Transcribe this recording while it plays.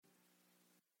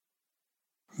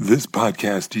This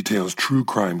podcast details true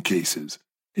crime cases.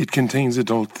 It contains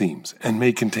adult themes and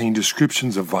may contain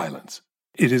descriptions of violence.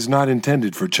 It is not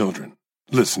intended for children.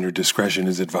 Listener discretion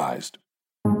is advised.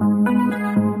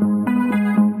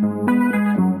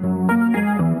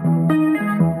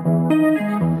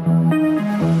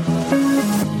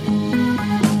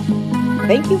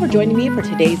 Thank you for joining me for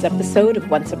today's episode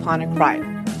of Once Upon a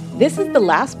Crime. This is the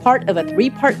last part of a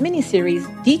 3-part miniseries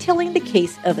detailing the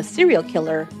case of a serial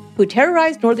killer who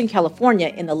terrorized Northern California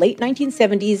in the late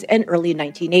 1970s and early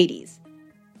 1980s.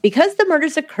 Because the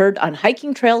murders occurred on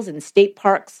hiking trails in state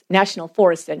parks, national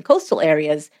forests, and coastal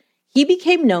areas, he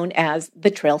became known as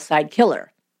the Trailside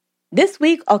Killer. This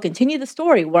week, I'll continue the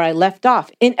story where I left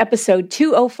off in episode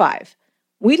 205.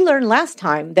 We learned last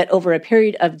time that over a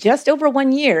period of just over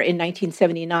 1 year in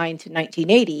 1979 to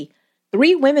 1980,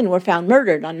 3 women were found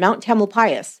murdered on Mount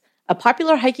Tamalpais, a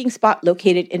popular hiking spot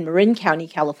located in Marin County,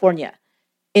 California.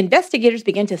 Investigators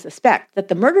began to suspect that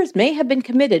the murders may have been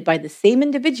committed by the same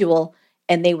individual,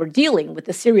 and they were dealing with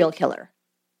a serial killer.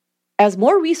 As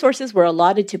more resources were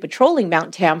allotted to patrolling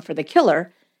Mount Tam for the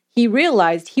killer, he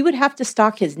realized he would have to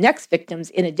stalk his next victims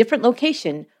in a different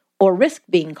location or risk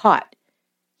being caught.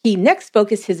 He next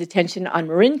focused his attention on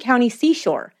Marin County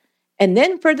seashore, and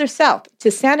then further south to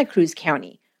Santa Cruz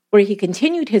County, where he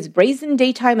continued his brazen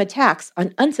daytime attacks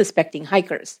on unsuspecting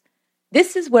hikers.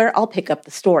 This is where I'll pick up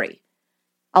the story.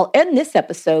 I'll end this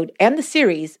episode and the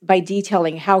series by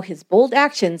detailing how his bold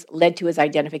actions led to his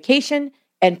identification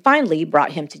and finally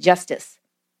brought him to justice.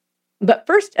 But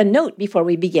first, a note before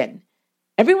we begin.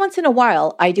 Every once in a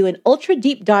while, I do an ultra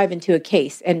deep dive into a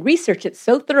case and research it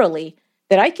so thoroughly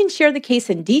that I can share the case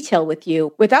in detail with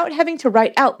you without having to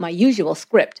write out my usual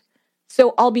script.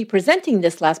 So I'll be presenting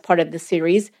this last part of the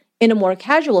series in a more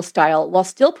casual style while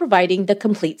still providing the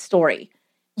complete story.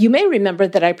 You may remember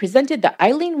that I presented the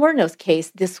Eileen Wuornos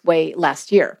case this way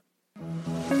last year.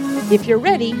 If you're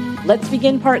ready, let's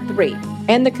begin part 3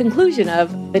 and the conclusion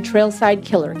of the Trailside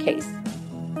Killer case.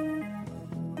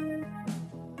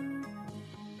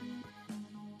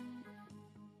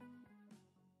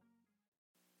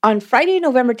 On Friday,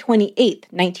 November 28,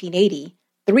 1980,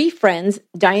 3 friends,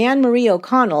 Diane Marie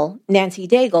O'Connell, Nancy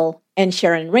Daigle, and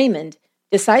Sharon Raymond,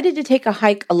 decided to take a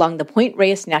hike along the Point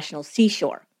Reyes National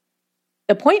Seashore.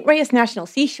 The Point Reyes National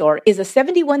Seashore is a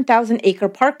 71,000-acre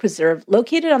park preserve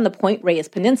located on the Point Reyes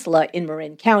Peninsula in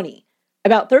Marin County,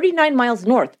 about 39 miles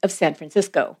north of San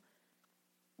Francisco.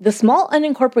 The small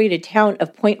unincorporated town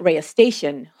of Point Reyes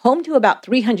Station, home to about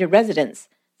 300 residents,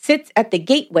 sits at the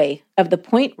gateway of the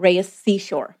Point Reyes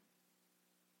Seashore.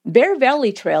 Bear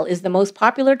Valley Trail is the most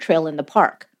popular trail in the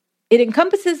park. It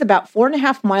encompasses about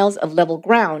 4.5 miles of level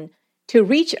ground to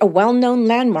reach a well-known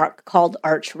landmark called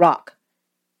Arch Rock.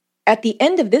 At the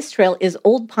end of this trail is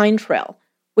Old Pine Trail,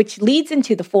 which leads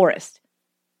into the forest.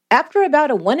 After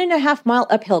about a 1.5-mile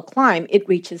uphill climb, it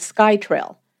reaches Sky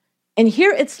Trail. And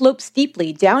here it slopes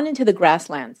steeply down into the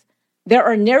grasslands. There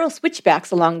are narrow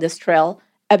switchbacks along this trail,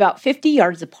 about 50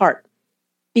 yards apart.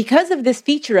 Because of this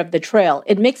feature of the trail,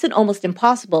 it makes it almost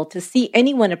impossible to see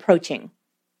anyone approaching.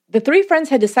 The 3 friends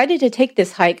had decided to take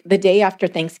this hike the day after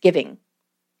Thanksgiving.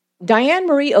 Diane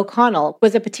Marie O'Connell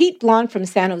was a petite blonde from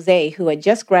San Jose who had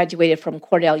just graduated from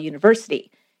Cornell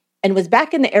University and was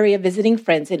back in the area visiting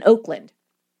friends in Oakland.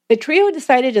 The trio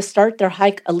decided to start their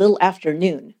hike a little after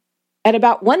noon. At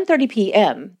about 1:30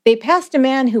 p.m., they passed a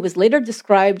man who was later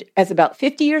described as about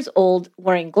 50 years old,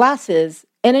 wearing glasses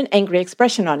and an angry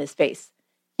expression on his face.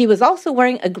 He was also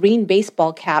wearing a green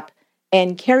baseball cap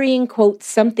and carrying, quote,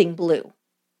 something blue.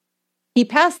 He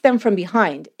passed them from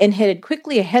behind and headed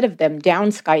quickly ahead of them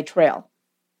down Sky Trail.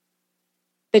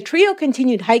 The trio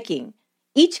continued hiking,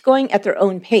 each going at their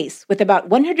own pace, with about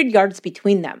 100 yards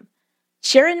between them.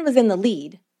 Sharon was in the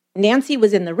lead, Nancy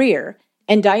was in the rear,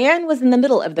 and Diane was in the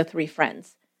middle of the 3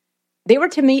 friends. They were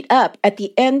to meet up at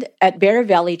the end at Bear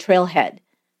Valley Trailhead.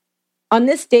 On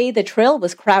this day, the trail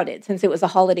was crowded since it was a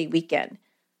holiday weekend.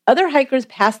 Other hikers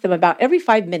passed them about every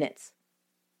 5 minutes.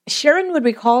 Sharon would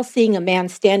recall seeing a man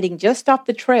standing just off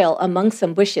the trail among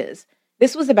some bushes.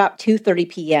 This was about 2:30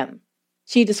 p.m.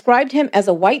 She described him as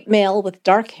a white male with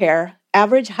dark hair,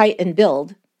 average height and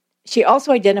build. She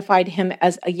also identified him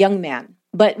as a young man,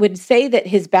 but would say that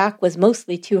his back was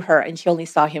mostly to her and she only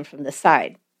saw him from the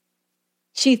side.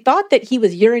 She thought that he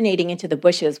was urinating into the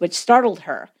bushes, which startled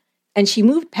her, and she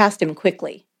moved past him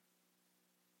quickly.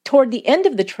 Toward the end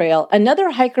of the trail,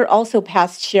 another hiker also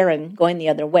passed Sharon going the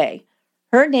other way.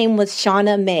 Her name was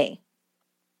Shauna May.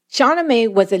 Shauna May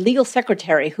was a legal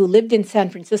secretary who lived in San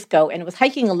Francisco and was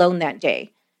hiking alone that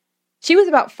day. She was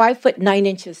about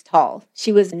 5'9" tall.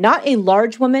 She was not a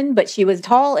large woman, but she was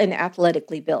tall and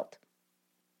athletically built.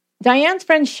 Diane's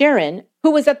friend Sharon,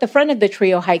 who was at the front of the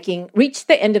trio hiking, reached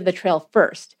the end of the trail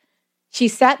first. She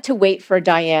sat to wait for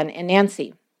Diane and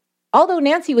Nancy. Although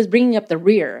Nancy was bringing up the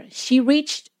rear, she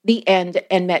reached the end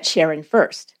and met Sharon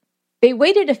first. They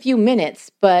waited a few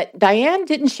minutes, but Diane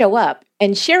didn't show up,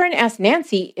 and Sharon asked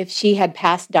Nancy if she had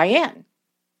passed Diane.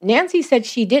 Nancy said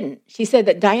she didn't. She said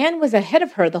that Diane was ahead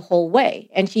of her the whole way,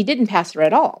 and she didn't pass her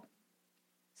at all.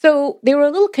 So they were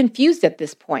a little confused at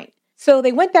this point. So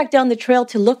they went back down the trail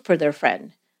to look for their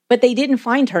friend, but they didn't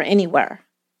find her anywhere.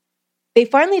 They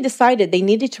finally decided they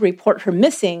needed to report her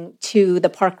missing to the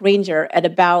park ranger at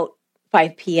about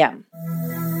 5 p.m.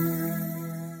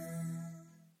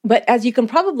 But as you can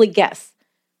probably guess,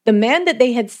 the man that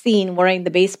they had seen wearing the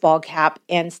baseball cap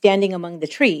and standing among the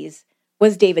trees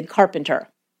was David Carpenter.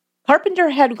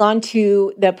 Carpenter had gone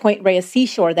to the Point Reyes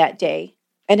seashore that day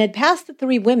and had passed the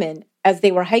three women as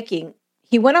they were hiking.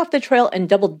 He went off the trail and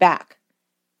doubled back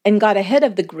and got ahead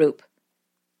of the group.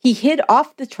 He hid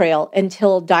off the trail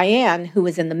until Diane, who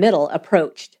was in the middle,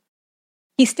 approached.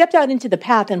 He stepped out into the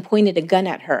path and pointed a gun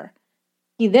at her.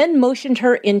 He then motioned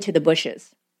her into the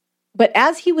bushes. But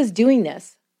as he was doing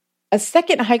this, a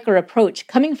second hiker approached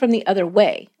coming from the other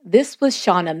way. This was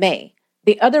Shauna May,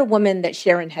 the other woman that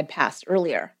Sharon had passed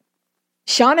earlier.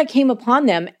 Shauna came upon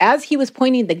them as he was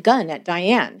pointing the gun at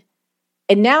Diane.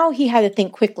 And now he had to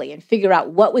think quickly and figure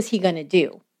out what was he going to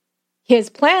do. His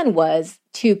plan was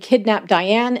to kidnap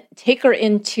Diane, take her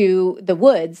into the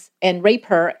woods and rape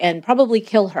her and probably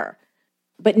kill her.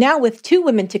 But now with two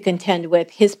women to contend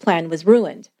with, his plan was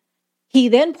ruined. He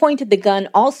then pointed the gun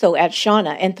also at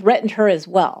Shauna and threatened her as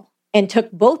well, and took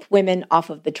both women off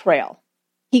of the trail.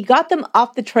 He got them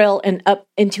off the trail and up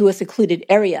into a secluded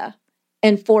area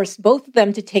and forced both of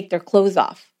them to take their clothes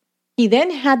off. He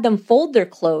then had them fold their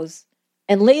clothes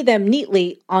and lay them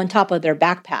neatly on top of their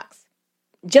backpacks.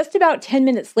 Just about 10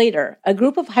 minutes later, a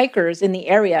group of hikers in the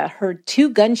area heard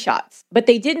 2 gunshots, but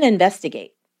they didn't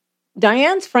investigate.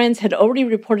 Diane's friends had already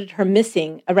reported her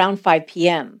missing around 5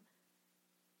 p.m.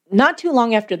 Not too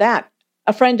long after that,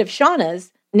 a friend of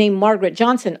Shauna's, named Margaret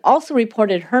Johnson, also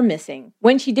reported her missing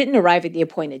when she didn't arrive at the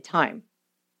appointed time.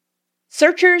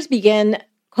 Searchers began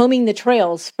combing the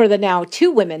trails for the now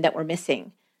 2 women that were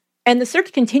missing, and the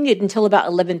search continued until about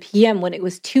 11 p.m. when it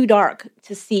was too dark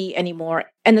to see anymore,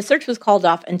 and the search was called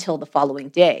off until the following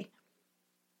day.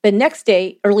 The next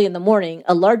day, early in the morning,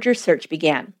 a larger search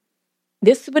began.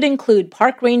 This would include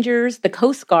park rangers, the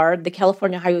Coast Guard, the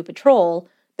California Highway Patrol,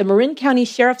 the Marin County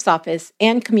Sheriff's Office,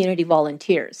 and community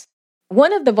volunteers.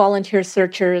 One of the volunteer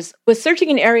searchers was searching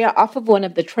an area off of one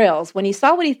of the trails when he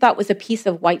saw what he thought was a piece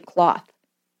of white cloth.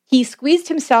 He squeezed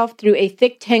himself through a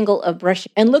thick tangle of brush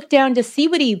and looked down to see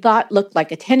what he thought looked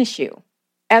like a tennis shoe.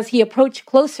 As he approached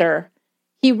closer,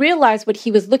 he realized what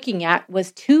he was looking at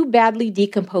was 2 badly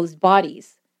decomposed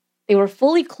bodies. They were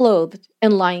fully clothed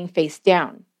and lying face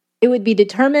down. It would be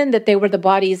determined that they were the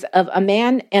bodies of a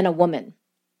man and a woman.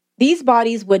 These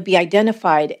bodies would be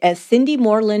identified as Cindy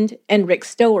Moreland and Rick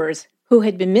Stowers, who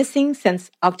had been missing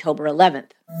since October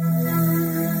 11th.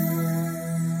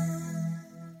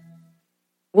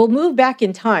 We'll move back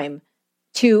in time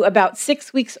to about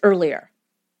 6 weeks earlier.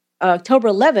 October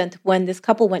 11th, when this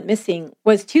couple went missing,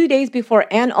 was 2 days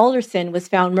before Ann Alderson was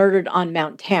found murdered on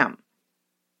Mount Tam.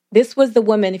 This was the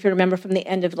woman, if you remember from the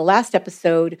end of the last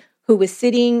episode, who was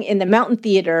sitting in the Mountain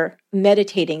Theater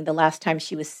meditating the last time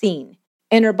she was seen.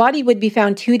 And her body would be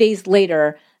found 2 days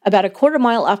later, about a quarter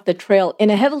mile off the trail in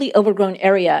a heavily overgrown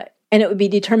area, and it would be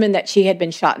determined that she had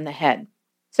been shot in the head.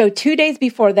 So 2 days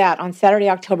before that, on Saturday,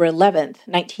 October 11th,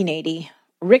 1980,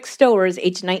 Rick Stowers,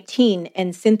 age 19,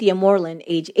 and Cynthia Moreland,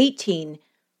 age 18,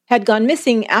 had gone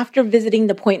missing after visiting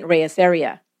the Point Reyes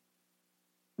area.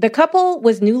 The couple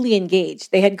was newly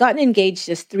engaged. They had gotten engaged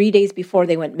just 3 days before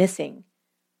they went missing.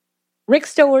 Rick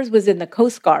Stowers was in the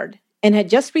Coast Guard and had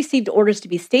just received orders to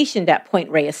be stationed at Point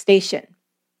Reyes Station.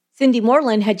 Cindy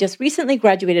Moreland had just recently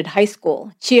graduated high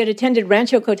school. She had attended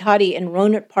Rancho Cotati in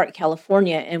Rohnert Park,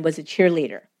 California, and was a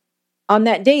cheerleader. On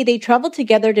that day, they traveled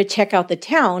together to check out the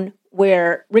town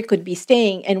where Rick would be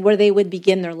staying and where they would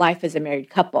begin their life as a married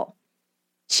couple.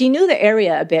 She knew the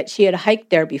area a bit. She had hiked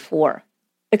there before.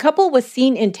 The couple was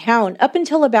seen in town up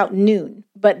until about noon,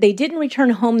 but they didn't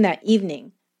return home that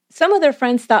evening. Some of their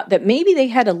friends thought that maybe they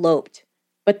had eloped,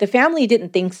 but the family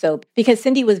didn't think so because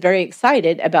Cindy was very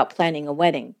excited about planning a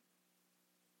wedding.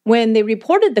 When they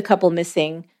reported the couple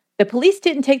missing, the police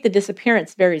didn't take the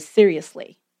disappearance very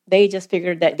seriously. They just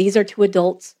figured that these are 2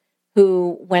 adults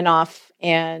who went off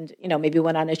and, maybe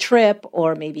went on a trip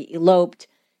or maybe eloped.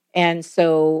 And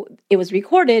so it was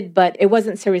recorded, but it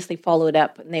wasn't seriously followed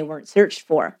up and they weren't searched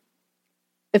for.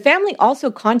 The family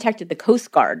also contacted the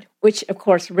Coast Guard, which of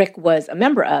course Rick was a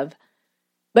member of,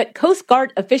 but Coast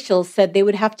Guard officials said they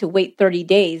would have to wait 30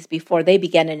 days before they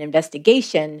began an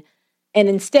investigation, and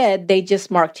instead they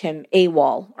just marked him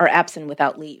AWOL, or absent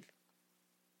without leave.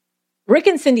 Rick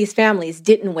and Cindy's families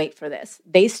didn't wait for this.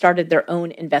 They started their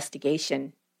own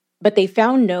investigation, but they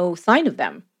found no sign of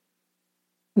them.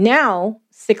 Now,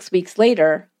 6 weeks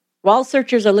later, while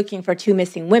searchers are looking for 2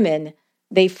 missing women,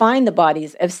 they find the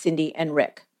bodies of Cindy and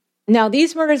Rick. Now,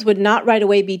 these murders would not right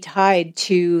away be tied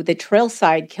to the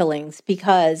Trailside killings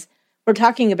because we're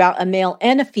talking about a male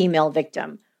and a female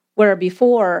victim, where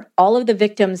before, all of the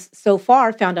victims so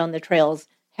far found on the trails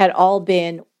had all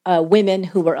been women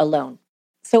who were alone.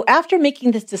 So after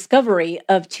making this discovery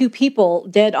of 2 people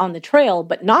dead on the trail,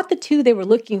 but not the 2 they were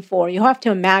looking for, you have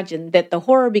to imagine that the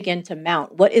horror began to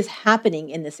mount. What is happening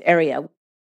in this area?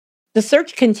 The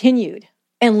search continued,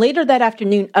 and later that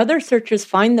afternoon, other searchers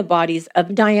find the bodies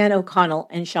of Diane O'Connell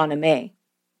and Shauna May.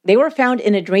 They were found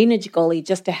in a drainage gully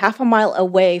just a half a mile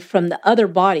away from the other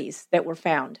bodies that were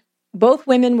found. Both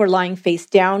women were lying face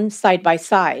down, side by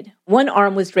side. One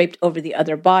arm was draped over the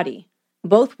other body.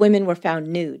 Both women were found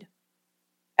nude.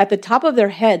 At the top of their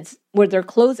heads were their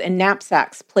clothes and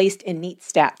knapsacks placed in neat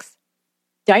stacks.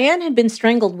 Diane had been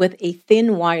strangled with a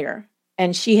thin wire,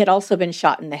 and she had also been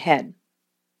shot in the head.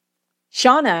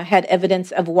 Shauna had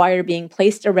evidence of wire being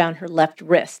placed around her left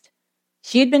wrist.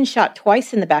 She had been shot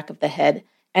twice in the back of the head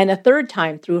and a third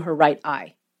time through her right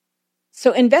eye.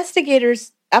 So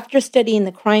investigators, after studying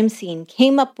the crime scene,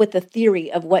 came up with a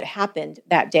theory of what happened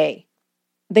that day.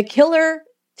 The killer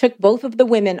took both of the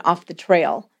women off the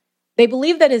trail. They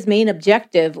believed that his main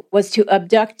objective was to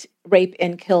abduct, rape,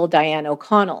 and kill Diane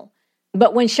O'Connell.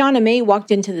 But when Shauna May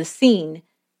walked into the scene,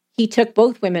 he took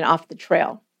both women off the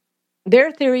trail.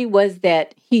 Their theory was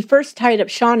that he first tied up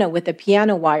Shauna with a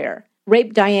piano wire,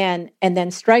 raped Diane, and then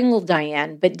strangled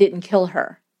Diane, but didn't kill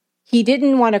her. He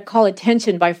didn't want to call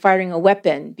attention by firing a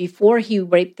weapon before he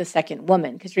raped the second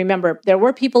woman, because remember, there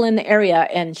were people in the area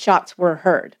and shots were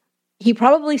heard. He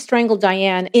probably strangled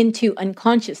Diane into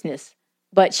unconsciousness,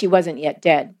 but she wasn't yet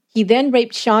dead. He then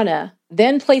raped Shauna,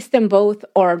 then placed them both,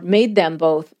 or made them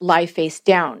both, lie face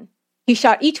down. He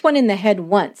shot each one in the head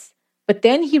once, but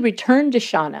then he returned to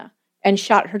Shauna and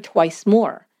shot her twice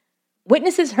more.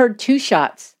 Witnesses heard 2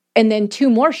 shots and then 2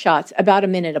 more shots about a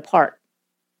minute apart.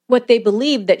 What they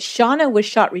believed that Shauna was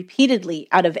shot repeatedly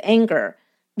out of anger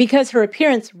because her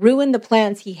appearance ruined the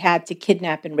plans he had to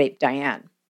kidnap and rape Diane.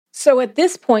 So at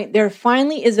this point, there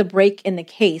finally is a break in the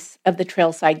case of the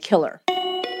Trailside Killer.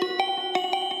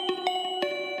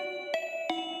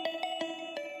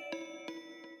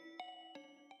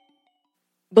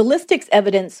 Ballistics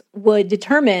evidence would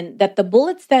determine that the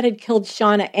bullets that had killed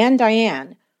Shauna and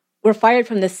Diane were fired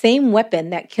from the same weapon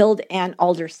that killed Ann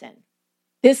Alderson.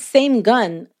 This same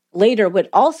gun later would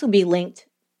also be linked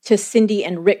to Cindy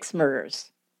and Rick's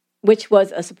murders, which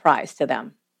was a surprise to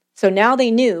them. So now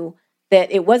they knew that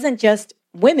it wasn't just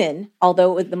women,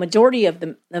 although the majority of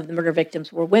the murder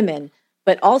victims were women,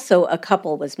 but also a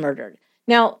couple was murdered.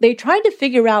 Now, they tried to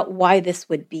figure out why this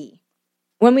would be.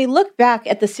 When we look back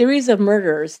at the series of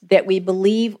murders that we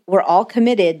believe were all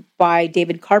committed by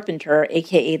David Carpenter,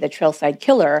 aka the Trailside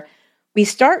Killer, we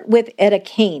start with Etta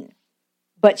Kane,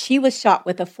 but she was shot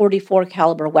with a .44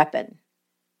 caliber weapon.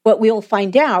 What we'll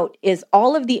find out is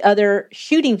all of the other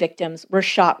shooting victims were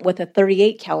shot with a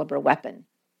 .38 caliber weapon.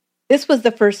 This was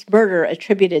the first murder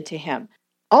attributed to him.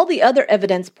 All the other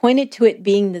evidence pointed to it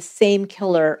being the same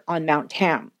killer on Mount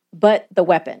Tam, but the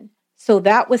weapon. So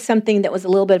that was something that was a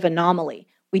little bit of an anomaly.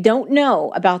 We don't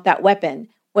know about that weapon.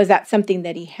 Was that something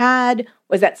that he had?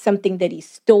 Was that something that he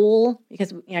stole?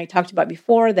 Because I talked about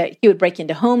before that he would break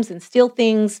into homes and steal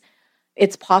things.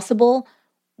 It's possible.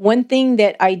 One thing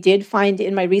that I did find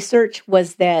in my research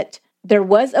was that there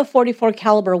was a .44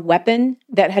 caliber weapon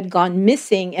that had gone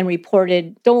missing and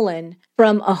reported stolen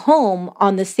from a home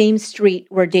on the same street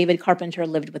where David Carpenter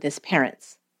lived with his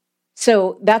parents.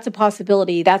 So that's a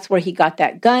possibility. That's where he got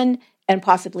that gun and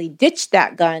possibly ditched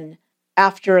that gun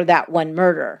after that one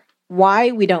murder.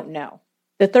 Why? We don't know.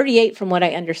 The .38, from what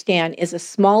I understand, is a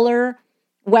smaller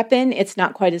weapon. It's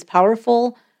not quite as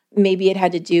powerful. Maybe it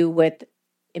had to do with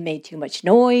it made too much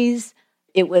noise.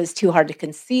 It was too hard to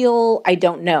conceal. I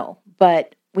don't know.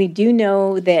 But we do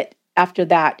know that after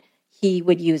that, he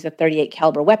would use a .38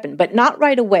 caliber weapon, but not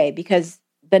right away, because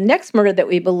the next murder that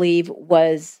we believe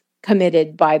was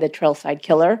committed by the Trailside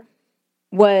Killer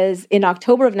was in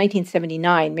October of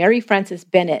 1979, Mary Frances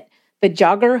Bennett, the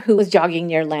jogger who was jogging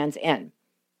near Land's End.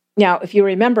 Now, if you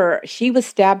remember, she was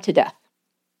stabbed to death.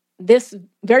 This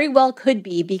very well could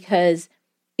be because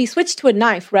he switched to a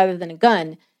knife rather than a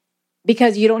gun,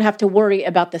 because you don't have to worry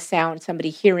about the sound, somebody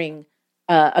hearing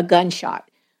a gunshot.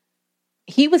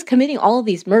 He was committing all of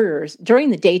these murders during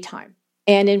the daytime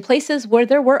and in places where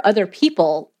there were other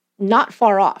people not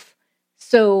far off.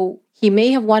 So he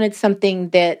may have wanted something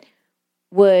that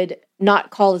would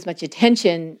not call as much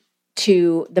attention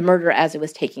to the murder as it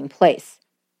was taking place.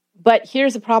 But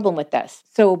here's the problem with this.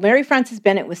 So Mary Frances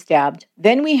Bennett was stabbed.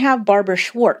 Then we have Barbara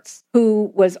Schwartz,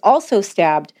 who was also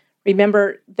stabbed.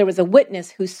 Remember, there was a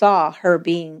witness who saw her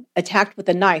being attacked with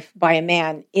a knife by a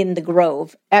man in the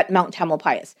grove at Mount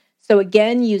Tamalpais. So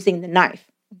again, using the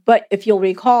knife. But if you'll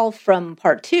recall from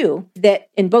part 2, that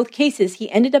in both cases, he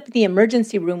ended up in the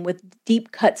emergency room with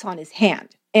deep cuts on his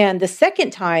hand. And the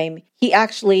second time, he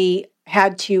actually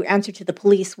had to answer to the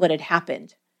police what had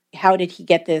happened. How did he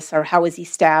get this, or how was he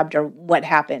stabbed, or what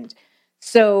happened?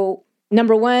 So,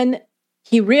 number one,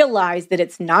 he realized that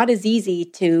it's not as easy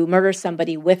to murder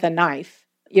somebody with a knife.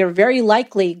 You're very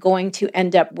likely going to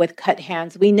end up with cut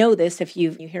hands. We know this if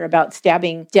you hear about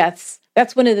stabbing deaths.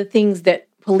 That's one of the things that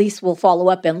police will follow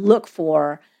up and look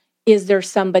for. Is there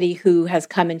somebody who has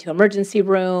come into emergency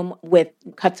room with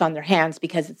cuts on their hands?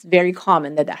 Because it's very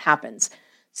common that happens.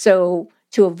 So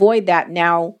to avoid that,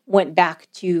 now went back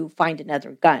to find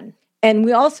another gun. And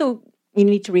we also, you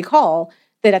need to recall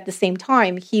that at the same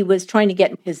time, he was trying to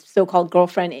get his so-called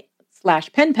girlfriend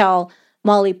 / pen pal,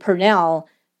 Molly Purnell,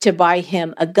 to buy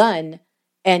him a gun.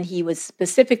 And he was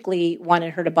specifically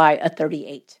wanted her to buy a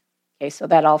 .38. Okay, so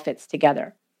that all fits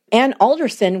together. Ann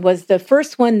Alderson was the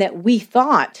first one that we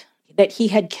thought that he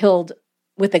had killed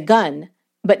with a gun.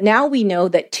 But now we know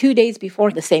that 2 days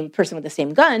before, the same person with the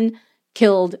same gun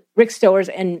killed Rick Stowers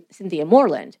and Cynthia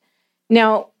Moreland.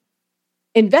 Now,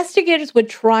 investigators would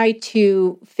try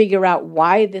to figure out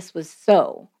why this was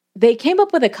so. They came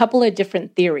up with a couple of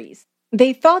different theories.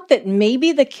 They thought that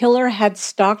maybe the killer had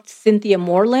stalked Cynthia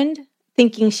Moreland,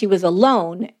 thinking she was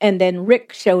alone, and then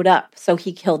Rick showed up, so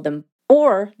he killed them.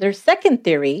 Or their second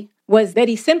theory was that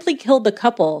he simply killed the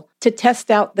couple to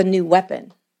test out the new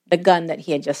weapon, the gun that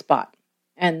he had just bought.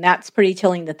 And that's pretty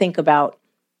chilling to think about,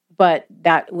 but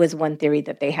that was one theory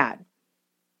that they had.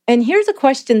 And here's a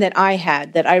question that I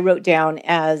had that I wrote down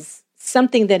as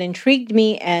something that intrigued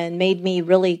me and made me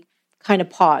really kind of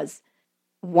pause.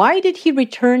 Why did he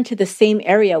return to the same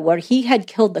area where he had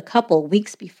killed the couple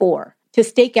weeks before to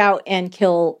stake out and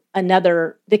kill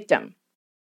another victim?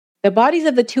 The bodies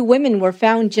of the two women were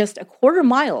found just a quarter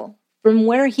mile from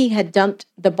where he had dumped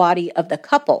the body of the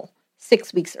couple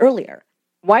 6 weeks earlier.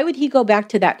 Why would he go back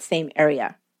to that same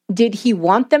area? Did he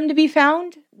want them to be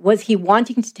found? Was he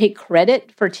wanting to take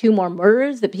credit for 2 more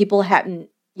murders that people hadn't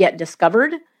yet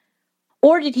discovered?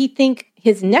 Or did he think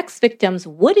his next victims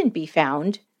wouldn't be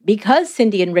found because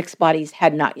Cindy and Rick's bodies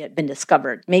had not yet been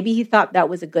discovered? Maybe he thought that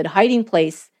was a good hiding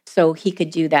place so he could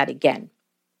do that again.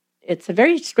 It's a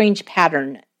very strange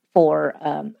pattern for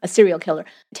a serial killer.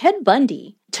 Ted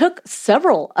Bundy took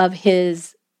several of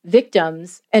his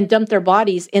victims and dumped their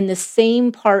bodies in the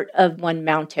same part of one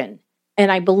mountain.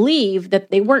 And I believe that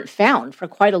they weren't found for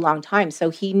quite a long time.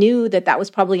 So he knew that that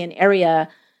was probably an area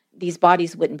these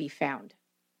bodies wouldn't be found.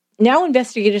 Now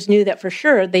investigators knew that for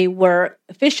sure they were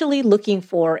officially looking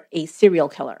for a serial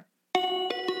killer.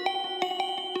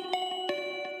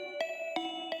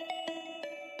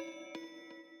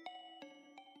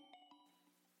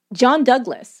 John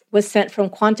Douglas was sent from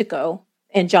Quantico.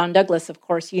 And John Douglas, of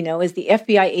course, you know, is the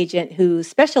FBI agent who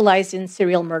specialized in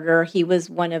serial murder. He was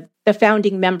one of the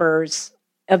founding members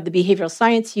of the Behavioral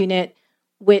Science Unit,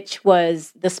 which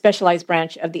was the specialized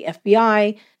branch of the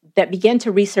FBI that began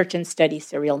to research and study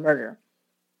serial murder.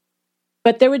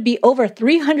 But there would be over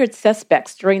 300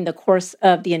 suspects during the course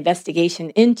of the investigation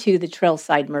into the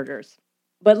Trailside murders.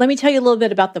 But let me tell you a little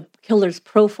bit about the killer's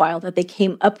profile that they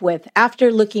came up with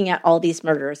after looking at all these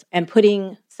murders and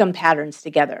putting some patterns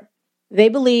together. They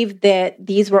believed that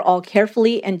these were all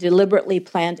carefully and deliberately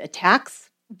planned attacks.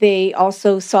 They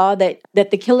also saw that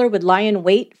the killer would lie in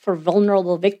wait for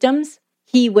vulnerable victims.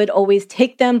 He would always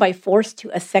take them by force to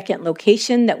a second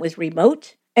location that was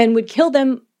remote and would kill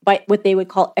them by what they would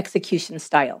call execution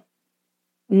style.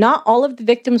 Not all of the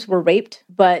victims were raped,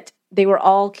 but they were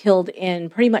all killed in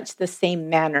pretty much the same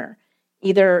manner,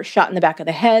 either shot in the back of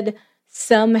the head.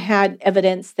 Some had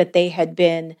evidence that they had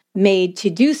been made to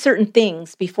do certain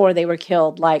things before they were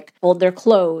killed, like fold their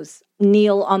clothes,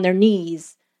 kneel on their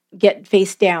knees, get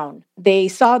face down. They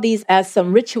saw these as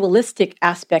some ritualistic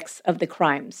aspects of the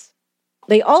crimes.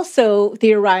 They also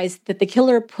theorized that the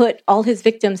killer put all his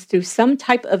victims through some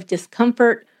type of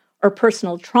discomfort or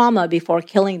personal trauma before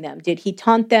killing them. Did he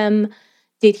taunt them?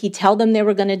 Did he tell them they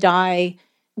were going to die?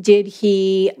 Did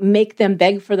he make them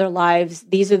beg for their lives?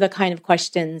 These are the kind of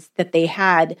questions that they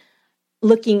had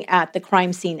looking at the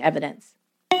crime scene evidence.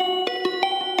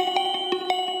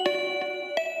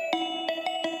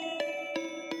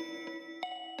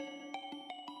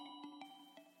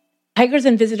 Hikers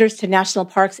and visitors to national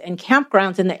parks and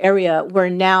campgrounds in the area were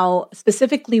now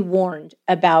specifically warned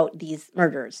about these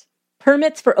murders.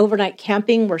 Permits for overnight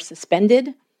camping were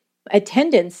suspended.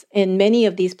 Attendance in many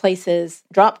of these places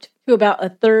dropped to about a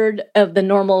third of the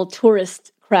normal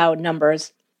tourist crowd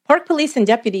numbers. Park police and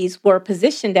deputies were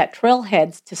positioned at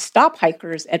trailheads to stop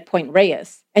hikers at Point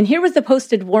Reyes. And here was the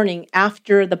posted warning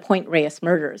after the Point Reyes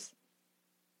murders.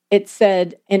 It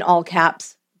said in all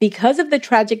caps, "Because of the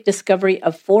tragic discovery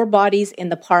of 4 bodies in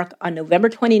the park on November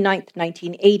 29,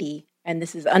 1980, and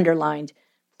this is underlined,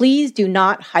 please do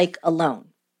not hike alone."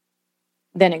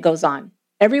 Then it goes on.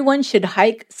 "Everyone should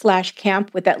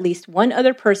hike/camp with at least one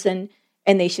other person,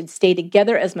 and they should stay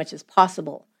together as much as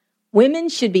possible. Women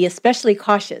should be especially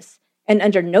cautious, and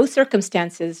under no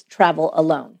circumstances travel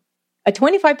alone." A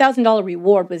 $25,000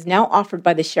 reward was now offered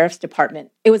by the Sheriff's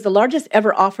Department. It was the largest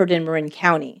ever offered in Marin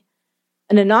County.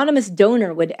 An anonymous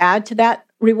donor would add to that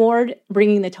reward,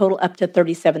 bringing the total up to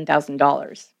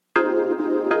 $37,000.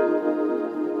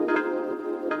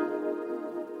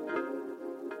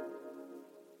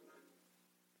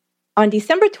 On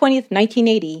December 20th,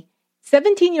 1980,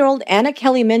 17-year-old Anna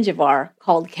Kelly Menjivar,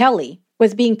 called Kelly,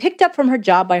 was being picked up from her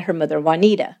job by her mother,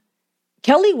 Juanita.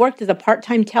 Kelly worked as a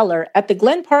part-time teller at the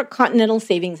Glen Park Continental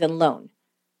Savings and Loan.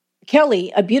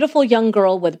 Kelly, a beautiful young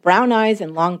girl with brown eyes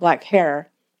and long black hair,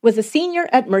 was a senior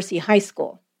at Mercy High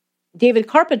School. David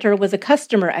Carpenter was a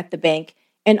customer at the bank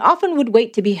and often would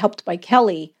wait to be helped by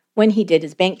Kelly when he did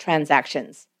his bank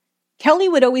transactions. Kelly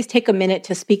would always take a minute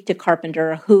to speak to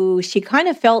Carpenter, who she kind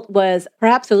of felt was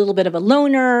perhaps a little bit of a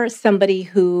loner, somebody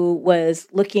who was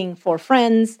looking for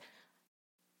friends.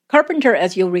 Carpenter,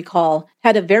 as you'll recall,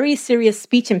 had a very serious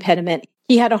speech impediment.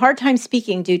 He had a hard time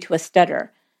speaking due to a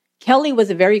stutter. Kelly was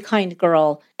a very kind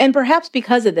girl, and perhaps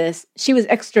because of this, she was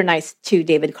extra nice to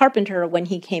David Carpenter when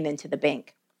he came into the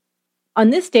bank. On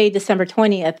this day, December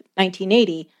 20th,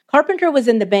 1980, Carpenter was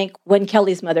in the bank when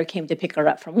Kelly's mother came to pick her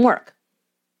up from work.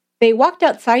 They walked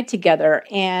outside together,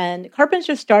 and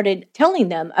Carpenter started telling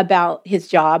them about his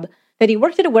job, that he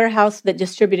worked at a warehouse that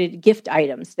distributed gift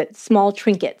items, that small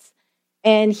trinkets,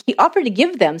 and he offered to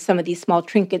give them some of these small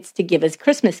trinkets to give as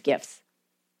Christmas gifts.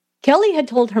 Kelly had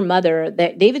told her mother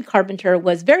that David Carpenter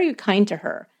was very kind to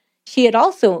her. She had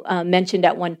also mentioned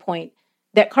at one point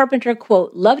that Carpenter,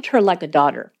 quote, loved her like a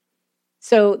daughter.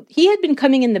 So he had been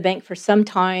coming in the bank for some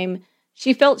time.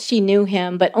 She felt she knew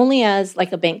him, but only as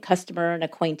like a bank customer and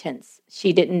acquaintance.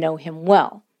 She didn't know him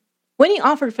well. When he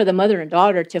offered for the mother and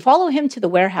daughter to follow him to the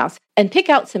warehouse and pick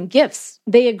out some gifts,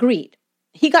 they agreed.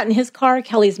 He got in his car,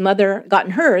 Kelly's mother got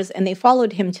in hers, and they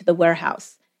followed him to the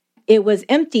warehouse. It was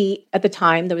empty at the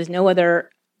time. There was no other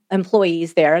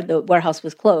employees there. The warehouse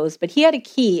was closed, but he had a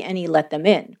key and he let them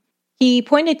in. He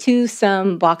pointed to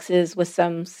some boxes with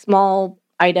some small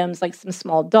items, like some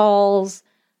small dolls.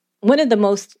 One of the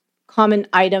most common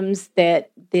items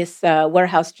that this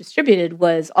warehouse distributed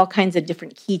was all kinds of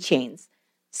different keychains.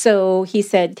 So he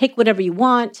said, take whatever you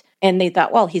want. And they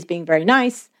thought, well, he's being very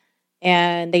nice.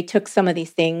 And they took some of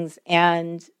these things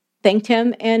and thanked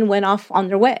him and went off on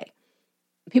their way.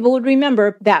 People would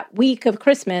remember that week of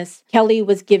Christmas, Kelly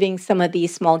was giving some of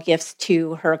these small gifts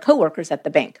to her coworkers at the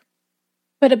bank.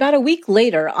 But about a week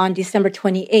later, on December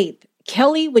 28th,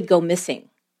 Kelly would go missing.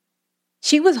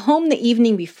 She was home the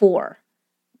evening before.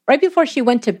 Right before she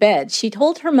went to bed, she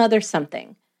told her mother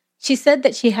something. She said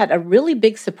that she had a really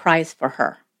big surprise for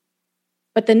her.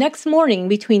 But the next morning,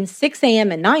 between 6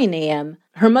 a.m. and 9 a.m.,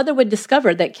 her mother would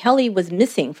discover that Kelly was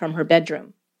missing from her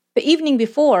bedroom. The evening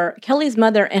before, Kelly's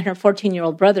mother and her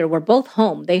 14-year-old brother were both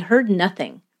home. They heard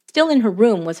nothing. Still in her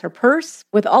room was her purse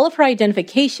with all of her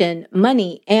identification,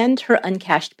 money, and her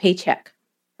uncashed paycheck.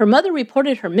 Her mother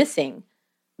reported her missing,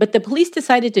 but the police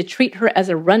decided to treat her as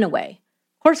a runaway.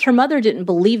 Of course, her mother didn't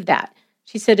believe that.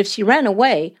 She said if she ran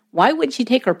away, why would she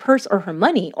take her purse or her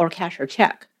money or cash her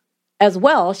check? As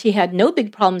well, she had no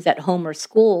big problems at home or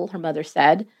school, her mother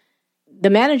said. The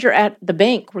manager at the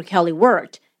bank where Kelly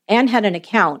worked and had an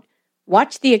account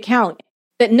watched the account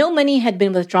that no money had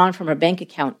been withdrawn from her bank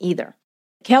account either.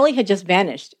 Kelly had just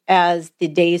vanished as the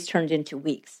days turned into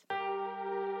weeks.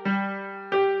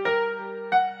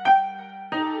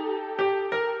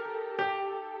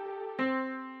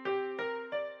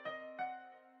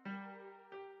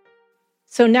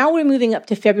 So now we're moving up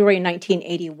to February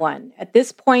 1981. At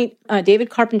this point, David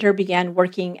Carpenter began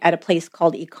working at a place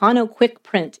called Econo Quick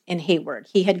Print in Hayward.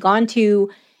 He had gone to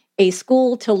a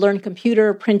school to learn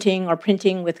computer printing or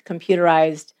printing with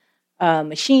computerized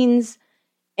machines.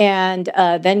 and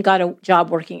then got a job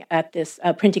working at this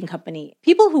printing company.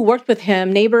 People who worked with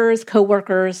him, neighbors,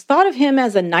 coworkers, thought of him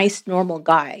as a nice, normal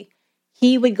guy.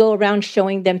 He would go around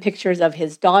showing them pictures of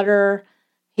his daughter,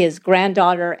 his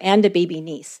granddaughter, and a baby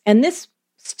niece. And this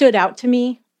stood out to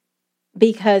me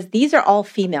because these are all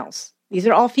females. These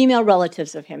are all female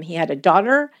relatives of him. He had a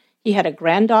daughter, he had a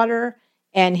granddaughter,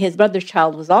 and his brother's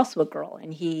child was also a girl,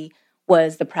 and he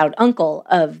was the proud uncle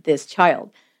of this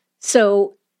child.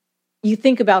 So you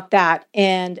think about that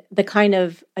and the kind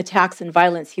of attacks and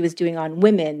violence he was doing on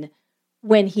women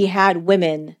when he had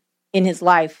women in his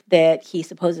life that he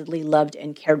supposedly loved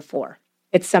and cared for.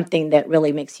 It's something that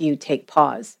really makes you take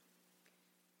pause.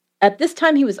 At this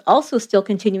time, he was also still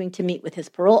continuing to meet with his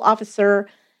parole officer,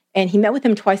 and he met with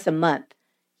him twice a month.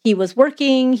 He was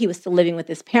working, he was still living with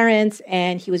his parents,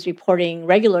 and he was reporting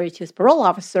regularly to his parole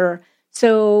officer.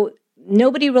 So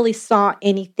nobody really saw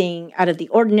anything out of the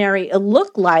ordinary. It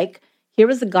looked like here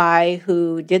was a guy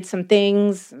who did some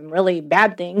things, some really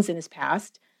bad things in his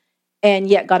past, and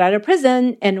yet got out of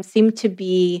prison and seemed to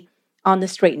be on the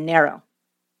straight and narrow.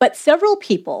 But several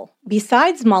people,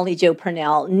 besides Molly Jo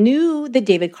Purnell, knew that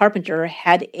David Carpenter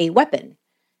had a weapon.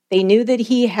 They knew that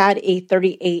he had a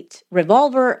 .38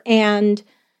 revolver, and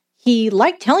he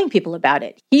liked telling people about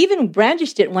it. He even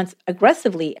brandished it once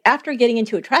aggressively after getting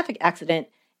into a traffic accident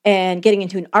and getting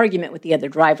into an argument with the other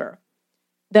driver.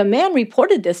 The man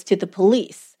reported this to the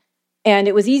police. And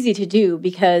it was easy to do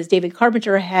because David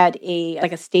Carpenter had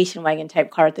a station wagon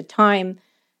type car at the time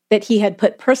that he had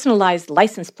put personalized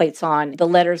license plates on. The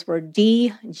letters were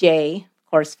DJ, of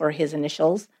course, for his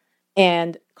initials,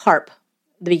 and Carp,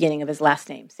 the beginning of his last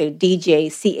name. So DJ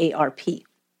CARP.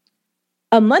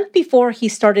 A month before he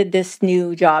started this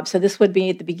new job, so this would be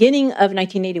at the beginning of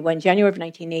 1981, January of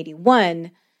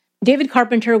 1981, David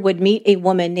Carpenter would meet a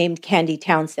woman named Candy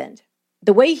Townsend.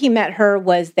 The way he met her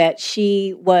was that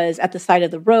she was at the side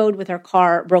of the road with her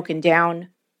car broken down.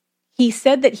 He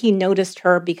said that he noticed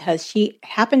her because she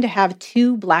happened to have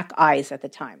 2 black eyes at the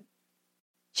time.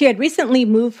 She had recently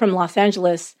moved from Los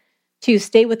Angeles to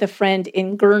stay with a friend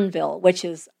in Guerneville, which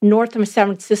is north of San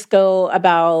Francisco,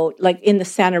 about in the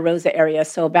Santa Rosa area,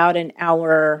 so about an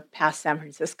hour past San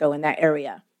Francisco in that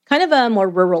area. Kind of a more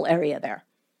rural area there.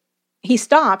 He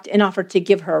stopped and offered to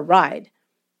give her a ride.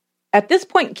 At this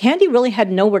point, Candy really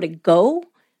had nowhere to go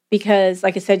because,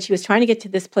 like I said, she was trying to get to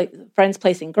this friend's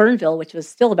place in Guerneville, which was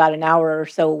still about an hour or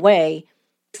so away.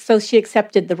 So she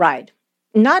accepted the ride.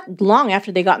 Not long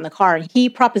after they got in the car, he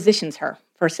propositions her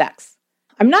for sex.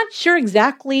 I'm not sure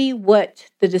exactly what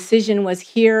the decision was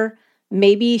here.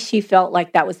 Maybe she felt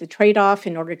like that was the trade-off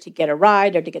in order to get a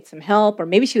ride or to get some help, or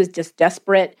maybe she was just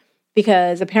desperate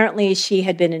because apparently she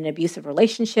had been in an abusive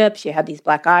relationship. She had these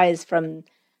black eyes from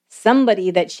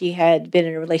somebody that she had been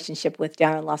in a relationship with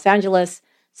down in Los Angeles.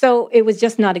 So it was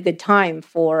just not a good time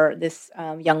for this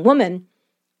young woman.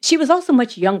 She was also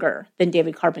much younger than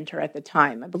David Carpenter at the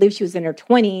time. I believe she was in her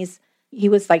 20s. He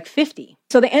was 50.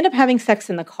 So they end up having sex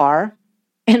in the car.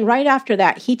 And right after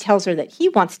that, he tells her that he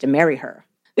wants to marry her.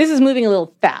 This is moving a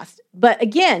little fast. But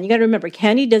again, you got to remember,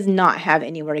 Candy does not have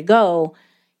anywhere to go.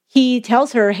 He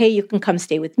tells her, hey, you can come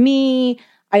stay with me.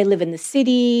 I live in the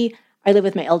city. I live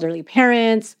with my elderly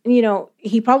parents.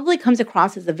 He probably comes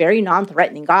across as a very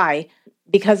non-threatening guy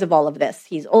because of all of this.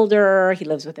 He's older. He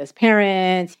lives with his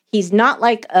parents. He's not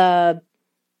like a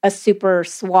super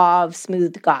suave,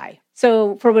 smooth guy.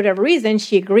 So for whatever reason,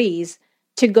 she agrees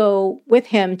to go with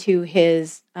him to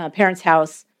his parents'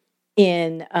 house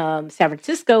in San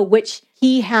Francisco, which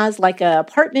he has an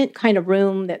apartment kind of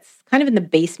room that's kind of in the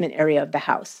basement area of the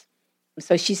house.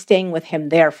 So she's staying with him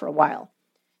there for a while.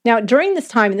 Now, during this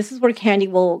time, and this is where Candy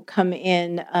will come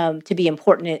in to be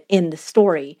important in the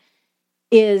story,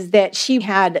 is that she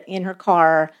had in her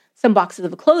car some boxes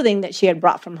of clothing that she had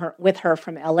brought with her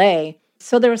from LA.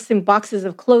 So there were some boxes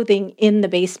of clothing in the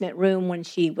basement room when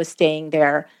she was staying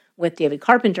there with David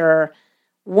Carpenter.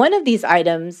 One of these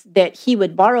items that he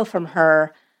would borrow from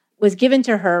her was given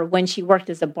to her when she worked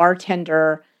as a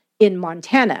bartender in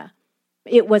Montana.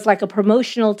 It was like a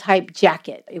promotional type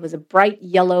jacket. It was a bright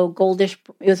yellow, goldish.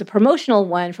 It was a promotional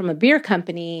one from a beer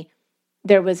company.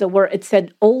 There was a word, it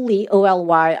said Oly,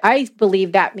 O-L-Y. I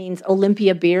believe that means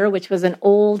Olympia beer, which was an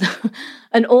old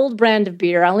brand of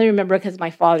beer. I only remember because my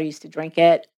father used to drink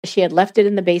it. She had left it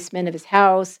in the basement of his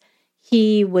house.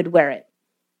 He would wear it.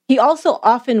 He also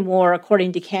often wore,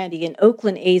 according to Candy, an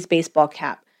Oakland A's baseball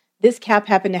cap. This cap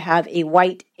happened to have a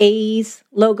white A's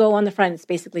logo on the front. It's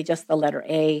basically just the letter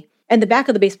A. And the back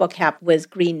of the baseball cap was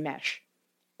green mesh.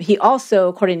 He also,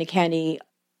 according to Candy,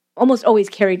 almost always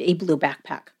carried a blue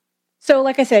backpack. So,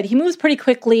 like I said, he moves pretty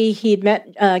quickly. He'd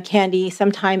met Candy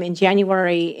sometime in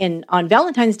January. On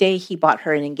Valentine's Day, he bought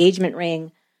her an engagement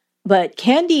ring. But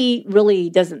Candy really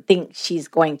doesn't think she's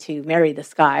going to marry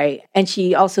this guy. And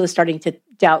she also is starting to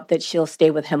doubt that she'll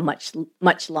stay with him much,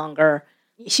 much longer.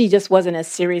 She just wasn't as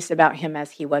serious about him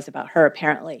as he was about her,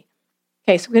 apparently.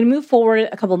 Okay, so we're going to move forward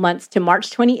a couple months to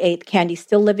March 28th. Candy's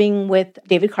still living with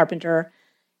David Carpenter,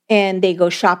 and they go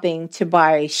shopping to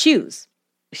buy shoes.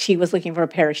 She was looking for a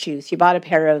pair of shoes. She bought a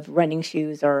pair of running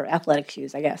shoes or athletic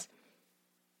shoes, I guess.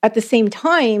 At the same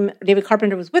time, David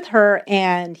Carpenter was with her,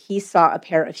 and he saw a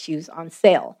pair of shoes on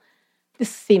sale. This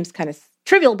seems kind of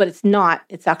trivial, but it's not.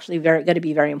 It's actually going to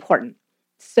be very important.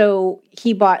 So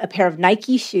he bought a pair of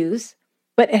Nike shoes,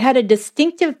 but it had a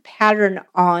distinctive pattern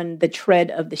on the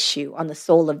tread of the shoe, on the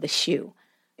sole of the shoe.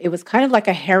 It was kind of like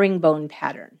a herringbone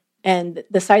pattern, and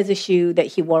the size of shoe that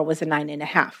he wore was a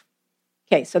 9.5.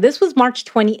 Okay, so this was March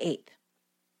 28th.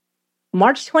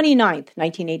 March 29th,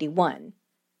 1981,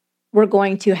 we're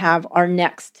going to have our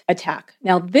next attack.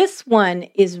 Now, this one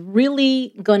is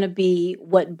really going to be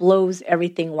what blows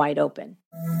everything wide open.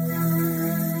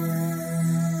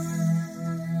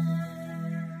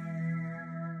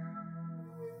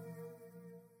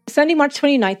 Sunday, March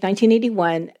 29th,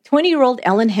 1981, 20-year-old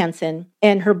Ellen Hansen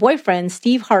and her boyfriend,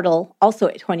 Steve Hartle, also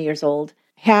at 20 years old,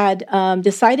 had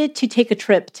decided to take a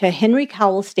trip to Henry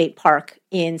Cowell State Park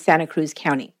in Santa Cruz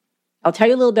County. I'll tell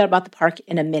you a little bit about the park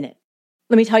in a minute.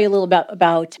 Let me tell you a little bit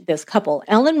about this couple.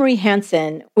 Ellen Marie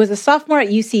Hansen was a sophomore at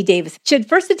UC Davis. She had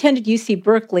first attended UC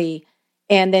Berkeley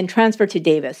and then transferred to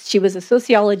Davis. She was a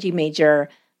sociology major,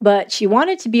 but she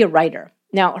wanted to be a writer.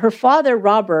 Now, her father,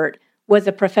 Robert, was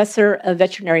a professor of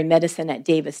veterinary medicine at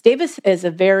Davis. Davis is a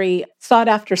very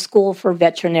sought-after school for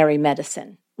veterinary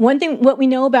medicine. One thing, what we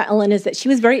know about Ellen is that she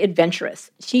was very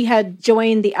adventurous. She had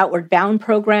joined the Outward Bound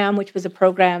program, which was a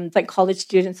program like college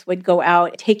students would go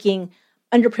out taking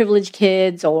underprivileged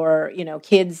kids or,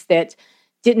 kids that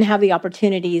didn't have the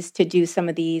opportunities to do some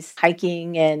of these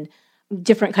hiking and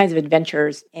different kinds of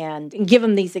adventures and give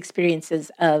them these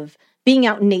experiences of being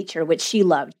out in nature, which she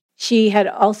loved. She had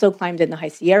also climbed in the High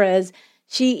Sierras.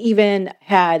 She even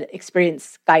had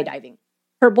experienced skydiving.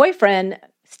 Her boyfriend,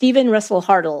 Stephen Russell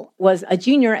Hartle, was a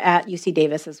junior at UC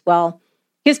Davis as well.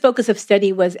 His focus of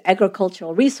study was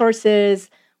agricultural resources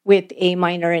with a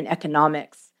minor in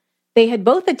economics. They had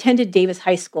both attended Davis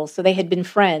High School, so they had been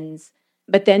friends,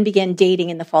 but then began dating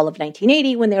in the fall of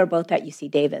 1980 when they were both at UC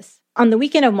Davis. On the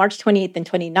weekend of March 28th and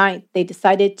 29th, they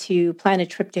decided to plan a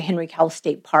trip to Henry Cowell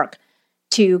State Park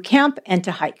to camp and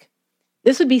to hike.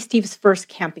 This would be Steve's first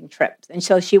camping trip, and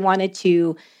so she wanted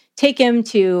to take him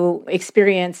to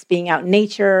experience being out in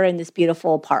nature in this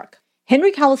beautiful park.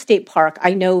 Henry Cowell State Park,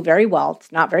 I know very well.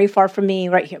 It's not very far from me,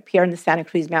 right here in the Santa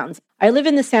Cruz Mountains. I live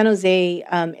in the San Jose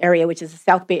area, which is the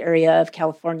South Bay area of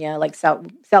California, like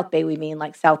South Bay, we mean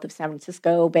like south of San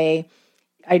Francisco Bay.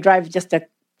 I drive just a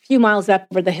few miles up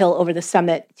over the hill, over the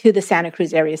summit to the Santa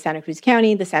Cruz area, Santa Cruz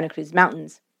County, the Santa Cruz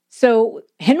Mountains. So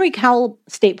Henry Cowell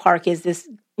State Park is this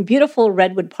beautiful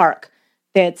redwood park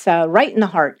that's right in the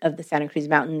heart of the Santa Cruz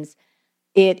Mountains.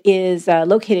 It is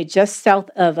located just south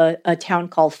of a town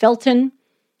called Felton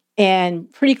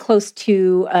and pretty close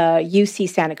to UC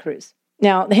Santa Cruz.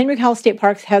 Now, the Henry Cowell State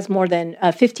Park has more than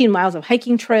 15 miles of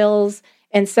hiking trails,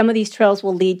 and some of these trails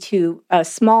will lead to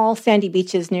small sandy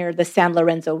beaches near the San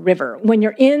Lorenzo River. When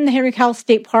you're in the Henry Cowell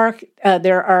State Park,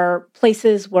 there are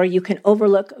places where you can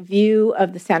overlook a view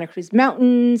of the Santa Cruz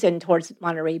Mountains and towards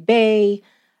Monterey Bay.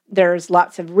 There's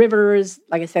lots of rivers,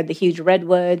 like I said, the huge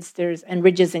redwoods. And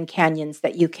ridges and canyons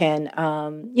that you can,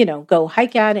 go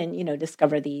hike at and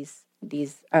discover these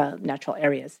natural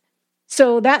areas.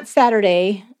 So that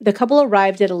Saturday, the couple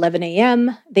arrived at 11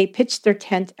 a.m. They pitched their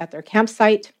tent at their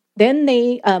campsite. Then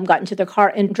they got into their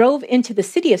car and drove into the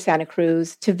city of Santa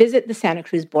Cruz to visit the Santa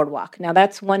Cruz Boardwalk. Now,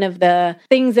 that's one of the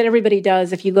things that everybody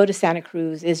does if you go to Santa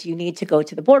Cruz is you need to go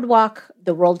to the boardwalk,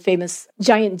 the world-famous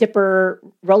Giant Dipper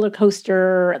roller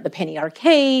coaster, the Penny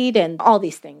Arcade, and all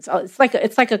these things. It's like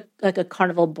a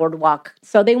carnival boardwalk.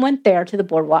 So they went there to the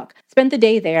boardwalk, spent the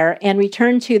day there, and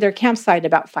returned to their campsite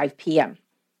about 5 p.m.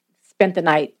 Spent the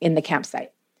night in the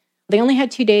campsite. They only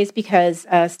had 2 days because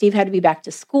Steve had to be back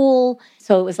to school,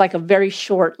 so it was like a very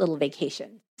short little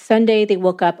vacation. Sunday, they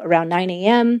woke up around 9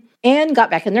 a.m. and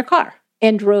got back in their car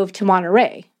and drove to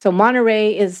Monterey. So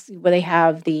Monterey is where they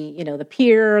have the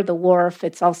pier, the wharf.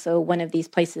 It's also one of these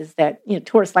places that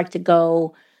tourists like to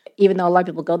go, even though a lot of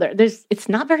people go there. It's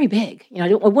not very big.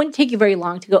 It wouldn't take you very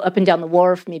long to go up and down the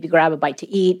wharf, maybe grab a bite to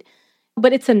eat.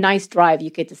 But it's a nice drive. You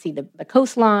get to see the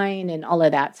coastline and all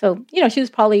of that. So, she was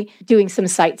probably doing some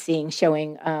sightseeing,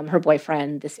 showing her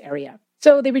boyfriend this area.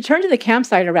 So they returned to the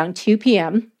campsite around 2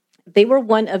 p.m. They were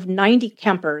one of 90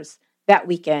 campers that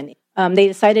weekend. They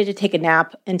decided to take a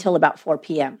nap until about 4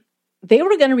 p.m. They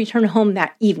were going to return home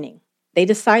that evening. They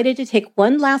decided to take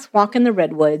one last walk in the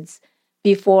redwoods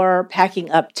before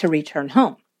packing up to return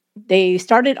home. They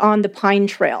started on the Pine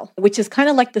Trail, which is kind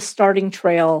of like the starting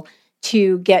trail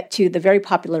to get to the very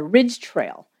popular Ridge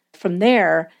Trail. From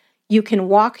there, you can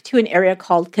walk to an area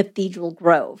called Cathedral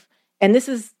Grove. And this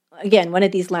is, again, one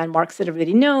of these landmarks that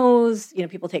everybody knows,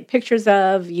 people take pictures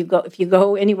of. If you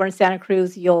go anywhere in Santa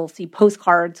Cruz, you'll see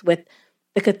postcards with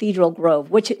the Cathedral Grove,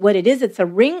 what it is, it's a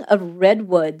ring of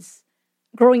redwoods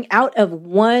growing out of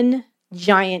one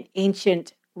giant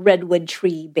ancient redwood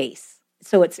tree base.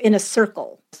 So it's in a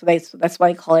circle. So that's why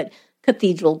I call it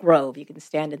Cathedral Grove. You can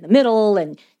stand in the middle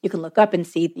and you can look up and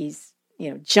see these,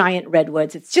 giant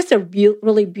redwoods. It's just a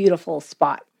really beautiful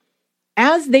spot.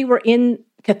 As they were in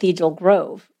Cathedral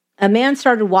Grove, a man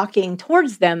started walking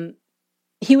towards them.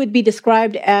 He would be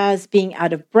described as being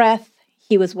out of breath.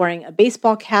 He was wearing a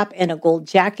baseball cap and a gold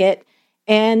jacket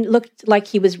and looked like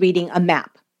he was reading a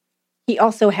map. He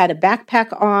also had a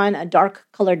backpack on, a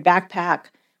dark-colored backpack,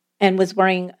 and was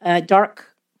wearing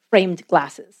dark-framed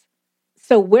glasses.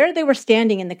 So where they were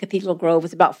standing in the Cathedral Grove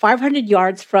was about 500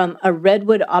 yards from a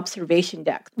redwood observation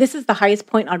deck. This is the highest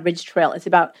point on Ridge Trail. It's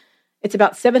about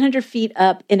 700 feet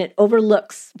up, and it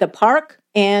overlooks the park,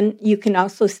 and you can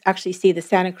also actually see the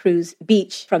Santa Cruz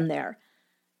beach from there.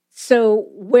 So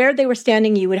where they were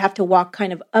standing, you would have to walk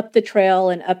kind of up the trail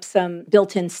and up some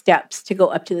built-in steps to go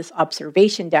up to this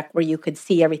observation deck where you could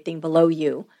see everything below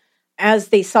you. As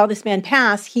they saw this man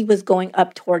pass, he was going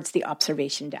up towards the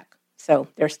observation deck. So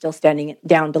they're still standing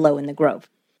down below in the grove.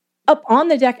 Up on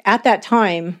the deck at that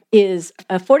time is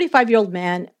a 45-year-old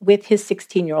man with his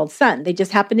 16-year-old son. They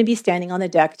just happened to be standing on the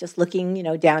deck, just looking,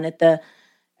 down at the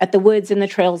woods and the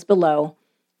trails below.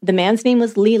 The man's name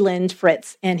was Leland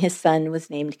Fritz, and his son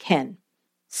was named Ken.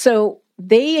 So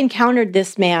they encountered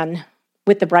this man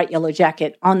with the bright yellow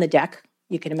jacket on the deck.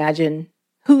 You can imagine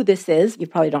who this is. You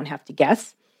probably don't have to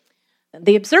guess.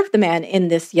 They observed the man in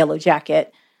this yellow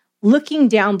jacket looking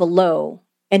down below,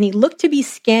 and he looked to be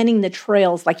scanning the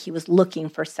trails like he was looking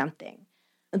for something.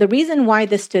 The reason why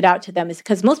this stood out to them is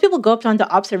because most people go up onto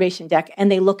the observation deck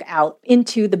and they look out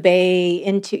into the bay,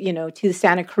 to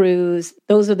Santa Cruz.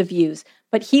 Those are the views.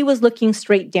 But he was looking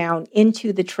straight down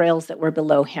into the trails that were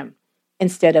below him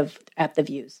instead of at the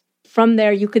views. From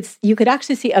there, you could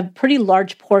actually see a pretty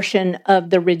large portion of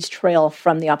the Ridge Trail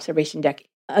from the observation deck.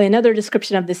 Another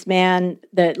description of this man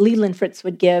that Leland Fritz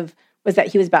would give was that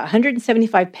he was about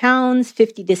 175 pounds,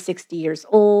 50 to 60 years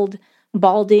old,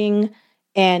 balding,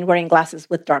 and wearing glasses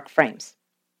with dark frames.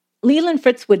 Leland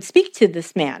Fritz would speak to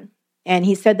this man, and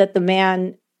he said that the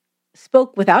man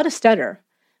spoke without a stutter,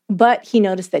 but he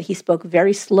noticed that he spoke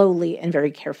very slowly and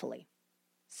very carefully.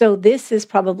 So this is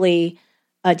probably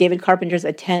David Carpenter's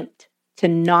attempt to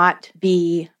not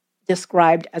be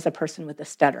described as a person with a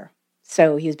stutter.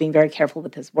 So he was being very careful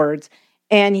with his words,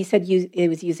 and he said he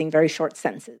was using very short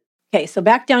sentences. Okay, so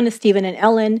back down to Stephen and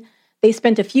Ellen. They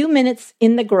spent a few minutes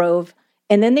in the grove,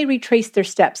 and then they retraced their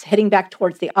steps, heading back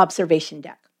towards the observation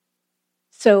deck.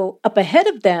 So up ahead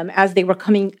of them, as they were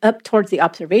coming up towards the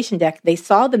observation deck, they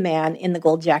saw the man in the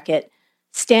gold jacket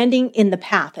standing in the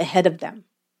path ahead of them.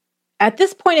 At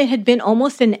this point, it had been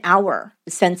almost an hour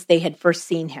since they had first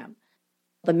seen him.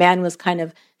 The man was kind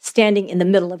of standing in the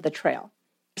middle of the trail.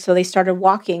 So they started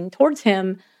walking towards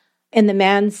him, and the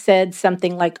man said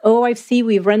something like, "Oh, I see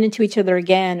we've run into each other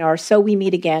again," or "So we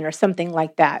meet again," or something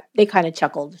like that. They kind of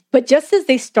chuckled. But just as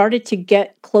they started to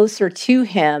get closer to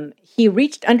him, he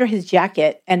reached under his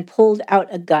jacket and pulled out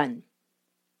a gun.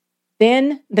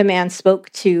 Then the man spoke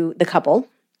to the couple,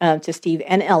 to Steve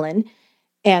and Ellen,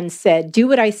 and said, "Do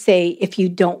what I say if you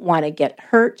don't want to get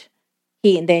hurt."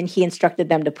 And then he instructed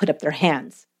them to put up their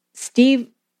hands. Steve,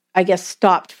 I guess,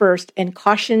 stopped first and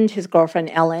cautioned his girlfriend,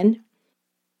 Ellen.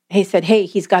 He said, "Hey,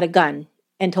 he's got a gun,"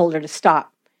 and told her to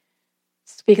stop,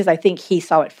 because I think he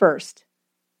saw it first.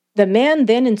 The man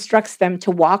then instructs them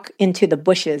to walk into the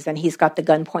bushes, and he's got the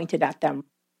gun pointed at them.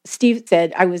 Steve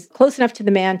said, "I was close enough to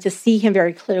the man to see him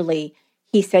very clearly."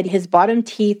 He said his bottom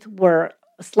teeth were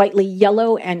slightly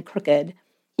yellow and crooked.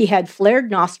 He had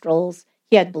flared nostrils.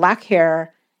 He had black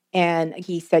hair, and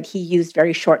he said he used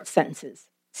very short sentences.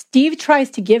 Steve tries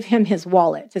to give him his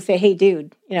wallet to say, "Hey,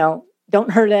 dude,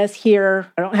 don't hurt us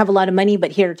here. I don't have a lot of money,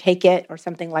 but here, take it," or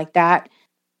something like that.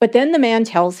 But then the man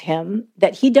tells him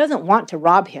that he doesn't want to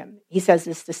rob him. He says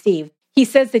this to Steve. He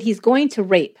says that he's going to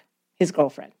rape his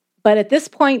girlfriend. But at this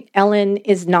point, Ellen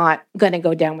is not going to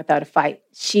go down without a fight.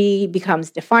 She becomes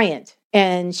defiant,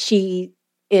 and she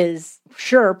is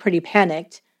sure pretty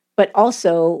panicked, but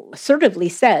also assertively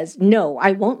says, no,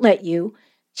 I won't let you.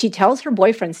 She tells her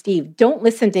boyfriend, Steve, don't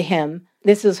listen to him.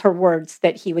 This is her words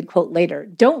that he would quote later.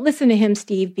 Don't listen to him,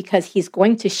 Steve, because he's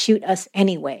going to shoot us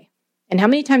anyway. And how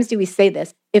many times do we say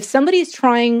this? If somebody's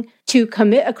trying to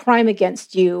commit a crime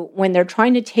against you when they're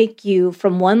trying to take you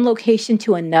from one location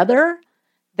to another,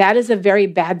 that is a very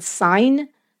bad sign.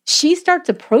 She starts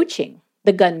approaching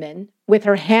the gunman with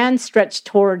her hand stretched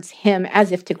towards him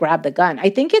as if to grab the gun. I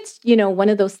think it's, one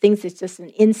of those things that's just an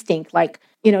instinct, like,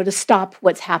 to stop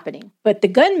what's happening. But the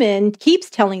gunman keeps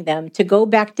telling them to go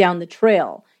back down the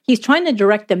trail. He's trying to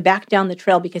direct them back down the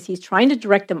trail because he's trying to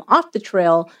direct them off the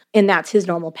trail, and that's his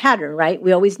normal pattern, right?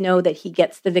 We always know that he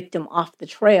gets the victim off the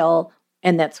trail,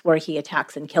 and that's where he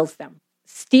attacks and kills them.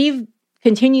 Steve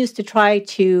continues to try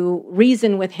to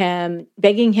reason with him,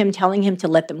 begging him, telling him to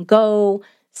let them go,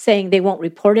 saying they won't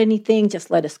report anything, just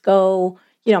let us go.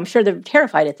 I'm sure they're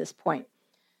terrified at this point.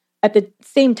 At the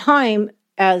same time,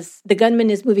 as the gunman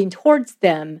is moving towards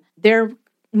them, they're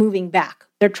moving back.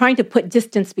 They're trying to put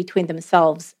distance between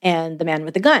themselves and the man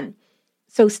with the gun.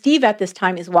 So Steve at this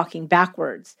time is walking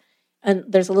backwards, and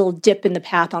there's a little dip in the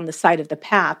path on the side of the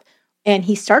path, and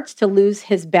he starts to lose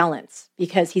his balance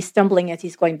because he's stumbling as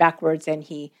he's going backwards, and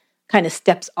he kind of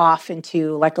steps off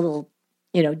into like a little,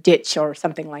 ditch or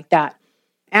something like that.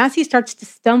 As he starts to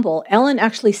stumble, Ellen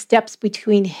actually steps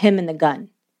between him and the gun.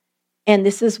 And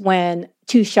this is when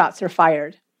 2 shots are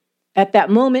fired. At that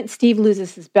moment, Steve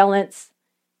loses his balance.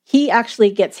 He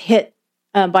actually gets hit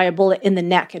by a bullet in the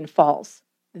neck and falls.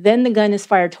 Then the gun is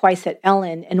fired twice at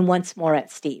Ellen and once more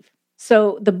at Steve.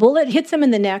 So the bullet hits him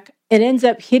in the neck. It ends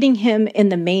up hitting him in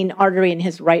the main artery in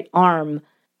his right arm.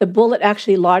 The bullet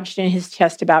actually lodged in his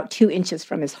chest about 2 inches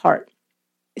from his heart.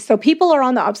 So people are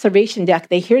on the observation deck.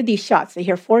 They hear these shots. They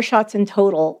hear 4 shots in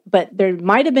total, but there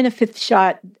might have been a 5th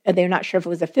shot. They're not sure if it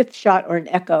was a 5th shot or an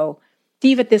echo.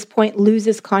 Steve at this point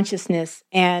loses consciousness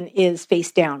and is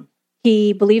face down.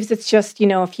 He believes it's just,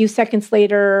 a few seconds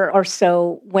later or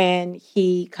so when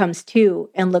he comes to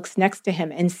and looks next to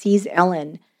him and sees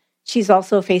Ellen. She's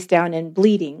also face down and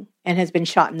bleeding and has been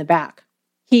shot in the back.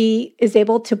 He is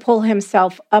able to pull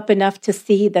himself up enough to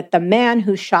see that the man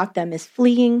who shot them is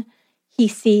fleeing. He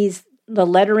sees the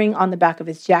lettering on the back of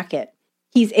his jacket.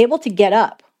 He's able to get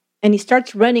up, and he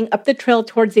starts running up the trail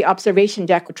towards the observation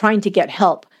deck, trying to get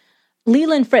help.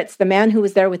 Leland Fritz, the man who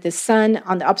was there with his son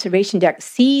on the observation deck,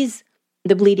 sees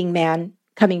the bleeding man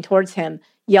coming towards him,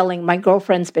 yelling, "My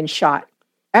girlfriend's been shot."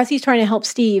 As he's trying to help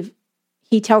Steve,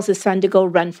 he tells his son to go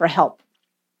run for help.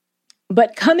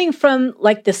 But coming from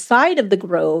the side of the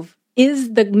grove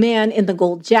is the man in the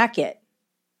gold jacket.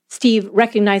 Steve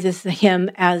recognizes him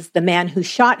as the man who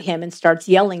shot him and starts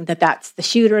yelling that that's the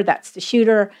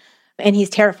shooter. And he's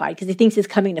terrified because he thinks he's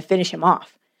coming to finish him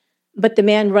off. But the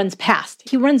man runs past.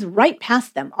 He runs right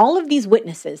past them. All of these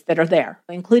witnesses that are there,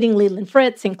 including Leland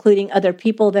Fritz, including other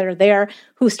people that are there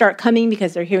who start coming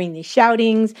because they're hearing these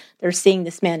shoutings. They're seeing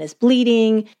this man is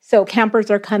bleeding. So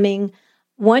campers are coming.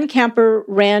 One camper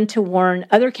ran to warn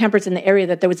other campers in the area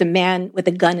that there was a man with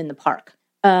a gun in the park.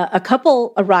 A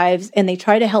couple arrives and they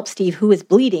try to help Steve, who is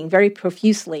bleeding very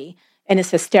profusely and is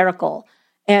hysterical.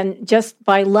 And just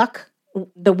by luck,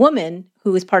 the woman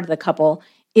who is part of the couple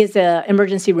is an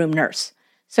emergency room nurse.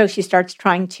 So she starts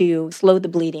trying to slow the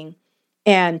bleeding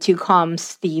and to calm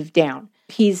Steve down.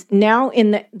 He's now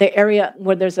in the area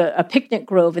where there's a picnic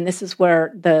grove, and this is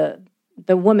where the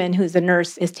woman who's a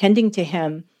nurse is tending to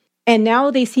him. And now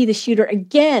they see the shooter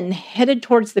again headed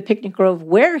towards the picnic grove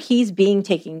where he's being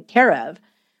taken care of.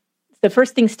 The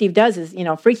first thing Steve does is,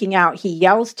 freaking out, he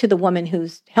yells to the woman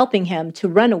who's helping him to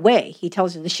run away. He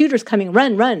tells her, the shooter's coming,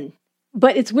 run, run.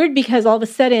 But it's weird because all of a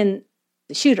sudden,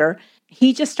 the shooter,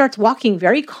 he just starts walking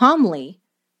very calmly,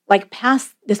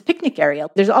 past this picnic area.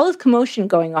 There's all this commotion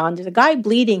going on. There's a guy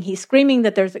bleeding. He's screaming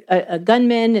that there's a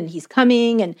gunman and he's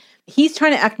coming. And he's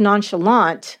trying to act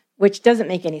nonchalant, which doesn't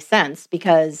make any sense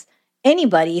because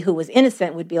anybody who was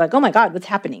innocent would be like, oh my God, what's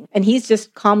happening? And he's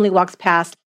just calmly walks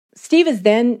past. Steve is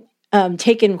then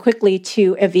taken quickly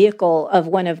to a vehicle of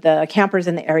one of the campers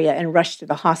in the area and rushed to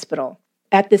the hospital.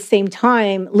 At the same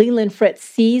time, Leland Fritz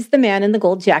sees the man in the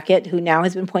gold jacket, who now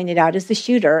has been pointed out as the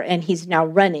shooter, and he's now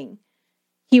running.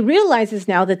 He realizes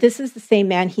now that this is the same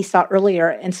man he saw earlier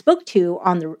and spoke to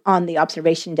on the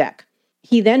observation deck.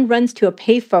 He then runs to a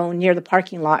payphone near the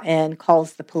parking lot and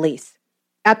calls the police.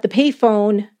 At the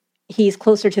payphone, he's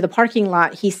closer to the parking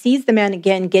lot. He sees the man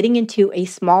again getting into a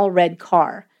small red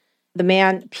car. The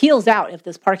man peels out of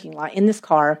this parking lot in this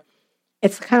car.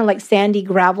 It's kind of like sandy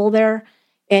gravel there.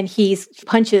 And he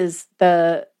punches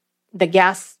the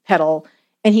gas pedal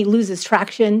and he loses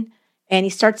traction and he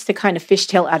starts to kind of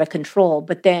fishtail out of control.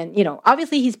 But then,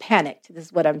 obviously he's panicked. This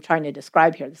is what I'm trying to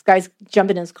describe here. This guy's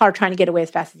jumping in his car, trying to get away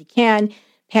as fast as he can,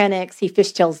 panics, he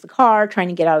fishtails the car, trying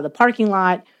to get out of the parking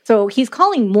lot. So he's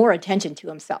calling more attention to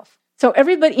himself. So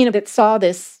everybody, that saw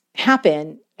this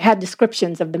happen had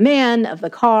descriptions of the man, of the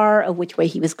car, of which way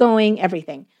he was going,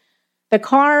 everything. The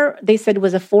car, they said,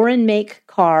 was a foreign make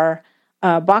car,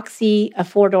 boxy, a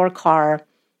 4-door car,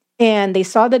 and they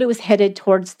saw that it was headed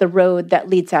towards the road that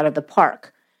leads out of the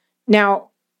park. Now,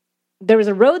 there was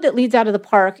a road that leads out of the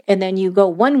park, and then you go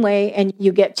one way and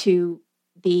you get to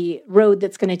the road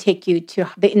that's going to take you to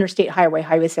the interstate highway,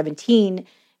 Highway 17,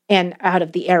 and out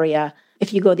of the area.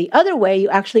 If you go the other way, you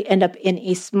actually end up in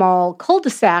a small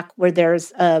cul-de-sac where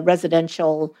there's a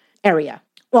residential area.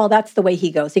 Well, that's the way he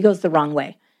goes. He goes the wrong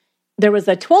way. There was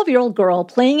a 12-year-old girl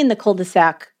playing in the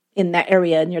cul-de-sac in that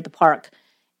area near the park,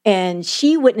 and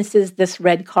she witnesses this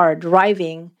red car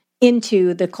driving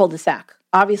into the cul-de-sac.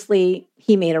 Obviously,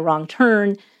 he made a wrong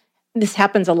turn. This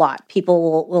happens a lot.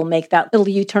 People will make that little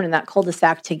U-turn in that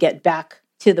cul-de-sac to get back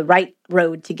to the right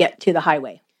road to get to the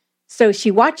highway. So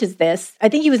she watches this. I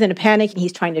think he was in a panic and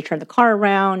he's trying to turn the car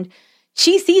around.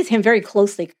 She sees him very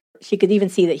closely. She could even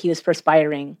see that he was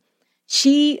perspiring.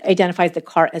 She identifies the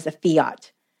car as a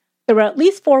Fiat. There were at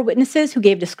least 4 witnesses who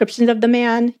gave descriptions of the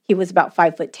man. He was about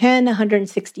 5'10",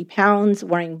 160 pounds,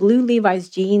 wearing blue Levi's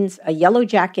jeans, a yellow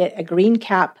jacket, a green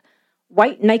cap,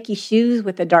 white Nike shoes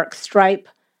with a dark stripe.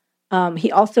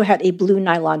 He also had a blue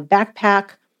nylon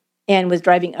backpack and was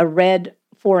driving a red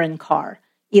foreign car,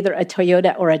 either a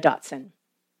Toyota or a Datsun.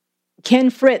 Ken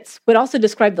Fritz would also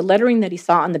describe the lettering that he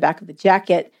saw on the back of the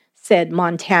jacket said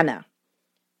Montana,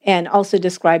 and also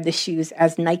described the shoes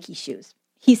as Nike shoes.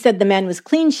 He said the man was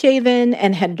clean-shaven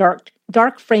and had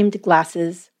dark-framed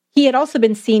glasses. He had also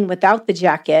been seen without the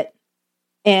jacket,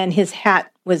 and his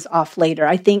hat was off later.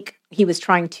 I think he was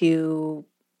trying to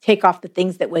take off the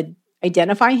things that would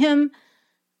identify him,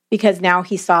 because now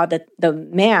he saw that the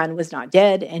man was not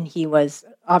dead, and he was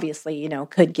obviously,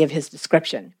 could give his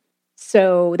description.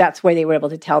 So that's where they were able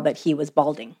to tell that he was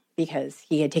balding, because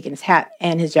he had taken his hat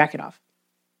and his jacket off.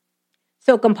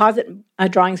 So composite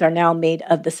drawings are now made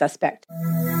of the suspect.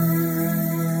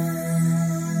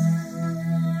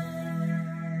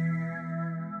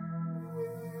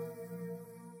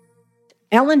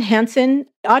 Ellen Hansen,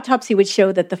 autopsy would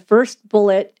show that the first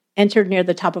bullet entered near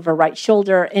the top of her right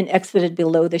shoulder and exited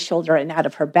below the shoulder and out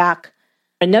of her back.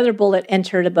 Another bullet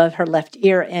entered above her left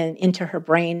ear and into her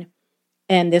brain.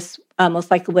 And this most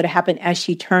likely would have happened as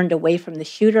she turned away from the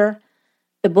shooter.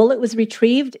 The bullet was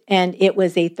retrieved, and it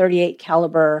was a .38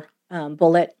 caliber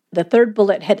bullet. The third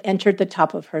bullet had entered the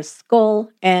top of her skull,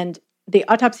 and the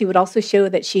autopsy would also show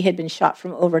that she had been shot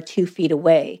from over 2 feet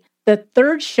away. The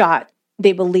third shot,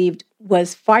 they believed,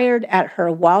 was fired at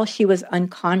her while she was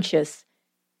unconscious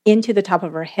into the top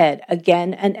of her head.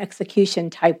 Again, an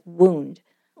execution-type wound,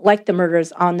 like the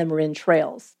murders on the Marin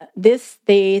trails. This,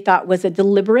 they thought, was a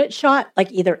deliberate shot,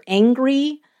 like either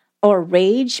angry or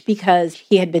rage because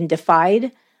he had been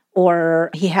defied,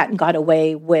 or he hadn't got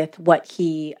away with what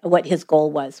his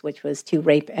goal was, which was to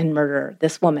rape and murder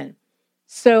this woman.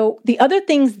 So the other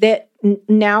things that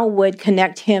now would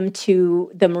connect him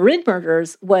to the Marin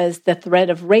murders was the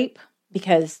threat of rape,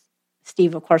 because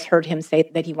Steve, of course, heard him say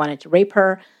that he wanted to rape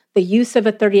her, the use of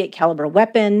a .38 caliber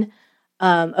weapon,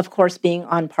 of course, being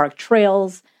on park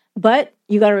trails. But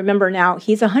you got to remember now,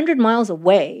 he's 100 miles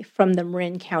away from the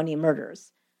Marin County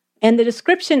murders. And the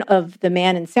description of the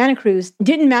man in Santa Cruz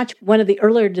didn't match one of the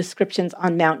earlier descriptions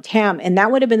on Mount Tam, and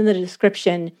that would have been the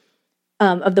description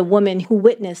of the woman who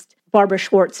witnessed Barbara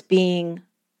Schwartz being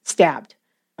stabbed.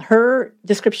 Her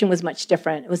description was much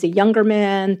different. It was a younger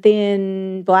man,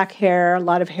 thin, black hair, a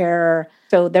lot of hair.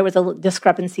 So there was a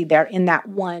discrepancy there in that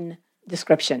one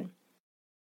description.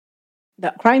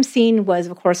 The crime scene was,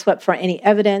 of course, swept for any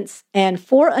evidence, and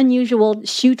 4 unusual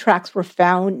shoe tracks were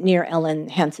found near Ellen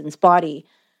Hansen's body.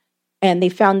 And they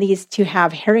found these to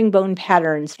have herringbone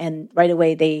patterns, and right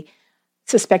away they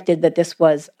suspected that this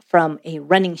was from a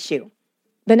running shoe.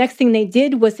 The next thing they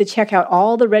did was to check out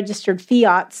all the registered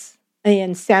Fiats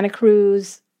in Santa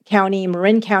Cruz County,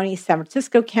 Marin County, San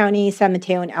Francisco County, San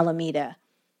Mateo, and Alameda.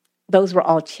 Those were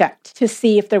all checked to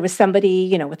see if there was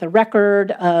somebody, with a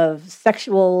record of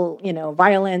sexual,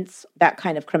 violence, that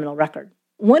kind of criminal record.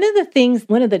 One of the things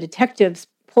one of the detectives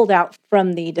pulled out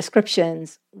from the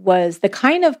descriptions was the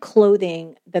kind of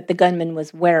clothing that the gunman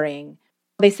was wearing.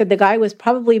 They said the guy was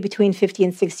probably between 50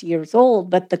 and 60 years old,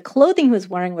 but the clothing he was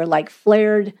wearing were like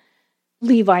flared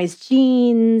Levi's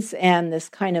jeans and this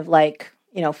kind of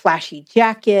flashy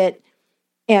jacket.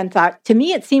 And thought, to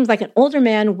me, it seems like an older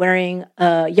man wearing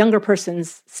a younger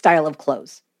person's style of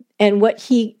clothes. And what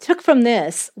he took from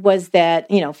this was that,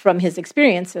 from his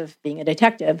experience of being a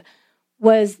detective,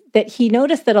 was that he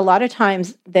noticed that a lot of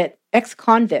times that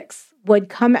ex-convicts would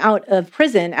come out of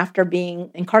prison after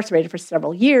being incarcerated for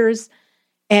several years,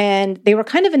 and they were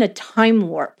kind of in a time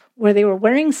warp where they were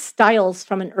wearing styles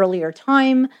from an earlier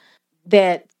time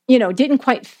that, didn't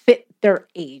quite fit their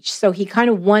age. So he kind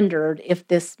of wondered if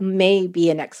this may be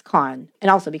an ex-con,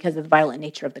 and also because of the violent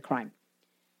nature of the crime.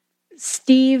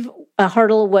 Steve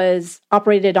Hartle was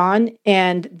operated on,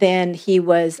 and then he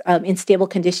was in stable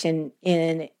condition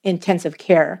in intensive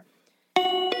care.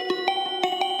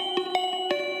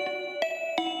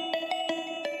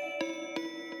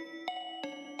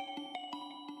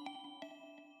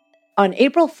 On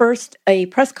April 1st, a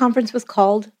press conference was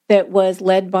called that was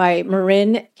led by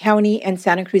Marin County and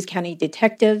Santa Cruz County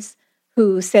detectives,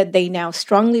 who said they now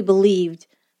strongly believed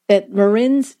that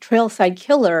Marin's trailside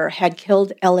killer had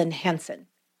killed Ellen Hansen.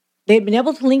 They had been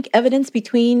able to link evidence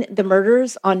between the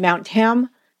murders on Mount Tam,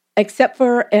 except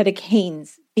for Etta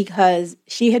Keynes, because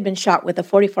she had been shot with a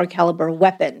 .44 caliber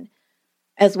weapon,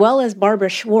 as well as Barbara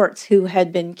Schwartz, who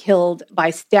had been killed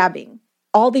by stabbing.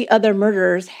 All the other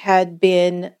murders had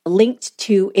been linked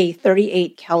to a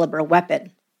 .38 caliber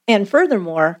weapon. And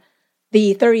furthermore,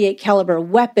 the .38 caliber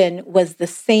weapon was the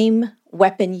same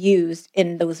weapon used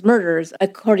in those murders,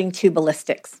 according to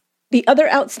ballistics. The other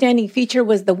outstanding feature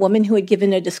was the woman who had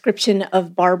given a description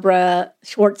of Barbara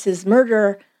Schwartz's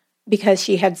murder because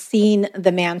she had seen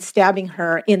the man stabbing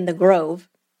her in the Grove.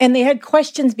 And they had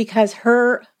questions because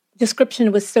her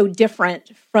description was so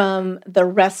different from the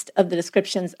rest of the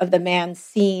descriptions of the man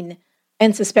seen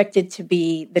and suspected to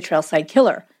be the trailside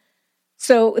killer.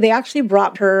 So they actually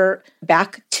brought her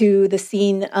back to the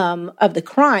scene of the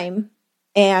crime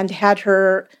and had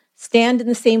her stand in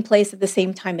the same place at the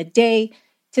same time of day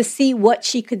to see what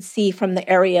she could see from the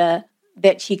area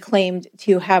that she claimed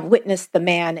to have witnessed the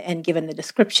man and given the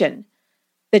description.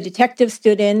 The detective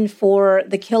stood in for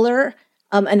the killer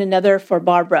and another for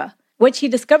Barbara. What she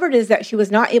discovered is that she was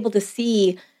not able to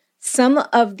see some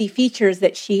of the features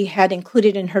that she had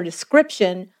included in her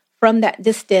description from that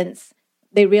distance.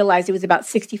 They realized it was about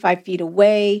 65 feet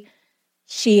away.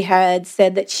 She had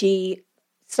said that she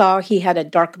saw he had a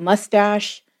dark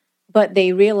mustache, but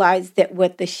they realized that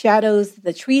with the shadows,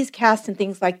 the trees cast and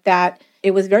things like that,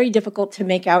 it was very difficult to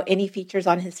make out any features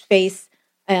on his face,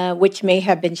 which may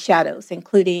have been shadows,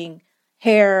 including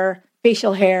hair,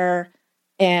 facial hair,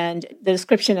 and the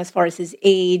description as far as his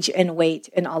age and weight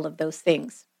and all of those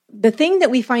things. The thing that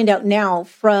we find out now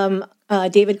from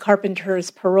David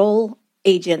Carpenter's parole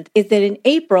agent is that in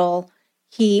April,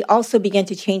 he also began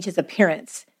to change his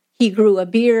appearance. He grew a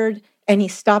beard and he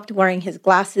stopped wearing his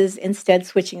glasses, instead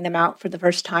switching them out for the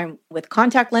first time with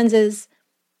contact lenses.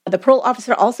 The parole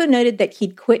officer also noted that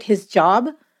he'd quit his job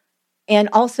and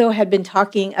also had been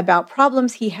talking about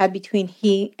problems he had between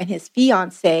he and his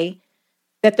fiancée,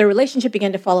 that their relationship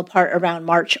began to fall apart around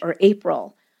March or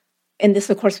April. And this,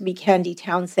 of course, would be Candy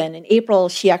Townsend. In April,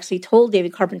 she actually told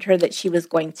David Carpenter that she was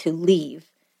going to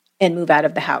leave and move out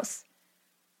of the house.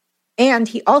 And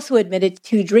he also admitted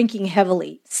to drinking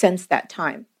heavily since that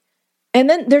time. And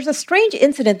then there's a strange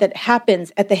incident that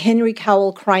happens at the Henry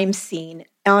Cowell crime scene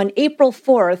on April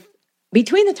 4th,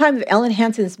 between the time of Ellen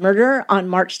Hansen's murder on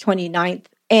March 29th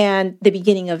and the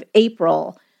beginning of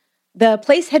April. The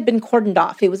place had been cordoned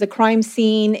off. It was a crime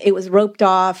scene. It was roped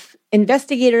off.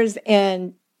 Investigators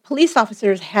and police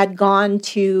officers had gone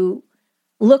to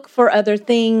look for other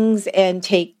things and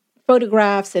take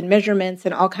photographs and measurements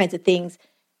and all kinds of things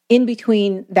in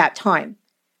between that time.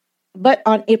 But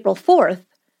on April 4th,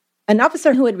 an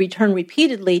officer who had returned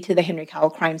repeatedly to the Henry Cowell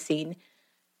crime scene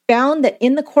found that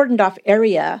in the cordoned off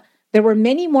area, there were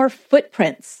many more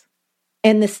footprints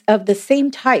of the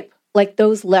same type like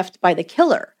those left by the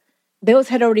killer. Those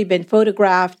had already been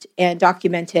photographed and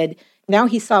documented. Now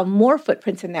he saw more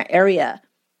footprints in that area.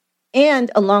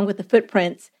 And along with the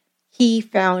footprints, he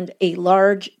found a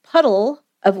large puddle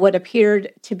of what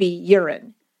appeared to be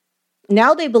urine.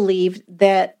 Now they believed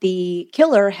that the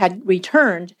killer had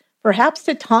returned, perhaps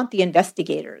to taunt the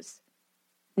investigators.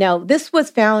 Now, this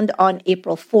was found on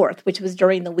April 4th, which was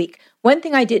during the week. One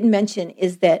thing I didn't mention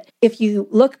is that if you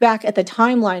look back at the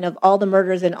timeline of all the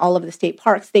murders in all of the state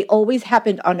parks, they always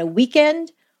happened on a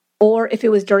weekend, or if it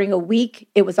was during a week,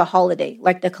 it was a holiday,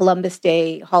 like the Columbus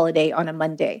Day holiday on a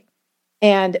Monday.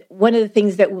 And one of the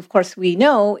things that, of course, we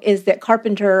know is that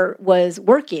Carpenter was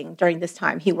working during this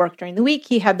time. He worked during the week.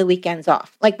 He had the weekends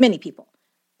off, like many people.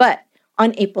 But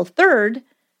on April 3rd,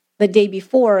 the day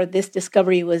before this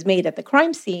discovery was made at the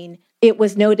crime scene, it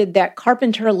was noted that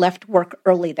Carpenter left work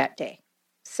early that day.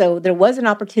 So there was an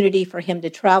opportunity for him to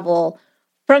travel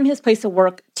from his place of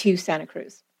work to Santa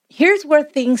Cruz. Here's where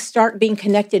things start being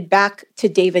connected back to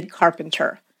David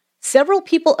Carpenter. Several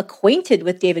people acquainted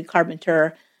with David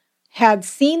Carpenter had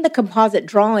seen the composite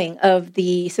drawing of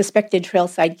the suspected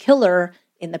trailside killer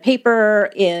in the paper,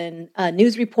 in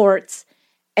news reports,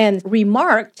 and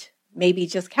remarked, maybe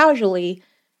just casually,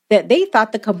 that they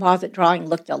thought the composite drawing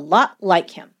looked a lot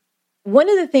like him. One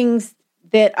of the things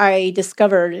that I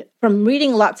discovered from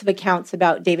reading lots of accounts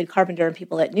about David Carpenter and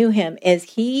people that knew him is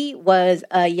he was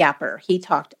a yapper. He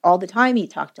talked all the time. He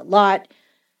talked a lot.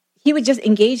 He would just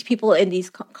engage people in these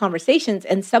conversations,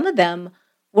 and some of them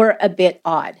were a bit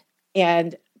odd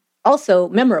and also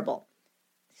memorable.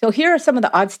 So here are some of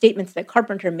the odd statements that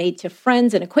Carpenter made to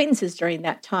friends and acquaintances during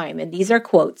that time, and these are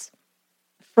quotes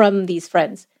from these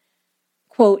friends.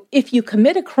 Quote, "If you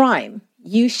commit a crime,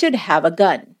 you should have a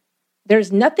gun.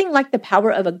 There's nothing like the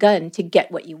power of a gun to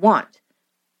get what you want."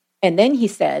 And then he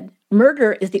said,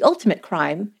 "Murder is the ultimate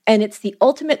crime, and it's the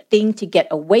ultimate thing to get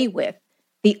away with,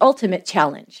 the ultimate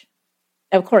challenge."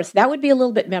 Of course, that would be a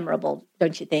little bit memorable,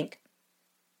 don't you think?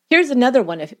 Here's another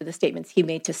one of the statements he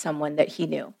made to someone that he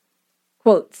knew.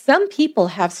 Quote, "Some people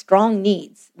have strong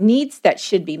needs that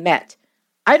should be met.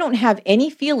 I don't have any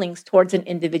feelings towards an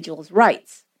individual's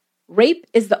rights. Rape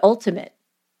is the ultimate.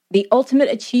 The ultimate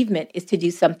achievement is to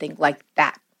do something like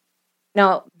that."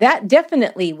 Now, that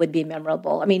definitely would be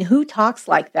memorable. I mean, who talks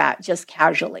like that just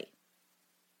casually?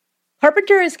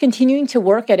 Carpenter is continuing to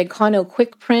work at Econo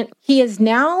Quick Print. He is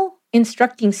now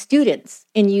instructing students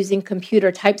in using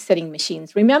computer typesetting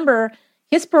machines. Remember,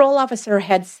 his parole officer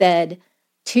had said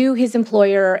to his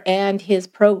employer and his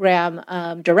program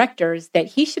directors that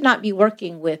he should not be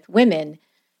working with women.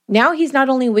 Now he's not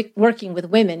only working with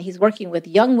women, he's working with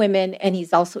young women, and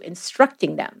he's also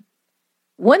instructing them.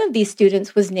 One of these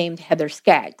students was named Heather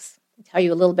Skaggs. I'll tell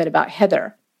you a little bit about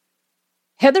Heather.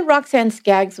 Heather Roxanne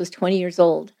Skaggs was 20 years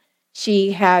old.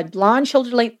 She had blonde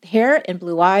shoulder-length hair and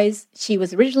blue eyes. She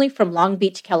was originally from Long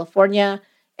Beach, California,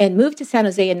 and moved to San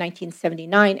Jose in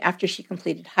 1979 after she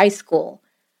completed high school.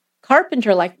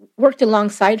 Carpenter worked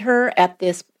alongside her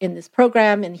in this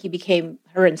program, and he became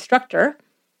her instructor.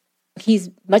 He's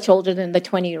much older than the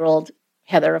 20-year-old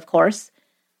Heather, of course.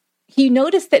 He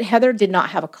noticed that Heather did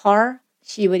not have a car.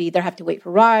 She would either have to wait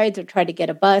for rides or try to get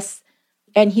a bus,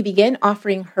 and he began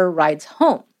offering her rides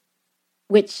home,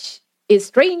 which is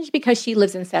strange because she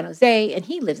lives in San Jose and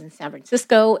he lives in San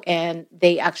Francisco, and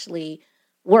they actually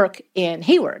work in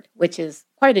Hayward, which is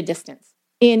quite a distance.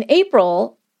 In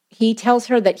April, he tells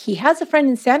her that he has a friend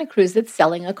in Santa Cruz that's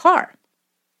selling a car.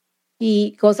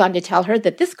 He goes on to tell her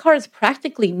that this car is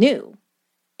practically new,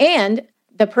 and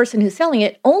the person who's selling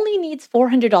it only needs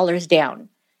 $400 down,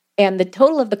 and the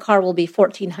total of the car will be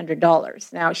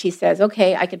 $1,400. Now, she says,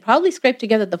 okay, I could probably scrape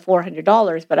together the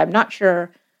 $400, but I'm not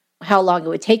sure how long it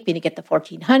would take me to get the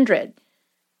 $1,400.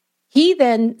 He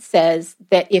then says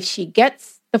that if she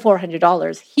gets the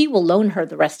 $400, he will loan her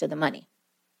the rest of the money.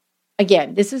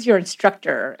 Again, this is your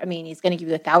instructor. I mean, he's going to give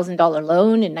you a $1,000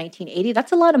 loan in 1980.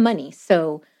 That's a lot of money,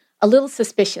 so a little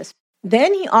suspicious.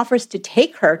 Then he offers to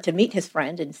take her to meet his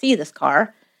friend and see this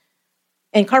car.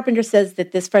 And Carpenter says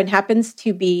that this friend happens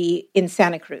to be in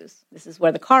Santa Cruz. This is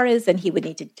where the car is, and he would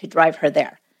need to drive her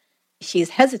there.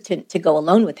 She's hesitant to go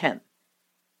alone with him.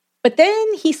 But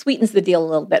then he sweetens the deal a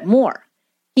little bit more.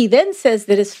 He then says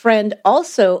that his friend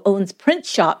also owns print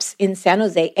shops in San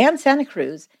Jose and Santa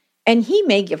Cruz, and he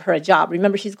may give her a job.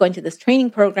 Remember, she's going to this training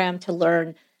program to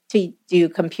learn to do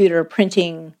computer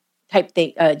printing type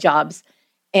jobs.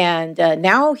 And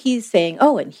now he's saying,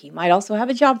 oh, and he might also have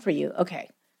a job for you. Okay,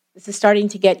 this is starting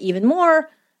to get even more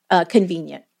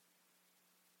convenient.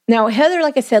 Now, Heather,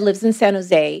 like I said, lives in San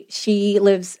Jose. She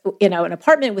lives in an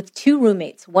apartment with two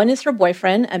roommates. One is her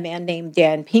boyfriend, a man named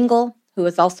Dan Pingle, who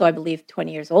is also, I believe,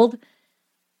 20 years old.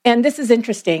 And this is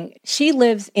interesting. She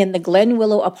lives in the Glen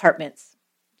Willow Apartments.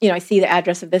 I see the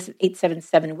address of this at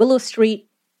 877 Willow Street,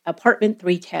 apartment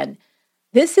 310.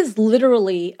 This is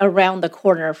literally around the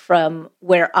corner from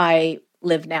where I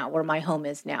live now, where my home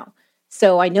is now.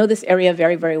 So I know this area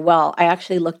very, very well. I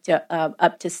actually looked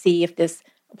up to see if this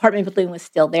apartment building was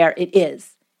still there. It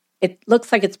is. It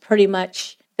looks like it's pretty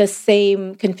much the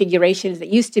same configuration as it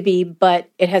used to be, but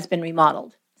it has been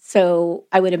remodeled. So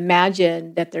I would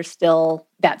imagine that there's still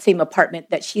that same apartment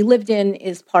that she lived in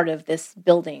is part of this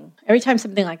building. Every time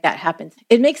something like that happens,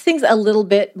 it makes things a little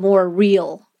bit more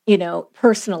real,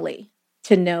 personally,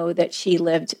 to know that she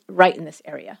lived right in this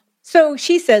area. So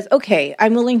she says, okay,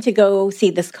 I'm willing to go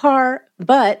see this car,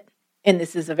 but, and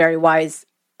this is a very wise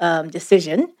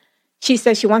decision, she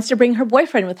says she wants to bring her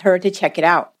boyfriend with her to check it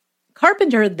out.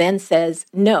 Carpenter then says,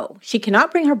 no, she cannot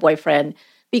bring her boyfriend.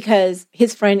 because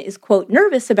his friend is, quote,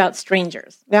 nervous about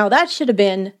strangers. Now, that should have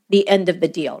been the end of the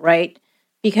deal, right?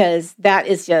 Because that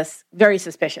is just very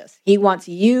suspicious. He wants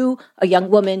you, a young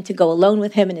woman, to go alone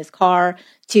with him in his car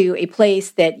to a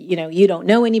place that, you don't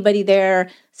know anybody there,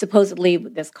 supposedly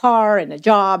with this car and a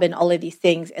job and all of these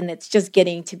things. And it's just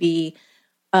getting to be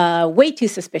way too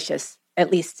suspicious,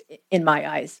 at least in my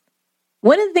eyes.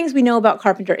 One of the things we know about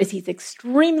Carpenter is he's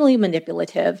extremely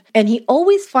manipulative, and he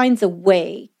always finds a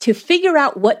way to figure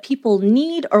out what people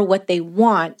need or what they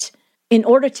want in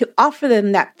order to offer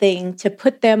them that thing to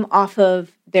put them off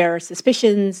of their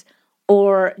suspicions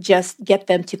or just get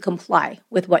them to comply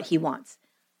with what he wants.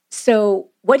 So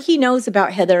what he knows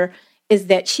about Heather is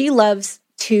that she loves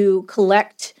to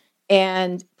collect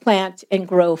and plant and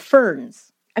grow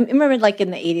ferns. I remember like in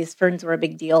the 80s, ferns were a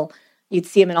big deal. You'd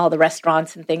see them in all the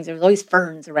restaurants and things. There was always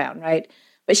ferns around, right?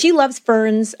 But she loves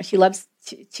ferns. She loves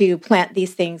to plant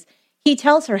these things. He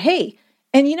tells her, hey,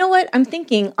 and you know what? I'm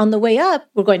thinking on the way up,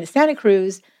 we're going to Santa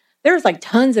Cruz. There's like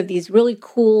tons of these really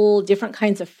cool, different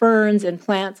kinds of ferns and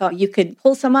plants. You could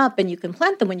pull some up and you can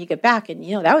plant them when you get back. And,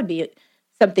 that would be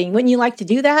something. Wouldn't you like to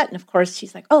do that? And of course,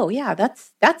 she's like, oh, yeah,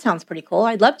 that sounds pretty cool.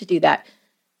 I'd love to do that.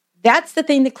 That's the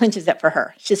thing that clinches it for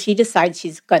her. She decides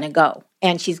she's going to go.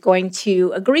 And she's going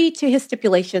to agree to his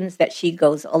stipulations that she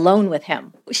goes alone with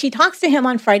him. She talks to him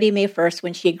on Friday, May 1st,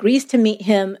 when she agrees to meet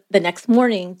him the next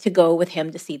morning to go with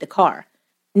him to see the car.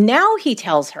 Now he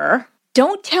tells her,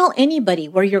 don't tell anybody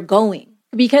where you're going,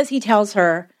 because he tells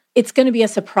her it's going to be a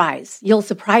surprise. You'll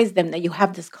surprise them that you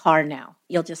have this car now.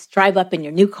 You'll just drive up in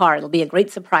your new car. It'll be a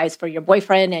great surprise for your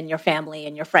boyfriend and your family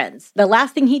and your friends. The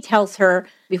last thing he tells her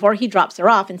before he drops her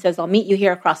off and says, I'll meet you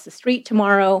here across the street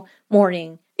tomorrow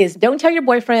morning, is don't tell your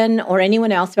boyfriend or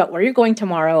anyone else about where you're going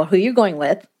tomorrow or who you're going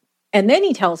with. And then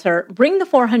he tells her, bring the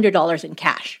 $400 in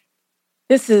cash.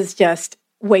 This is just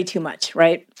way too much,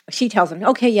 right? She tells him,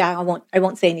 okay, yeah, I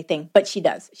won't say anything, but she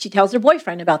does. She tells her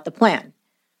boyfriend about the plan.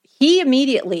 He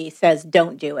immediately says,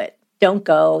 don't do it. Don't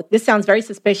go. This sounds very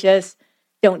suspicious.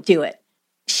 Don't do it.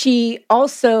 She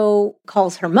also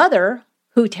calls her mother,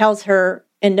 who tells her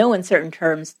in no uncertain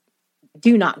terms,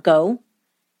 do not go.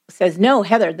 Says, no,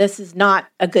 Heather, this is not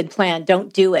a good plan.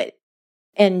 Don't do it.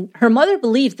 And her mother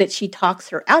believes that she talks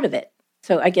her out of it.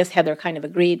 So I guess Heather kind of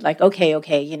agreed, like,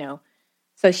 okay,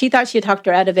 So she thought she had talked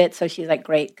her out of it. So she's like,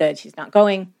 great, good. She's not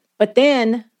going. But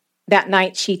then that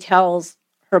night she tells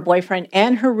her boyfriend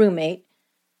and her roommate,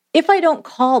 if I don't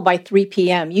call by 3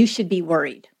 p.m., you should be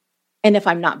worried. And if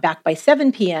I'm not back by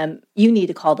 7 p.m., you need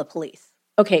to call the police.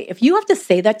 Okay, if you have to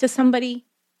say that to somebody,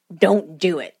 don't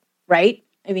do it, right?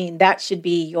 I mean, that should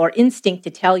be your instinct to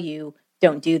tell you,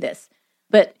 don't do this.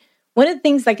 But one of the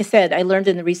things, like I said, I learned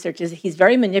in the research is he's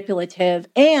very manipulative,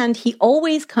 and he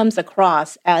always comes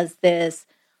across as this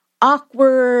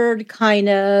awkward kind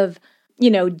of,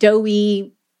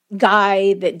 doughy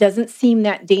guy that doesn't seem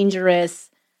that dangerous.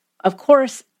 Of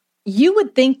course, you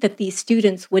would think that these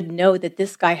students would know that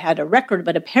this guy had a record,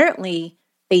 but apparently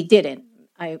they didn't.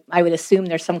 I would assume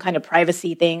there's some kind of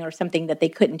privacy thing or something that they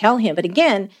couldn't tell him. But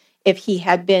again, if he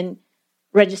had been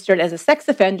registered as a sex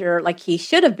offender like he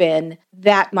should have been,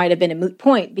 that might have been a moot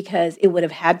point because it would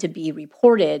have had to be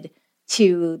reported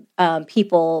to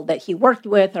people that he worked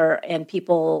with and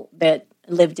people that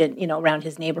lived in, around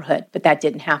his neighborhood. But that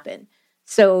didn't happen.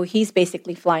 So he's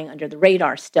basically flying under the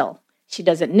radar still. She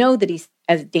doesn't know that he's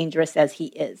as dangerous as he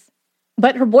is.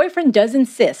 But her boyfriend does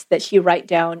insist that she write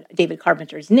down David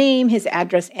Carpenter's name, his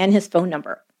address, and his phone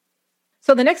number.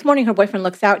 So the next morning, her boyfriend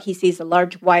looks out. He sees a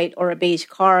large white or a beige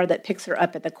car that picks her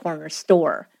up at the corner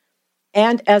store.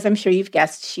 And as I'm sure you've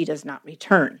guessed, she does not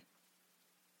return.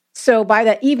 So by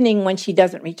that evening, when she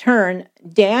doesn't return,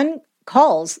 Dan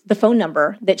calls the phone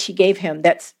number that she gave him.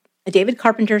 That's David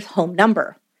Carpenter's home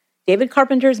number. David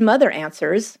Carpenter's mother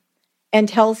answers and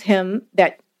tells him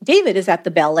that David is at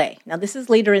the ballet. Now, this is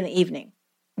later in the evening.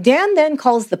 Dan then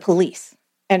calls the police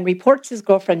and reports his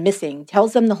girlfriend missing,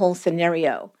 tells them the whole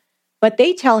scenario. But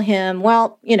they tell him,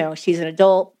 well, she's an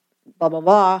adult, blah, blah,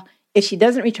 blah. If she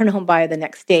doesn't return home by the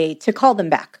next day, to call them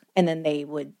back. And then they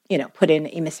would, put in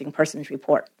a missing persons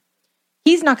report.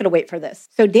 He's not going to wait for this.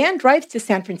 So Dan drives to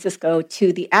San Francisco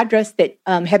to the address that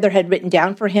Heather had written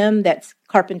down for him. That's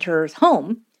Carpenter's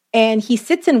home. And he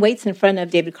sits and waits in front of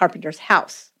David Carpenter's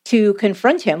house to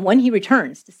confront him when he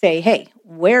returns to say, hey,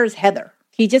 where's Heather?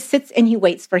 He just sits and he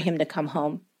waits for him to come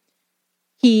home.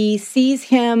 He sees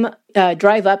him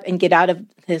drive up and get out of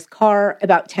his car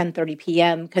about 10:30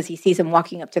 p.m. because he sees him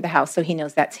walking up to the house, so he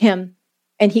knows that's him.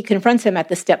 And he confronts him at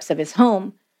the steps of his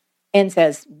home and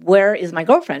says, where is my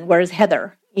girlfriend? Where is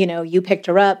Heather? You picked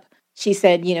her up. She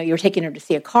said, you're taking her to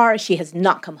see a car. She has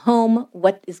not come home.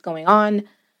 What is going on?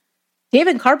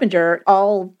 David Carpenter,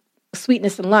 all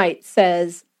sweetness and light,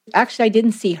 says, actually, I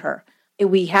didn't see her.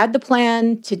 We had the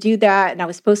plan to do that, and I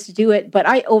was supposed to do it, but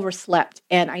I overslept,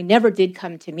 and I never did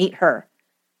come to meet her.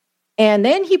 And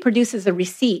then he produces a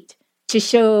receipt to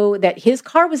show that his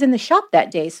car was in the shop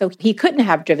that day, so he couldn't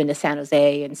have driven to San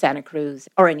Jose and Santa Cruz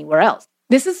or anywhere else.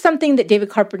 This is something that David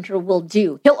Carpenter will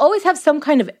do. He'll always have some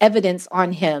kind of evidence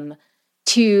on him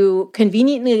to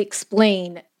conveniently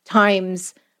explain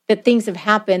times that things have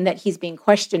happened that he's being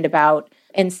questioned about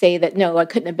and say that, no, it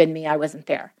couldn't have been me, I wasn't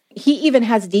there. He even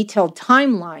has detailed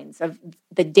timelines of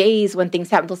the days when things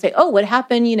happen. He'll say, oh, what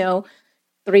happened,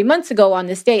 3 months ago on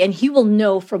this day. And he will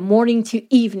know from morning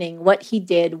to evening what he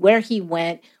did, where he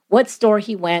went, what store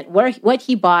he went, what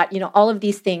he bought, all of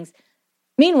these things.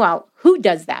 Meanwhile, who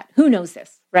does that? Who knows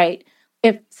this, right?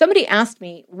 If somebody asked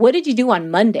me, what did you do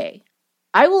on Monday?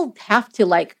 I will have to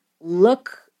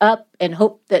look up and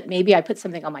hope that maybe I put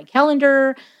something on my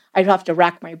calendar. I'd have to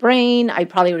rack my brain. I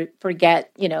probably would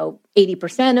forget,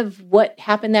 80% of what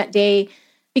happened that day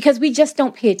because we just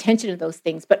don't pay attention to those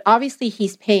things. But obviously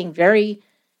he's paying very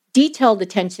detailed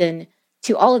attention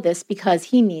to all of this because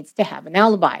he needs to have an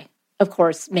alibi. Of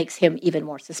course, makes him even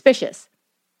more suspicious.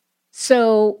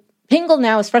 So Pingle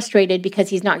now is frustrated because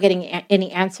he's not getting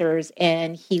any answers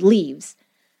and he leaves.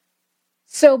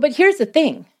 But here's the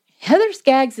thing. Heather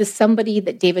Skaggs is somebody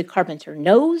that David Carpenter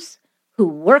knows, who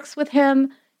works with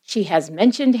him. She has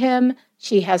mentioned him.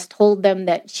 She has told them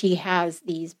that she has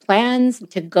these plans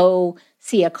to go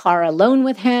see a car alone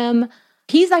with him.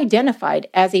 He's identified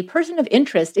as a person of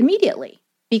interest immediately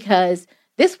because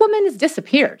this woman has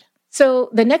disappeared. So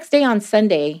the next day on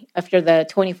Sunday, after the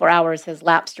 24 hours has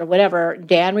lapsed or whatever,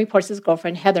 Dan reports his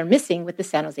girlfriend Heather missing with the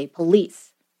San Jose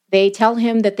police. They tell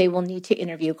him that they will need to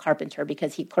interview Carpenter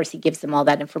because, he gives them all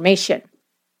that information.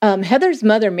 Heather's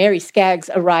mother, Mary Skaggs,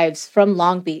 arrives from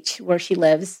Long Beach, where she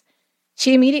lives.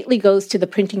 She immediately goes to the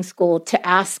printing school to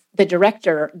ask the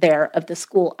director there of the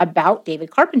school about David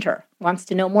Carpenter, wants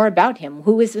to know more about him.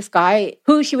 Who is this guy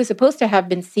who she was supposed to have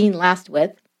been seen last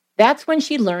with? That's when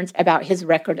she learns about his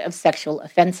record of sexual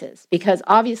offenses, because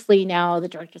obviously now the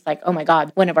director's like, oh my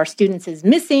God, one of our students is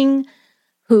missing,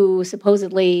 who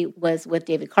supposedly was with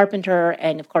David Carpenter.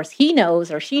 And of course, he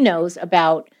knows or she knows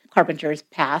about Carpenter's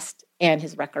past and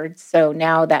his records. So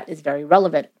now that is very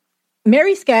relevant.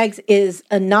 Mary Skaggs is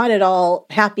not at all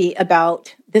happy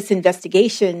about this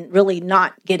investigation really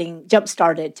not getting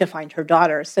jump-started to find her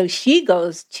daughter. So she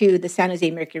goes to the San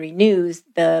Jose Mercury News,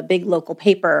 the big local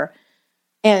paper,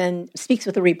 and speaks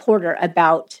with a reporter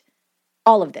about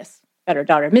all of this. About her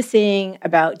daughter missing,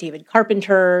 about David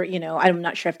Carpenter, I'm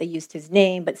not sure if they used his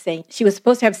name, but saying she was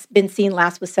supposed to have been seen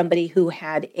last with somebody who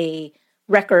had a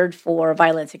record for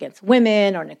violence against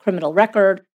women or a criminal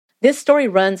record. This story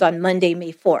runs on Monday,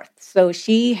 May 4th. So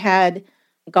she had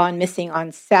gone missing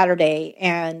on Saturday,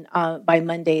 and by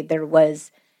Monday there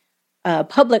was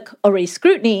public already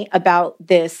scrutiny about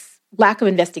this lack of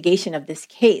investigation of this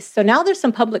case. So now there's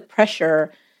some public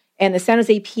pressure, and the San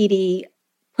Jose PD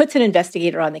puts an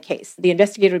investigator on the case. The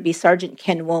investigator would be Sergeant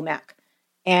Ken Womack,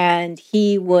 and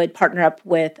he would partner up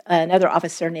with another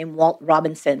officer named Walt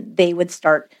Robinson. They would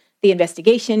start the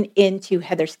investigation into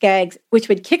Heather Skaggs, which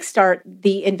would kickstart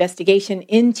the investigation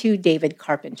into David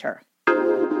Carpenter.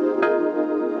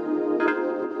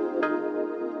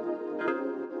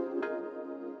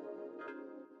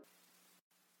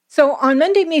 So on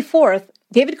Monday, May 4th,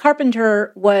 David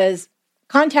Carpenter was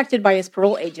contacted by his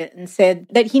parole agent and said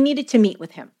that he needed to meet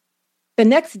with him. The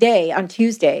next day, on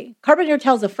Tuesday, Carpenter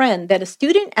tells a friend that a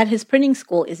student at his printing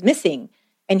school is missing,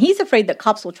 and he's afraid that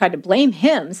cops will try to blame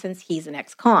him since he's an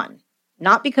ex-con.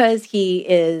 Not because he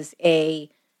is a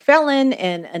felon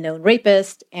and a known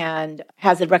rapist and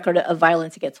has a record of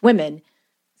violence against women.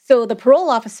 So the parole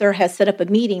officer has set up a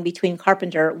meeting between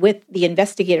Carpenter with the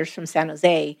investigators from San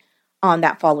Jose on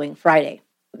that following Friday.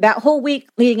 That whole week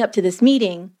leading up to this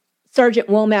meeting, Sergeant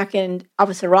Womack and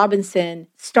Officer Robinson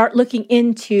start looking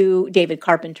into David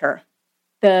Carpenter.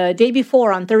 The day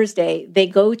before, on Thursday, they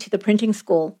go to the printing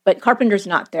school, but Carpenter's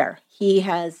not there. He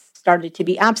has started to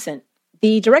be absent.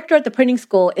 The director at the printing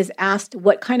school is asked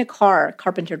what kind of car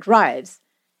Carpenter drives,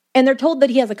 and they're told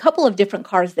that he has a couple of different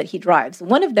cars that he drives.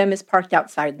 One of them is parked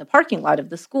outside in the parking lot of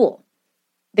the school.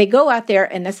 They go out there,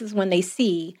 and this is when they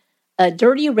see a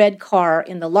dirty red car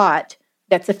in the lot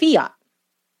that's a Fiat.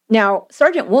 Now,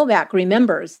 Sergeant Womack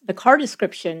remembers the car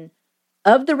description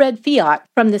of the red Fiat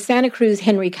from the Santa Cruz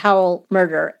Henry Cowell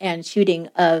murder and shooting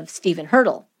of Stephen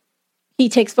Hurdle. He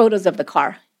takes photos of the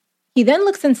car. He then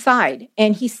looks inside,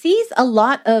 and he sees a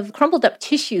lot of crumpled up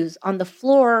tissues on the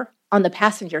floor on the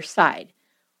passenger side.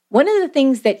 One of the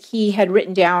things that he had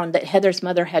written down that Heather's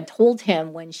mother had told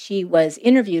him when she was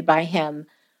interviewed by him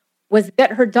was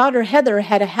that her daughter Heather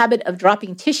had a habit of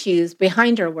dropping tissues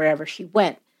behind her wherever she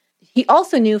went. He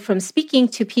also knew from speaking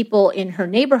to people in her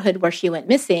neighborhood where she went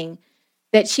missing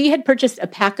that she had purchased a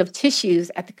pack of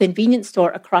tissues at the convenience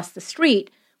store across the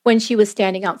street when she was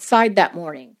standing outside that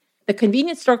morning. The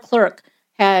convenience store clerk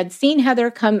had seen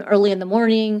Heather come early in the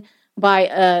morning, buy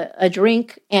a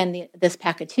drink and this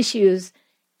pack of tissues,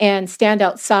 and stand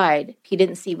outside. He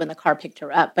didn't see when the car picked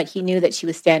her up, but he knew that she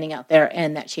was standing out there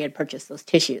and that she had purchased those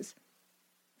tissues.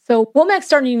 So Womack's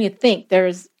starting to think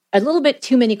there's a little bit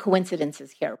too many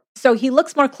coincidences here. So he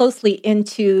looks more closely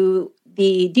into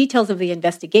the details of the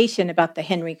investigation about the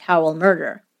Henry Cowell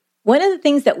murder. One of the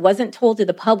things that wasn't told to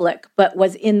the public, but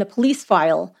was in the police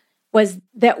file, was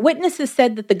that witnesses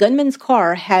said that the gunman's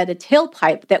car had a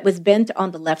tailpipe that was bent on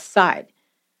the left side.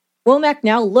 Womack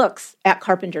now looks at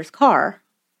Carpenter's car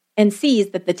and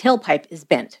sees that the tailpipe is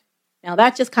bent. Now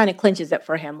that just kind of clinches it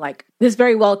for him, like this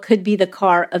very well could be the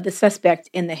car of the suspect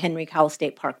in the Henry Cowell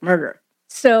State Park murder.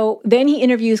 So then he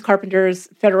interviews Carpenter's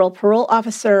federal parole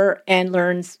officer and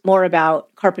learns more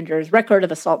about Carpenter's record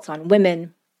of assaults on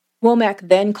women. Womack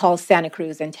then calls Santa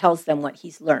Cruz and tells them what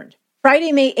he's learned.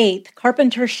 Friday, May 8th,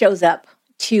 Carpenter shows up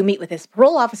to meet with his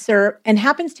parole officer and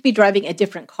happens to be driving a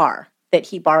different car that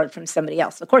he borrowed from somebody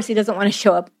else. Of course, he doesn't want to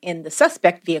show up in the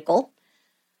suspect vehicle.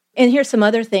 And here's some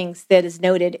other things that is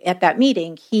noted at that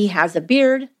meeting. He has a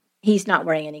beard. He's not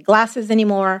wearing any glasses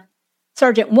anymore.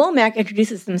 Sergeant Womack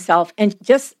introduces himself and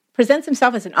just presents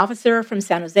himself as an officer from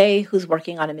San Jose who's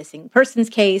working on a missing persons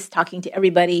case, talking to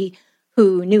everybody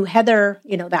who knew Heather,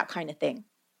 that kind of thing.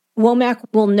 Womack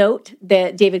will note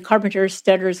that David Carpenter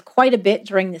stutters quite a bit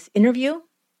during this interview.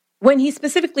 When he's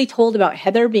specifically told about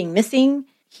Heather being missing,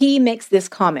 he makes this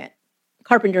comment.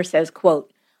 Carpenter says,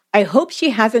 quote, "I hope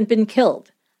she hasn't been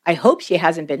killed. I hope she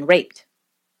hasn't been raped,"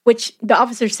 which the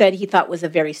officer said he thought was a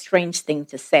very strange thing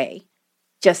to say,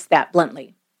 just that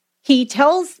bluntly. He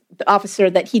tells the officer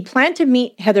that he'd planned to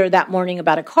meet Heather that morning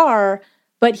about a car,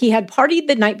 but he had partied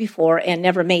the night before and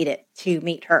never made it to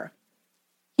meet her.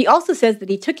 He also says that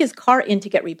he took his car in to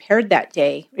get repaired that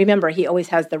day. Remember, he always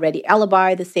has the ready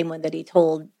alibi, the same one that he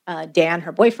told Dan,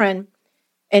 her boyfriend,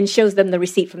 and shows them the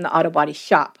receipt from the auto body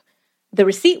shop. The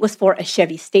receipt was for a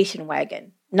Chevy station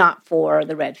wagon, not for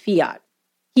the red Fiat.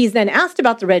 He's then asked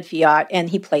about the red Fiat, and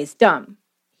he plays dumb.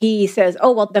 He says,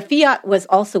 oh, well, the Fiat was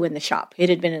also in the shop. It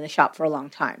had been in the shop for a long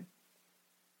time.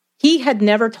 He had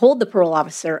never told the parole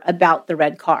officer about the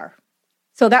red car.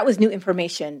 So that was new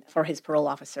information for his parole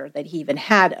officer, that he even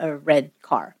had a red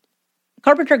car.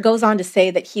 Carpenter goes on to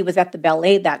say that he was at the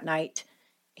ballet that night.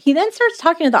 He then starts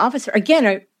talking to the officer.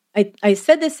 Again, I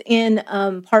said this in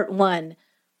part one,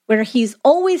 where he's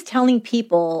always telling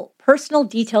people personal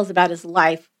details about his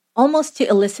life, almost to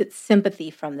elicit sympathy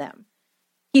from them.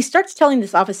 He starts telling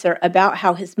this officer about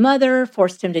how his mother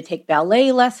forced him to take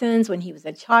ballet lessons when he was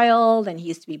a child, and he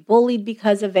used to be bullied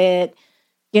because of it.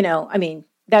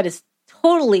 That is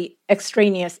totally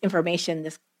extraneous information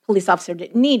this police officer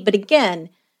didn't need. But again,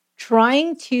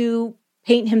 trying to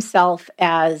paint himself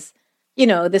as,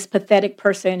 this pathetic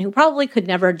person who probably could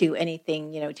never do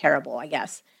anything, terrible, I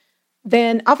guess.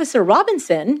 Then Officer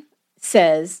Robinson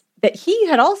says that he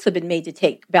had also been made to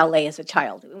take ballet as a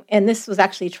child. And this was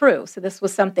actually true. So this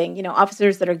was something,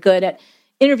 officers that are good at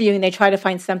interviewing, they try to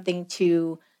find something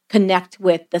to connect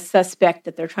with the suspect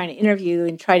that they're trying to interview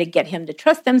and try to get him to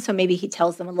trust them. So maybe he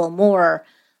tells them a little more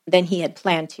than he had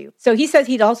planned to. So he says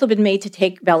he'd also been made to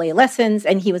take ballet lessons,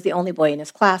 and he was the only boy in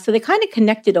his class. So they kind of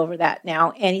connected over that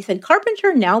now. And he said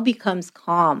Carpenter now becomes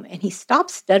calm and he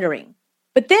stops stuttering.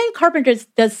 But then Carpenter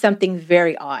does something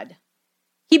very odd.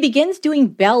 He begins doing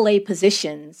ballet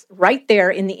positions right there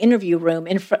in the interview room,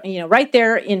 right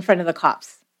there in front of the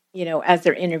cops, as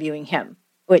they're interviewing him,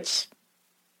 which,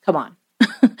 come on,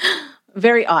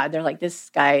 very odd. They're like, this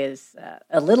guy is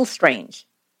a little strange.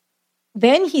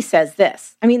 Then he says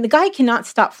this. The guy cannot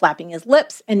stop flapping his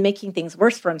lips and making things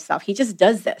worse for himself. He just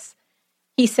does this.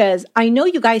 He says, I know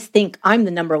you guys think I'm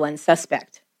the number one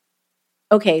suspect.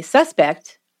 Okay,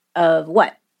 suspect of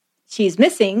what? She's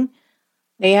missing.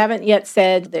 They haven't yet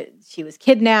said that she was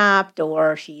kidnapped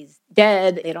or she's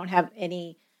dead. They don't have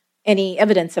any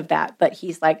evidence of that. But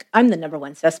he's like, I'm the number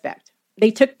one suspect. They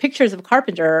took pictures of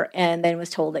Carpenter and then was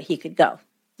told that he could go.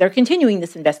 They're continuing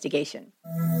this investigation.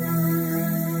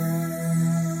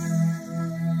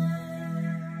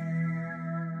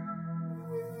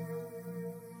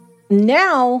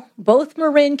 Now, both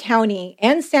Marin County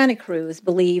and Santa Cruz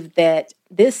believe that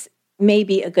this may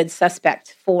be a good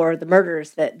suspect for the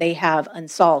murders that they have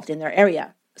unsolved in their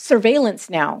area. Surveillance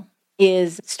now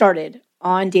is started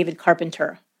on David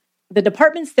Carpenter. The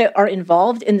departments that are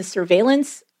involved in the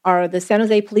surveillance are the San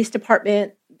Jose Police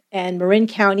Department and Marin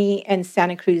County and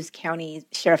Santa Cruz County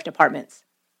Sheriff Departments.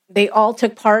 They all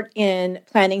took part in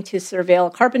planning to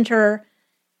surveil Carpenter.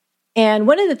 And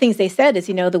one of the things they said is,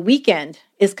 the weekend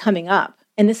is coming up.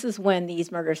 And this is when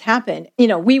these murders happen.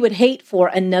 We would hate for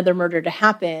another murder to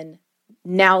happen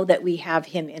now that we have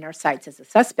him in our sights as a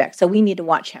suspect. So we need to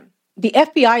watch him. The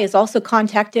FBI is also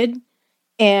contacted,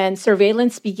 and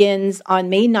surveillance begins on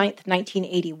May 9th,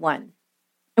 1981.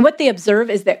 And what they observe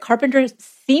is that Carpenter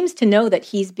seems to know that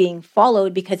he's being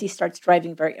followed because he starts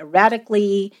driving very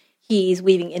erratically. He's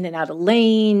weaving in and out of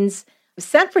lanes.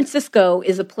 San Francisco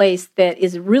is a place that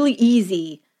is really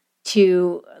easy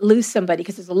to lose somebody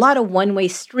because there's a lot of one-way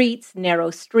streets,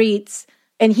 narrow streets,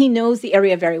 and he knows the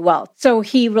area very well. So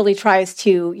he really tries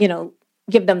to,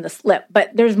 give them the slip.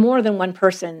 But there's more than one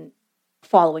person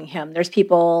following him. There's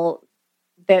people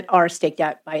that are staked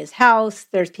out by his house.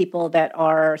 There's people that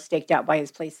are staked out by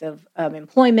his place of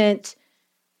employment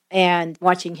and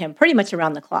watching him pretty much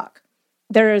around the clock.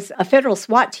 There's a federal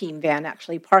SWAT team van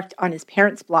actually parked on his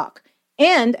parents' block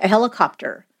and a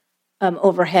helicopter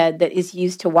overhead that is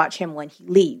used to watch him when he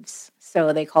leaves.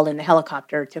 So they call in the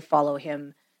helicopter to follow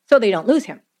him so they don't lose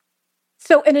him.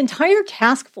 So an entire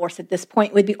task force at this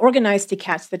point would be organized to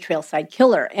catch the Trailside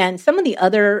Killer. And some of the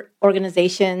other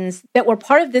organizations that were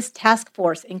part of this task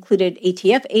force included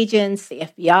ATF agents, the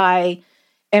FBI,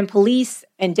 and police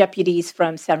and deputies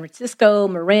from San Francisco,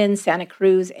 Marin, Santa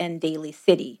Cruz, and Daly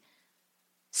City.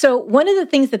 So one of the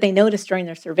things that they noticed during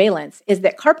their surveillance is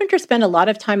that Carpenter spent a lot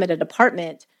of time at a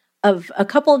department of a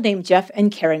couple named Jeff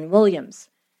and Karen Williams.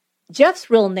 Jeff's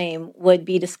real name would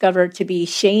be discovered to be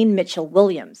Shane Mitchell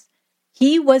Williams.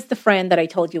 He was the friend that I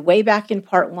told you way back in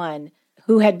part 1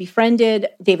 who had befriended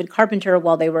David Carpenter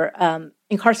while they were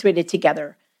incarcerated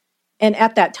together. And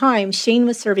at that time, Shane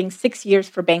was serving 6 years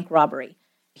for bank robbery.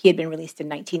 He had been released in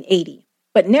 1980.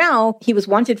 But now he was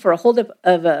wanted for a holdup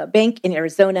of a bank in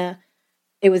Arizona.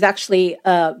 It was actually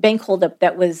a bank holdup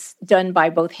that was done by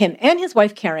both him and his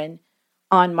wife, Karen,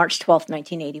 on March 12,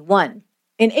 1981.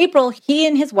 In April, he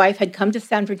and his wife had come to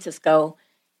San Francisco,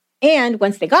 and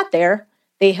once they got there,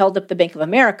 they held up the Bank of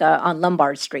America on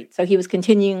Lombard Street. So he was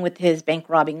continuing with his bank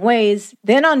robbing ways.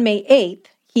 Then on May 8th,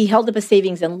 he held up a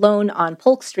savings and loan on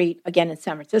Polk Street, again in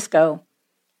San Francisco.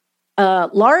 A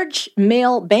large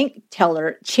male bank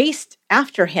teller chased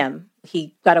after him.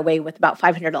 He got away with about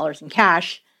 $500 in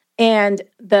cash. And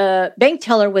the bank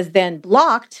teller was then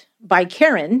blocked by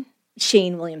Karen,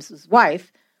 Shane Williams'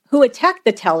 wife, who attacked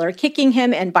the teller, kicking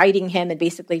him and biting him and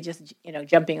basically just,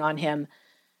 jumping on him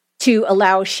to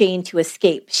allow Shane to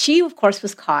escape. She, of course,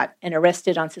 was caught and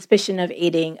arrested on suspicion of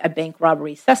aiding a bank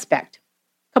robbery suspect.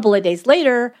 A couple of days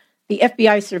later, the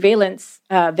FBI surveillance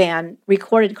van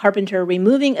recorded Carpenter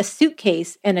removing a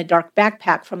suitcase and a dark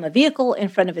backpack from a vehicle in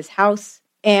front of his house.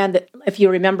 And if you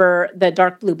remember, the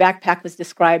dark blue backpack was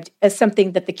described as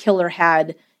something that the killer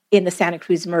had in the Santa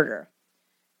Cruz murder.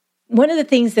 One of the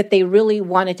things that they really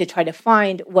wanted to try to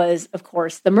find was, of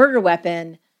course, the murder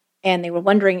weapon, and they were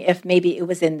wondering if maybe it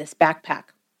was in this backpack.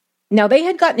 Now, they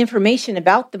had gotten information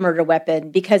about the murder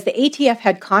weapon because the ATF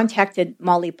had contacted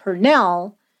Molly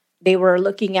Purnell. They were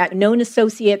looking at known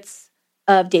associates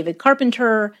of David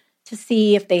Carpenter to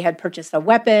see if they had purchased a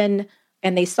weapon,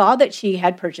 and they saw that she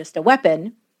had purchased a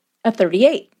weapon, a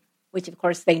 .38, which, of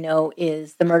course, they know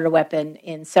is the murder weapon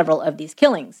in several of these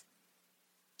killings.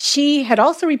 She had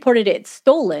also reported it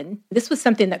stolen. This was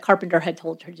something that Carpenter had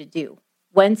told her to do.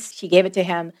 Once she gave it to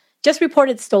him, just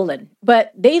reported stolen.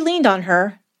 But they leaned on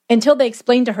her until they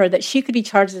explained to her that she could be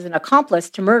charged as an accomplice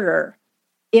to murder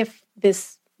if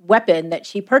this weapon that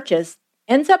she purchased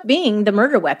ends up being the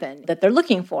murder weapon that they're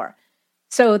looking for.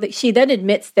 So that she then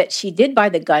admits that she did buy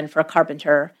the gun for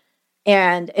Carpenter,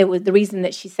 and it was the reason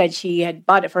that she said she had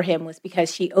bought it for him was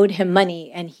because she owed him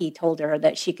money, and he told her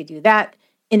that she could do that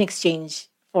in exchange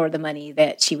for the money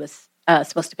that she was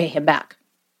supposed to pay him back.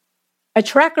 A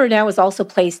tracker now was also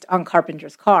placed on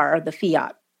Carpenter's car, the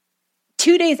Fiat.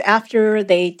 2 days after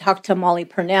they talked to Molly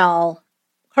Purnell,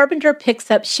 Carpenter picks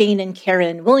up Shane and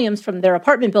Karen Williams from their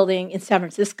apartment building in San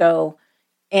Francisco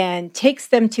and takes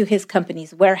them to his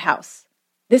company's warehouse.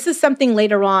 This is something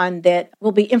later on that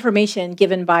will be information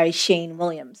given by Shane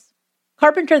Williams.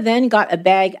 Carpenter then got a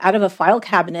bag out of a file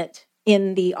cabinet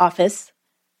in the office,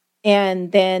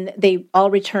 and then they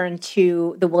all returned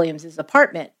to the Williams'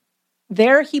 apartment.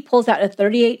 There, he pulls out a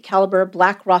 .38 caliber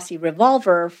Black Rossi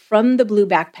revolver from the blue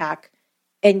backpack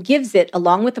and gives it,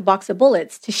 along with a box of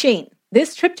bullets, to Shane.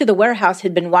 This trip to the warehouse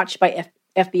had been watched by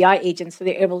FBI agents, so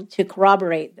they were able to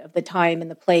corroborate the time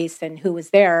and the place and who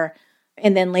was there.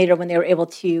 And then later, when they were able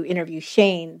to interview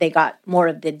Shane, they got more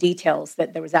of the details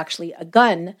that there was actually a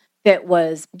gun that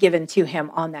was given to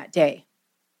him on that day.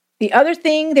 The other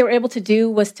thing they were able to do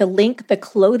was to link the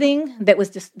clothing that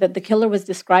the killer was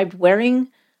described wearing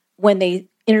when they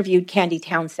interviewed Candy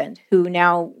Townsend, who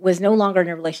now was no longer in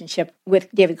a relationship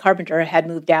with David Carpenter, had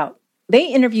moved out. They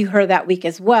interview her that week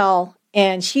as well,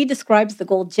 and she describes the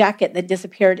gold jacket that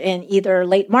disappeared in either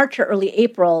late March or early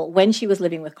April when she was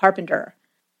living with Carpenter.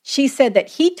 She said that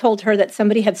he told her that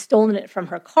somebody had stolen it from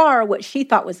her car, which she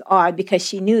thought was odd because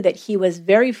she knew that he was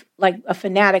very like a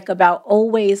fanatic about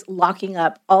always locking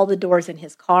up all the doors in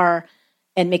his car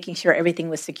and making sure everything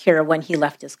was secure when he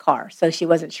left his car. So she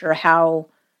wasn't sure how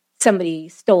somebody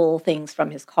stole things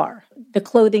from his car. The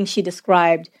clothing she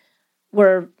described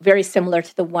were very similar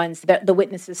to the ones that the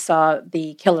witnesses saw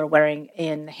the killer wearing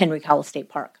in Henry Cowell State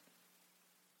Park.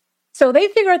 So they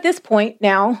figure at this point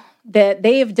now that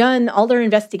they have done all their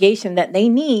investigation that they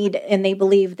need, and they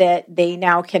believe that they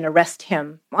now can arrest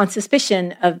him on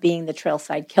suspicion of being the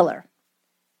Trailside Killer.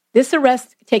 This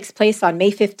arrest takes place on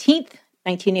May 15th,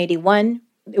 1981.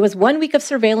 It was 1 week of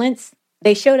surveillance.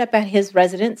 They showed up at his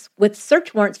residence with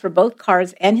search warrants for both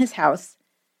cars and his house.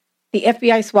 The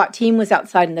FBI SWAT team was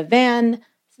outside in the van.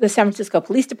 The San Francisco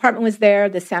Police Department was there.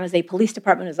 The San Jose Police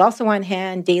Department was also on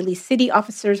hand. Daly City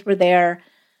officers were there.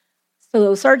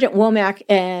 So Sergeant Womack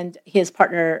and his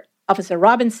partner, Officer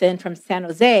Robinson from San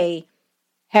Jose,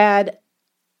 had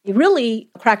really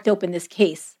cracked open this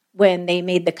case when they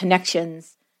made the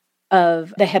connections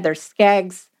of the Heather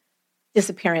Skaggs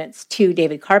disappearance to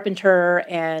David Carpenter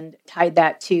and tied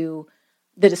that to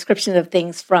the description of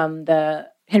things from the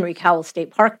Henry Cowell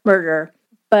State Park murder.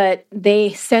 But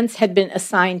they since had been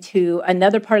assigned to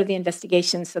another part of the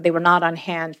investigation, so they were not on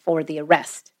hand for the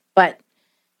arrest. But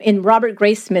in Robert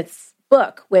Graysmith's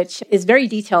book, which is very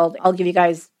detailed, I'll give you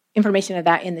guys information of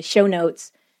that in the show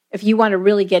notes. If you want to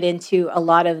really get into a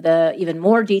lot of the even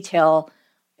more detail,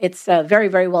 it's a very,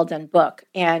 very well done book.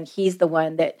 And he's the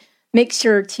one that makes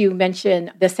sure to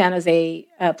mention the San Jose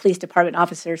Police Department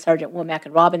officers, Sergeant Womack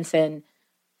and Robinson,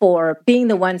 for being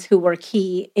the ones who were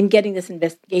key in getting this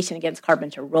investigation against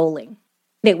Carpenter rolling.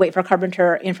 They wait for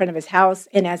Carpenter in front of his house,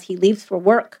 and as he leaves for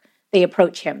work, they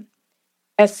approach him.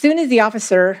 As soon as the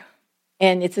officer,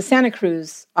 and it's a Santa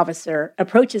Cruz officer,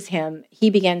 approaches him,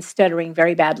 he begins stuttering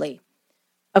very badly.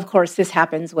 Of course, this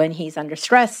happens when he's under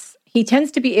stress. He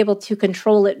tends to be able to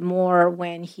control it more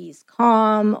when he's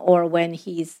calm or when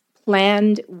he's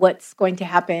planned what's going to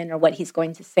happen or what he's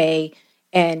going to say,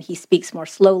 and he speaks more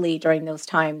slowly during those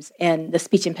times, and the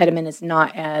speech impediment is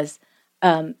not as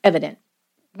evident.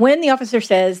 When the officer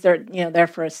says they're there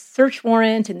for a search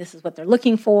warrant and this is what they're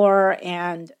looking for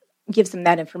and gives them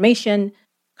that information,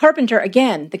 Carpenter,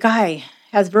 again, the guy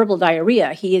has verbal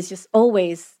diarrhea. He is just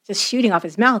always just shooting off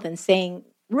his mouth and saying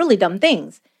really dumb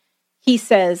things. He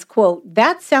says, quote,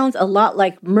 "That sounds a lot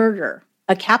like murder,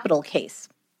 a capital case."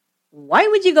 Why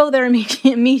would you go there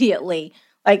immediately?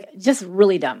 Like, just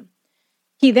really dumb.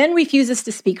 He then refuses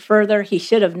to speak further. He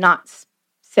should have not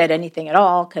said anything at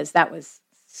all because that was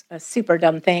a super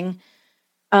dumb thing.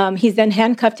 He's then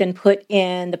handcuffed and put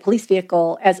in the police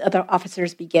vehicle as other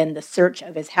officers begin the search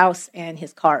of his house and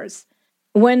his cars.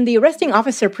 When the arresting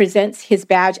officer presents his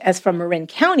badge as from Marin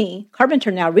County,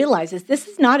 Carpenter now realizes this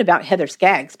is not about Heather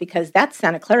Skaggs because that's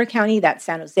Santa Clara County, that's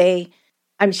San Jose.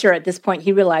 I'm sure at this point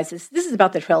he realizes this is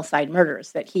about the Trailside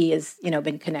murders that he has,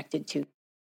 been connected to.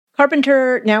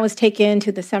 Carpenter now is taken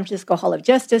to the San Francisco Hall of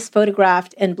Justice,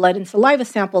 photographed, and blood and saliva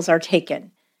samples are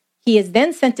taken. He is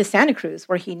then sent to Santa Cruz,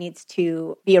 where he needs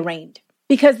to be arraigned.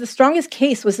 Because the strongest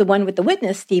case was the one with the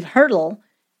witness, Steve Hurtle,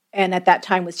 and at that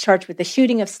time was charged with the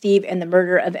shooting of Steve and the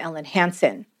murder of Ellen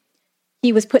Hansen.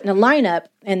 He was put in a lineup,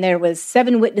 and there was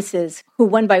 7 witnesses who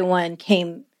one by one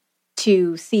came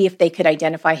to see if they could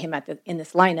identify him in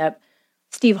this lineup.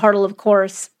 Steve Hurtle, of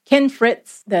course, Ken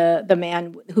Fritz, the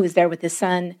man who was there with his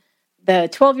son, the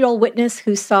 12-year-old witness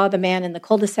who saw the man in the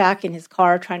cul-de-sac in his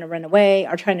car trying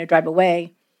to drive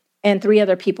away, and 3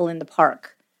 other people in the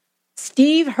park.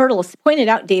 Steve Hurtle pointed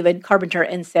out David Carpenter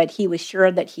and said he was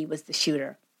sure that he was the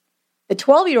shooter. The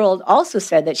 12-year-old also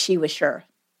said that she was sure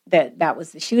that that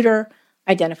was the shooter,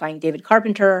 identifying David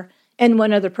Carpenter, and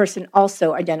one other person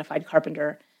also identified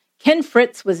Carpenter. Ken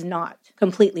Fritz was not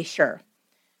completely sure.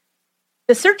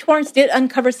 The search warrants did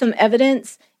uncover some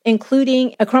evidence,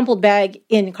 including a crumpled bag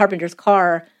in Carpenter's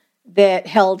car that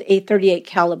held a .38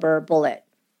 caliber bullet.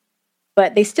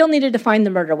 But they still needed to find the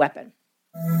murder weapon.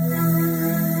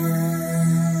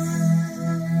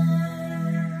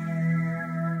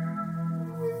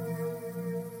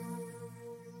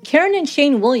 Karen and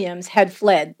Shane Williams had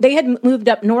fled. They had moved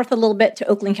up north a little bit to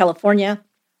Oakland, California.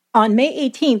 On May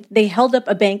 18th, they held up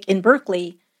a bank in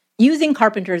Berkeley using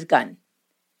Carpenter's gun.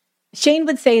 Shane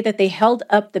would say that they held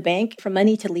up the bank for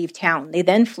money to leave town. They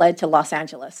then fled to Los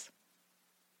Angeles.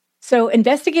 So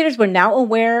investigators were now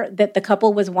aware that the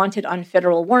couple was wanted on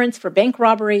federal warrants for bank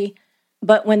robbery,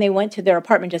 but when they went to their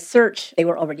apartment to search, they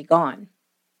were already gone.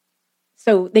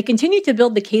 So they continued to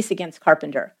build the case against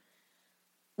Carpenter.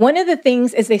 One of the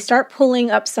things is they start pulling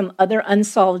up some other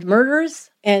unsolved murders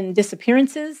and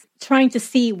disappearances, trying to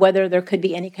see whether there could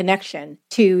be any connection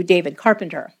to David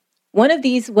Carpenter. One of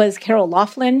these was Carol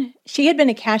Laughlin. She had been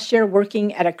a cashier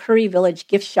working at a Curry Village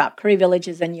gift shop. Curry Village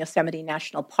is in Yosemite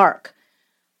National Park.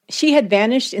 She had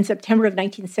vanished in September of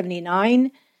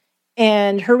 1979,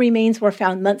 and her remains were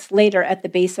found months later at the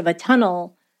base of a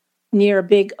tunnel near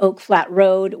Big Oak Flat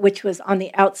Road, which was on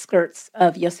the outskirts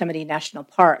of Yosemite National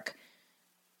Park.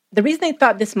 The reason they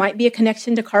thought this might be a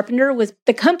connection to Carpenter was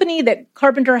the company that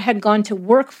Carpenter had gone to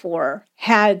work for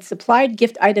had supplied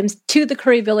gift items to the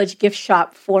Curry Village gift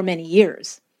shop for many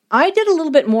years. I did a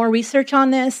little bit more research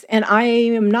on this, and I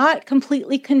am not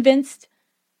completely convinced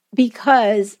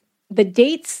because the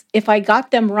dates, if I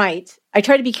got them right, I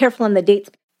try to be careful on the dates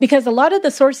because a lot of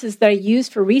the sources that I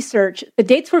used for research, the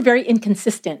dates were very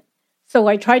inconsistent. So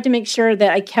I tried to make sure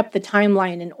that I kept the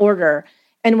timeline in order.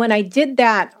 And when I did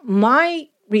that, my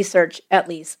research, at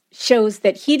least, shows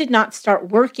that he did not start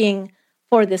working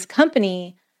for this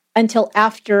company until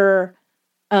after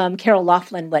Carol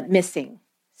Laughlin went missing.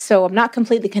 So I'm not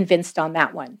completely convinced on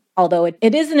that one, although it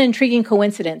is an intriguing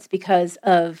coincidence because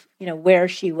of where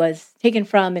she was taken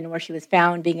from and where she was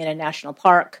found, being in a national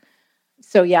park.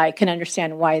 So yeah, I can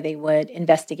understand why they would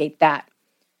investigate that.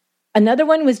 Another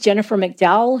one was Jennifer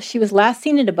McDowell. She was last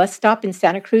seen at a bus stop in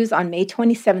Santa Cruz on May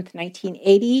 27th,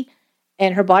 1980.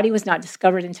 And her body was not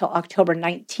discovered until October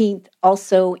 19th,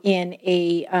 also in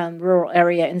a rural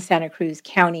area in Santa Cruz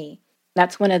County.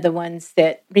 That's one of the ones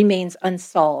that remains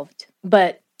unsolved.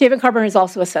 But David Carpenter is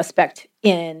also a suspect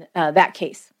in that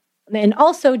case. And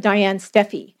also Diane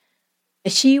Steffi.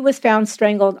 She was found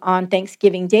strangled on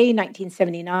Thanksgiving Day,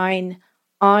 1979,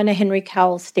 on a Henry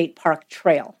Cowell State Park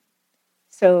trail.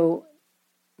 So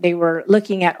they were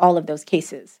looking at all of those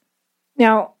cases.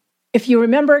 Now, if you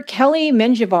remember, Kelly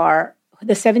Menjivar,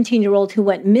 the 17-year-old who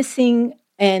went missing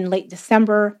in late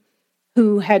December,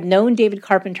 who had known David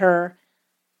Carpenter.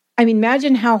 I mean,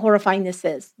 imagine how horrifying this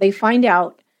is. They find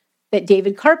out that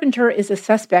David Carpenter is a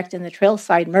suspect in the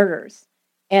Trailside murders,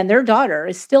 and their daughter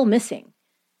is still missing.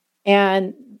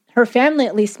 And her family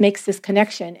at least makes this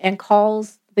connection and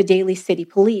calls the Daly City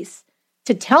Police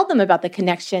to tell them about the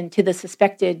connection to the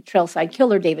suspected Trailside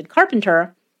killer, David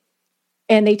Carpenter.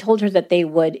 And they told her that they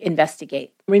would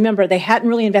investigate. Remember, they hadn't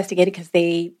really investigated because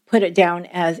they put it down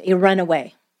as a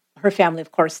runaway. Her family,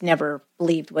 of course, never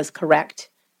believed was correct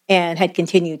and had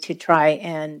continued to try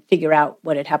and figure out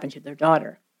what had happened to their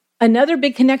daughter. Another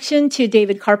big connection to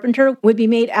David Carpenter would be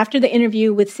made after the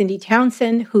interview with Cindy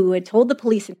Townsend, who had told the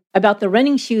police about the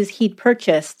running shoes he'd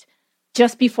purchased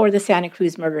just before the Santa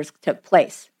Cruz murders took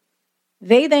place.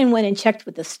 They then went and checked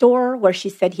with the store where she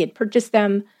said he had purchased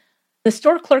them. The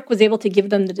store clerk was able to give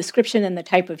them the description and the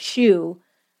type of shoe.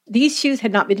 These shoes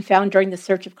had not been found during the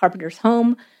search of Carpenter's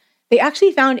home. They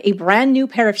actually found a brand new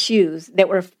pair of shoes that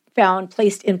were found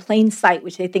placed in plain sight,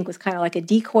 which they think was kind of like a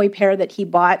decoy pair that he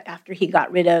bought after he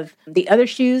got rid of the other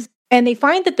shoes. And they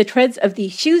find that the treads of the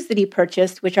shoes that he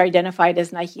purchased, which are identified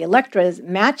as Nike Electras,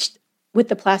 matched with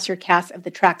the plaster cast of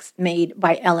the tracks made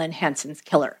by Ellen Hansen's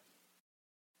killer.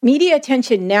 Media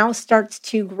attention now starts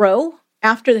to grow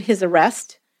after his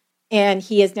arrest, and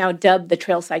he is now dubbed the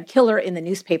Trailside Killer in the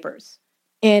newspapers.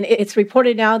 And it's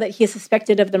reported now that he is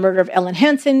suspected of the murder of Ellen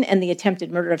Hansen and the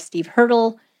attempted murder of Steve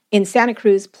Hurdle in Santa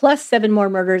Cruz, plus 7 more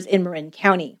murders in Marin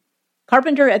County.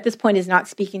 Carpenter at this point is not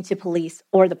speaking to police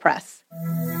or the press.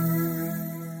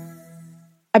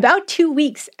 About 2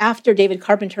 weeks after David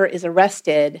Carpenter is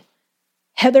arrested,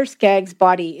 Heather Skaggs'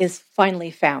 body is finally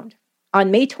found.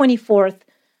 On May 24th,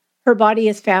 her body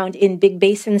is found in Big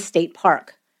Basin State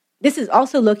Park. This is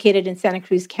also located in Santa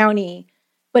Cruz County,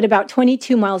 but about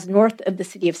 22 miles north of the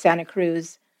city of Santa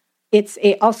Cruz. It's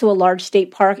also a large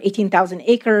state park, 18,000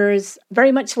 acres,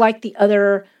 very much like the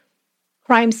other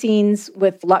crime scenes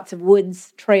with lots of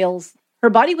woods, trails. Her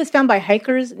body was found by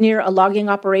hikers near a logging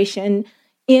operation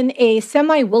in a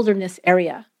semi-wilderness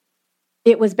area.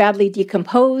 It was badly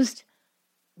decomposed.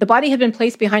 The body had been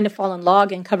placed behind a fallen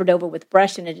log and covered over with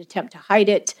brush in an attempt to hide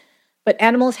it. But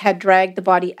animals had dragged the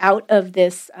body out of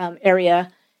this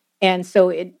area, and so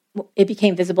it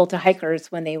became visible to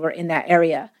hikers when they were in that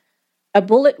area. A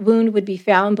bullet wound would be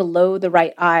found below the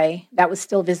right eye. That was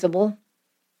still visible.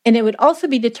 And it would also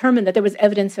be determined that there was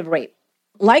evidence of rape.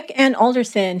 Like Ann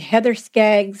Alderson, Heather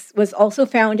Skaggs was also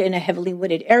found in a heavily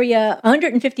wooded area,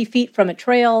 150 feet from a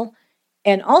trail,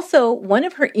 and also one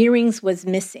of her earrings was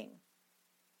missing.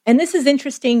 And this is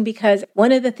interesting because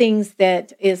one of the things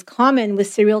that is common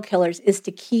with serial killers is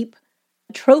to keep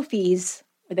trophies,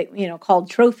 called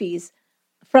trophies,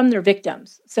 from their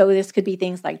victims. So this could be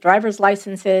things like driver's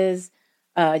licenses,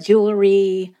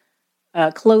 jewelry,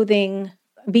 clothing.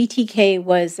 BTK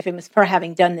was famous for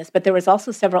having done this, but there was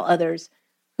also several others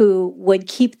who would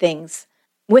keep things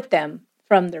with them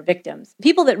from their victims.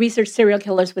 People that research serial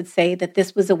killers would say that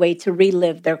this was a way to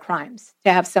relive their crimes,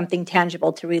 to have something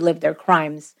tangible to relive their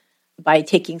crimes by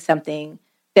taking something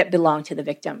that belonged to the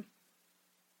victim.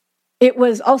 It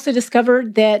was also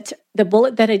discovered that the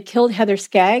bullet that had killed Heather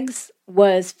Skaggs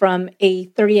was from a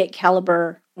 .38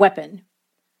 caliber weapon,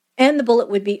 and the bullet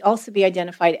would also be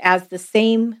identified as the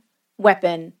same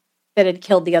weapon that had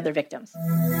killed the other victims.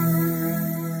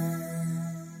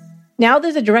 Now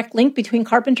there's a direct link between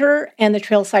Carpenter and the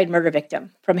Trailside murder victim,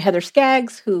 from Heather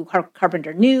Skaggs, who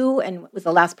Carpenter knew and was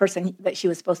the last person that she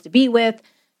was supposed to be with,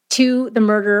 to the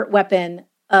murder weapon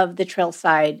of the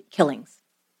Trailside killings.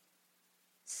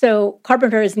 So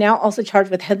Carpenter is now also charged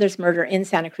with Heather's murder in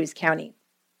Santa Cruz County.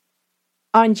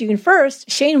 On June 1st,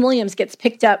 Shane Williams gets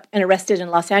picked up and arrested in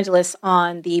Los Angeles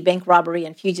on the bank robbery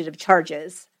and fugitive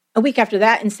charges. A week after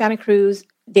that, in Santa Cruz,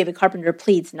 David Carpenter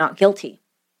pleads not guilty.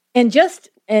 And just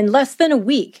in less than a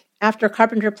week after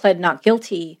Carpenter pled not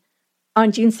guilty,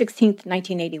 on June 16th,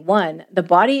 1981, the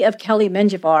body of Kelly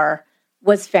Menjivar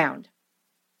was found.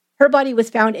 Her body was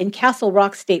found in Castle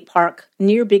Rock State Park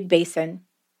near Big Basin,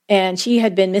 and she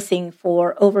had been missing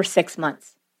for over 6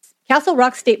 months. Castle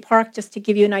Rock State Park, just to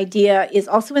give you an idea, is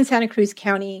also in Santa Cruz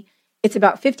County. It's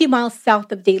about 50 miles south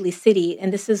of Daly City,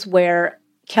 and this is where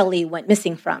Kelly went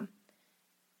missing from.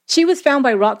 She was found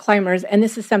by rock climbers, and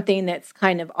this is something that's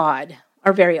kind of odd,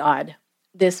 or very odd.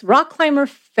 This rock climber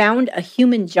found a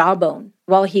human jawbone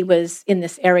while he was in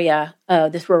this area,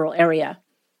 this rural area,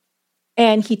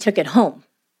 and he took it home.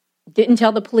 Didn't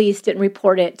tell the police, didn't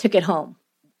report it, took it home.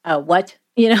 What?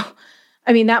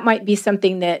 That might be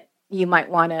something that you might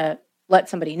want to let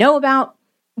somebody know about.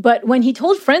 But when he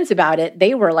told friends about it,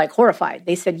 they were like horrified.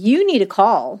 They said, you need to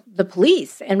call the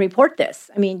police and report this.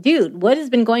 Dude, what has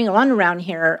been going on around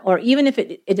here? Or even if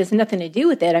it has nothing to do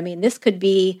with it, this could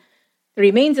be the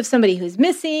remains of somebody who's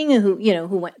missing,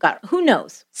 who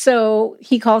knows? So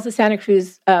he calls the Santa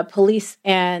Cruz police,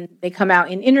 and they come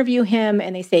out and interview him,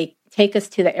 and they say, take us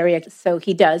to the area. So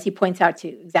he does. He points out to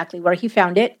exactly where he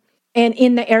found it. And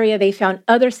in the area, they found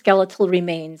other skeletal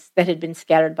remains that had been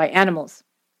scattered by animals.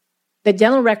 The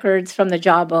dental records from the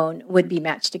jawbone would be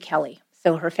matched to Kelly.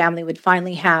 So her family would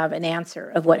finally have an answer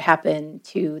of what happened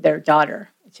to their daughter,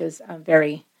 which is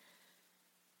very,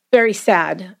 very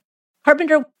sad.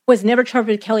 Carpenter was never charged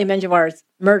with Kelly Menjivar's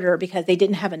murder because they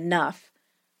didn't have enough,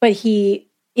 but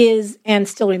he is and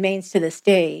still remains to this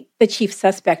day the chief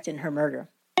suspect in her murder.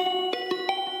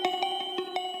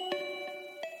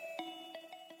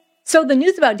 So the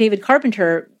news about David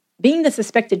Carpenter being the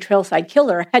suspected Trailside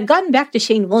killer had gotten back to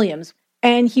Shane Williams,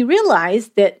 and he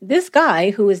realized that this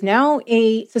guy, who is now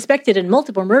suspected in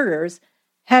multiple murders,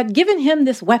 had given him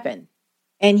this weapon.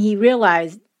 And he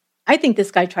realized, I think this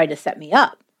guy tried to set me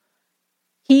up.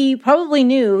 He probably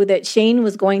knew that Shane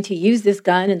was going to use this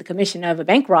gun in the commission of a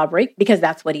bank robbery, because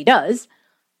that's what he does,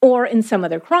 or in some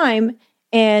other crime,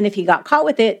 and if he got caught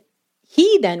with it,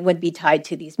 he then would be tied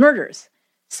to these murders.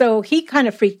 So he kind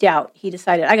of freaked out. He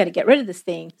decided, I got to get rid of this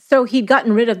thing. So he'd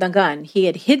gotten rid of the gun. He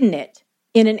had hidden it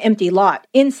in an empty lot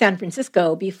in San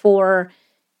Francisco before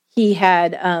he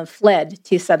had fled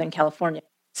to Southern California.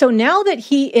 So now that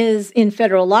he is in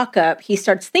federal lockup, he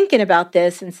starts thinking about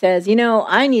this and says,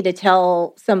 I need to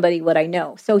tell somebody what I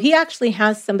know. So he actually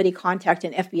has somebody contact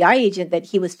an FBI agent that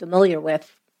he was familiar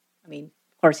with. Of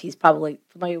course, he's probably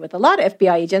familiar with a lot of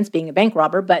FBI agents, being a bank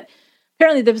robber, but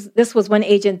apparently this was one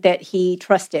agent that he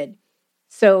trusted.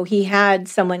 So he had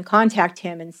someone contact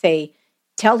him and say,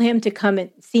 tell him to come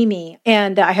and see me,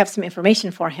 and I have some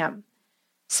information for him.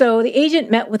 So the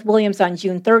agent met with Williams on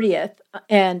June 30th,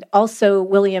 and also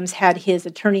Williams had his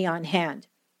attorney on hand.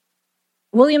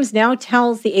 Williams now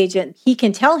tells the agent he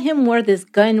can tell him where this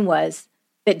gun was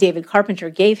that David Carpenter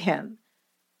gave him,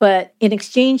 but in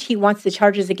exchange, he wants the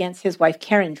charges against his wife,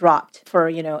 Karen, dropped for,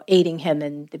 aiding him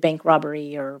in the bank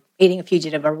robbery or aiding a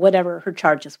fugitive or whatever her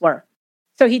charges were.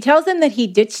 So he tells them that he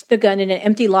ditched the gun in an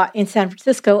empty lot in San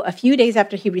Francisco a few days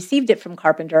after he received it from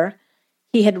Carpenter.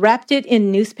 He had wrapped it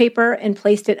in newspaper and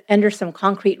placed it under some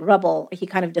concrete rubble. He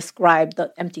kind of described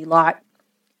the empty lot.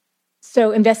 So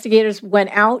investigators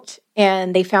went out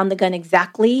and they found the gun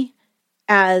exactly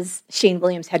as Shane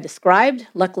Williams had described.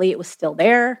 Luckily, it was still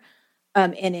there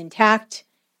and intact,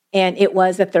 and it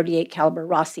was a .38 caliber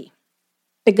Rossi.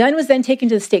 The gun was then taken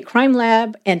to the state crime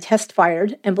lab and test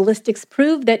fired, and ballistics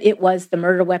proved that it was the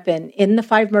murder weapon in the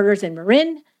 5 murders in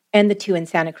Marin and the 2 in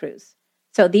Santa Cruz.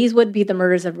 So these would be the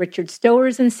murders of Richard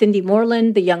Stowers and Cindy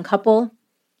Moreland, the young couple,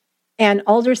 Ann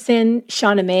Alderson,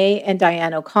 Shauna May, and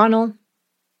Diane O'Connell,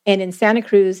 and in Santa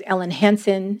Cruz, Ellen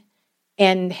Hansen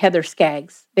and Heather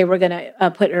Skaggs. They were going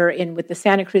to put her in with the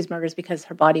Santa Cruz murders because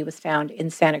her body was found in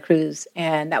Santa Cruz,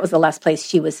 and that was the last place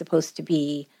she was supposed to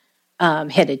be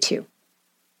headed to.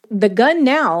 The gun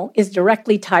now is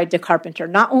directly tied to Carpenter,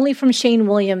 not only from Shane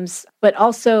Williams, but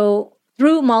also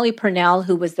through Molly Purnell,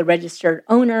 who was the registered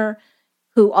owner,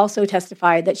 who also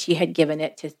testified that she had given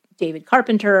it to David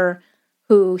Carpenter,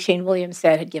 who Shane Williams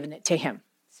said had given it to him.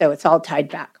 So it's all tied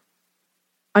back.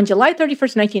 On July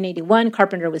 31st, 1981,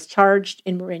 Carpenter was charged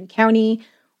in Marin County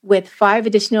with 5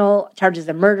 additional charges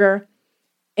of murder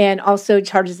and also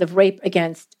charges of rape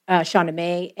against Shauna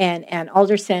May and Ann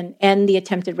Alderson and the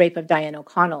attempted rape of Diane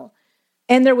O'Connell.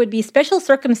 And there would be special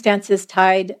circumstances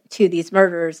tied to these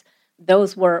murders.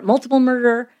 Those were multiple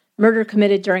murder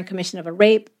committed during commission of a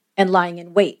rape, and lying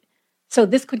in wait. So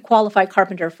this could qualify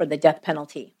Carpenter for the death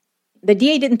penalty. The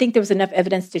DA didn't think there was enough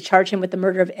evidence to charge him with the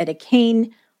murder of Etta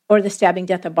Kane or the stabbing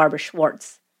death of Barbara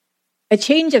Schwartz. A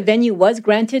change of venue was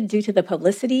granted due to the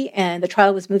publicity, and the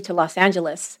trial was moved to Los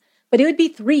Angeles, but it would be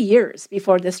 3 years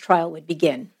before this trial would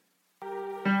begin.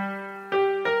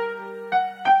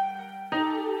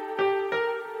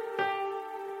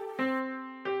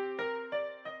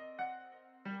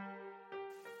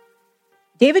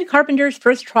 David Carpenter's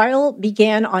first trial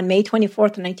began on May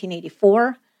 24th,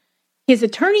 1984. His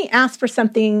attorney asked for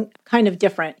something kind of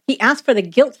different. He asked for the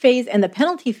guilt phase and the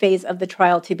penalty phase of the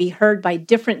trial to be heard by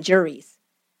different juries.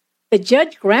 The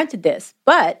judge granted this,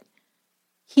 but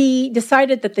he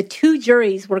decided that the 2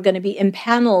 juries were going to be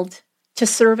impaneled to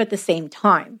serve at the same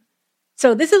time.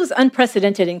 So this was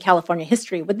unprecedented in California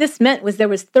history. What this meant was there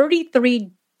was 33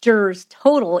 jurors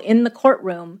total in the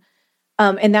courtroom,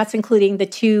 and that's including the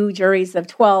 2 juries of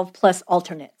 12 plus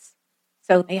alternates.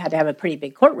 So they had to have a pretty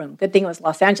big courtroom. Good thing it was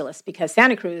Los Angeles, because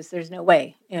Santa Cruz, there's no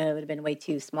way. It would have been way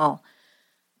too small.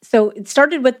 So it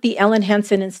started with the Ellen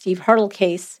Hansen and Steve Hartle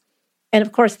case. And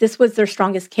of course, this was their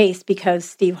strongest case because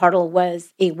Steve Hartle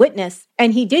was a witness,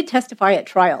 and he did testify at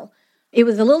trial. It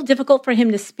was a little difficult for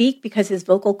him to speak because his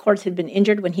vocal cords had been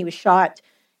injured when he was shot.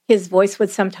 His voice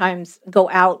would sometimes go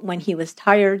out when he was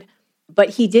tired.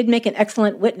 But he did make an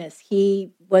excellent witness.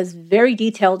 He was very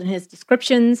detailed in his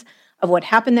descriptions of what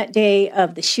happened that day,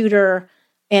 of the shooter,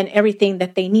 and everything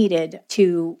that they needed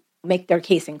to make their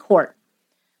case in court.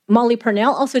 Molly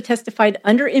Purnell also testified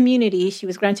under immunity. She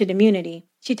was granted immunity.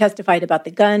 She testified about the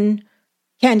gun.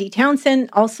 Candy Townsend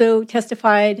also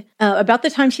testified about the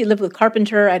time she lived with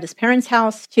Carpenter at his parents'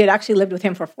 house. She had actually lived with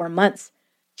him for 4 months.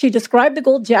 She described the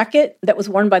gold jacket that was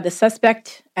worn by the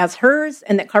suspect as hers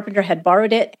and that Carpenter had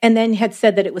borrowed it, and then had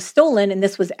said that it was stolen, and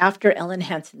this was after Ellen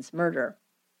Hansen's murder.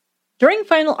 During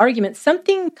final argument,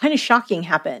 something kind of shocking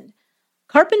happened.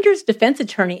 Carpenter's defense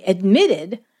attorney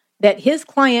admitted that his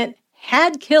client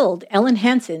had killed Ellen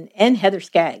Hansen and Heather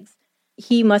Skaggs.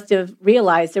 He must have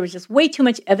realized there was just way too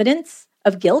much evidence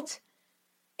of guilt,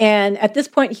 and at this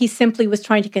point, he simply was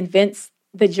trying to convince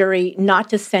the jury not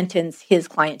to sentence his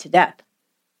client to death.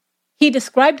 He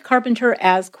described Carpenter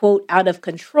as, quote, out of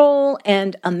control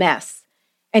and a mess.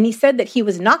 And he said that he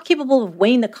was not capable of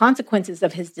weighing the consequences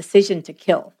of his decision to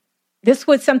kill. This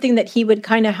was something that he would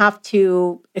kind of have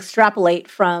to extrapolate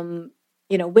from,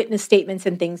 witness statements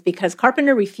and things, because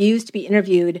Carpenter refused to be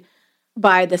interviewed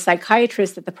by the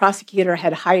psychiatrist that the prosecutor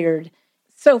had hired.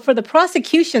 So for the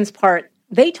prosecution's part,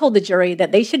 they told the jury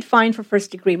that they should find for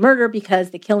first-degree murder because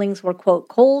the killings were, quote,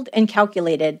 cold and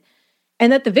calculated,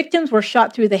 and that the victims were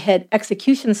shot through the head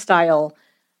execution style,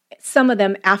 some of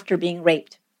them after being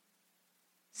raped.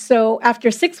 So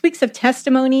after 6 weeks of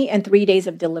testimony and 3 days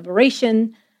of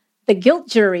deliberation, the guilt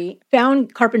jury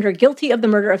found Carpenter guilty of the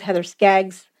murder of Heather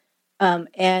Skaggs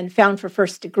and found for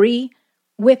first degree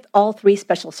with all 3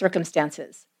 special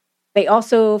circumstances. They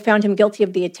also found him guilty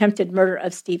of the attempted murder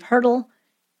of Steve Hartle,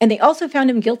 and they also found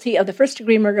him guilty of the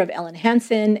first-degree murder of Ellen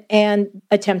Hansen and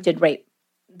attempted rape.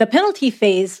 The penalty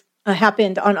phase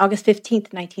happened on August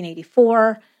 15th,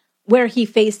 1984, where he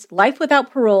faced life without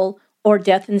parole or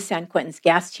death in San Quentin's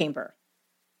gas chamber.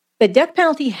 The death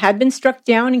penalty had been struck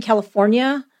down in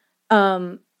California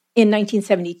in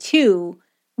 1972,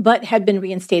 but had been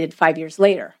reinstated 5 years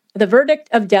later. The verdict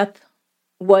of death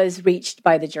was reached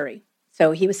by the jury,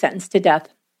 so he was sentenced to death.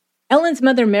 Ellen's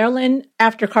mother, Marilyn,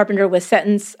 after Carpenter was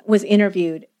sentenced, was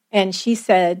interviewed, and she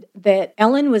said that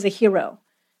Ellen was a hero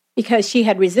because she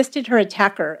had resisted her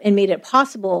attacker and made it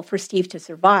possible for Steve to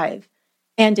survive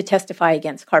and to testify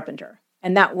against Carpenter.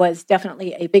 And that was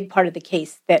definitely a big part of the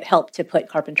case that helped to put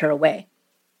Carpenter away.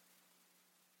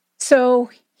 So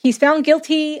he's found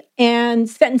guilty and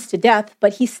sentenced to death,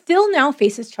 but he still now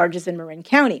faces charges in Marin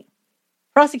County.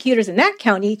 Prosecutors in that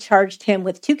county charged him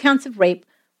with 2 counts of rape,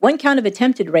 1 count of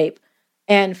attempted rape,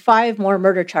 and 5 more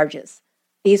murder charges.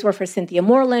 These were for Cynthia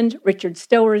Moreland, Richard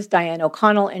Stowers, Diane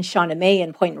O'Connell, and Shauna May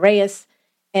in Point Reyes,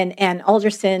 and Ann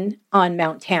Alderson on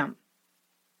Mount Tam.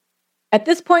 At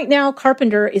this point now,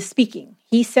 Carpenter is speaking.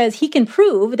 He says he can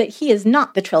prove that he is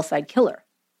not the Trailside Killer.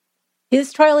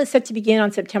 His trial is set to begin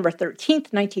on September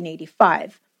 13th,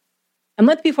 1985. A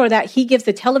month before that, he gives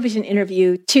a television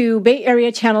interview to Bay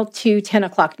Area Channel 2 10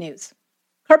 o'clock news.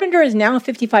 Carpenter is now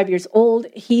 55 years old.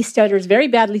 He stutters very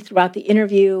badly throughout the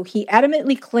interview. He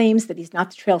adamantly claims that he's not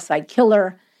the Trailside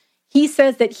Killer. He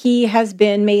says that he has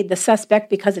been made the suspect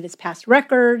because of his past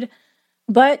record,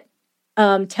 but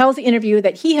tells the interview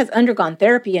that he has undergone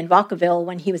therapy in Vacaville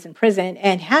when he was in prison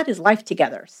and had his life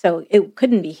together, so it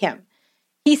couldn't be him.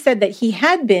 He said that he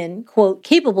had been, quote,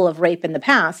 capable of rape in the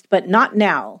past, but not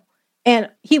now, and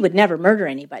he would never murder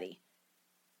anybody.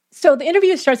 So the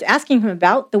interview starts asking him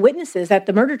about the witnesses at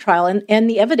the murder trial and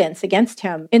the evidence against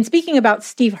him. And speaking about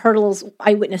Steve Hurtle's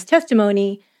eyewitness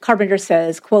testimony, Carpenter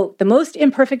says, quote, "The most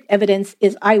imperfect evidence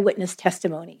is eyewitness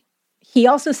testimony." He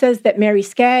also says that Mary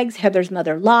Skaggs, Heather's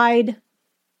mother, lied.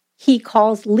 He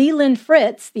calls Leland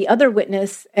Fritz, the other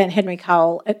witness, and Henry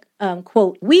Cowell,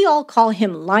 quote, "We all call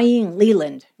him Lying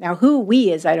Leland." Now, who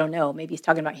we is, I don't know. Maybe he's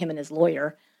talking about him and his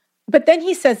lawyer. But then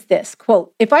he says this,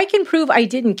 quote, "If I can prove I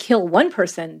didn't kill one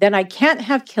person, then I can't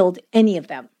have killed any of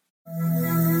them."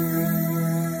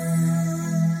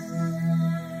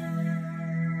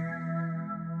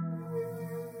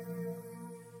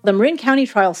 The Marin County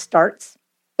trial starts.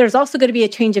 There's also going to be a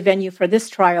change of venue for this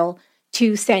trial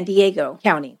to San Diego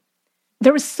County.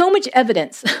 There was so much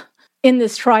evidence in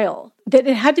this trial that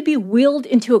it had to be wheeled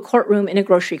into a courtroom in a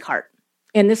grocery cart.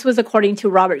 And this was according to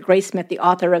Robert Graysmith, the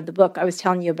author of the book I was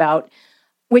telling you about,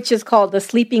 which is called The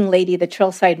Sleeping Lady, The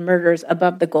Trailside Murders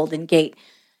Above the Golden Gate,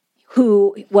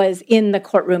 who was in the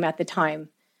courtroom at the time.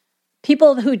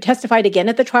 People who testified again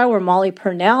at the trial were Molly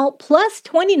Purnell, plus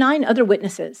 29 other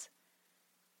witnesses.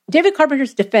 David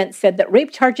Carpenter's defense said that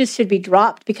rape charges should be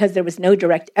dropped because there was no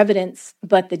direct evidence,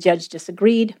 but the judge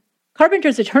disagreed.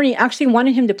 Carpenter's attorney actually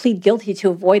wanted him to plead guilty to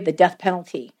avoid the death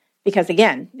penalty because,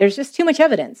 again, there's just too much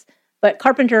evidence. But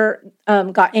Carpenter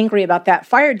got angry about that,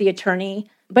 fired the attorney,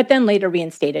 but then later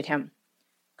reinstated him.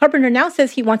 Carpenter now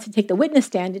says he wants to take the witness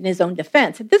stand in his own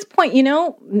defense. At this point,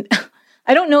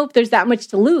 I don't know if there's that much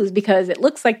to lose because it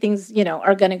looks like things,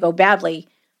 are going to go badly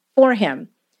for him.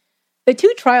 The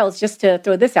 2 trials, just to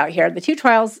throw this out here, the 2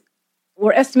 trials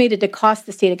were estimated to cost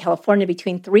the state of California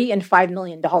between $3 and $5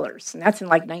 million. And that's in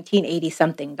like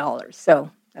 1980-something dollars. So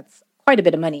that's quite a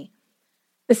bit of money.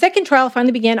 The second trial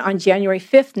finally began on January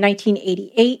 5th,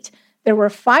 1988. There were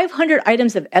 500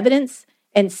 items of evidence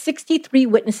and 63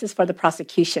 witnesses for the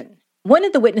prosecution. One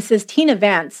of the witnesses, Tina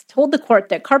Vance, told the court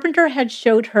that Carpenter had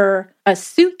showed her a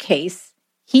suitcase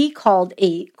he called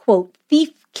a, quote,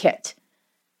 thief kit.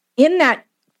 In that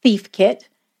thief kit,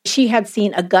 she had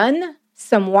seen a gun,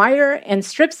 some wire, and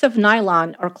strips of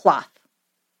nylon or cloth.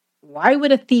 Why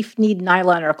would a thief need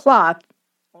nylon or cloth?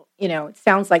 It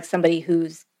sounds like somebody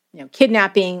who's,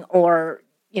 kidnapping or,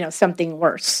 something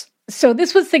worse. So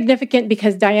this was significant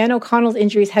because Diane O'Connell's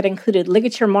injuries had included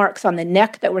ligature marks on the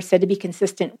neck that were said to be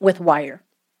consistent with wire.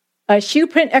 A shoe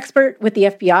print expert with the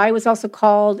FBI was also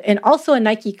called, and also a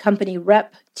Nike company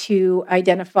rep to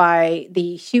identify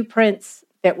the shoe prints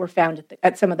that were found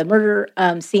at some of the murder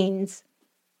scenes.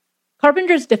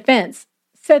 Carpenter's defense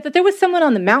said that there was someone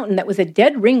on the mountain that was a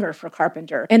dead ringer for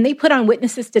Carpenter, and they put on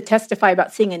witnesses to testify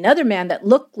about seeing another man that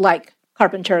looked like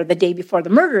Carpenter the day before the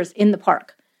murders in the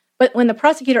park. But when the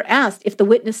prosecutor asked if the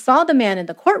witness saw the man in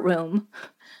the courtroom,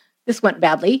 this went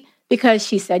badly because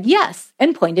she said yes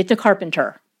and pointed to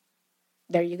Carpenter.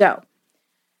 There you go.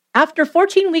 After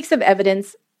 14 weeks of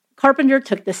evidence, Carpenter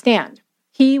took the stand.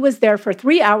 He was there for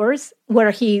 3 hours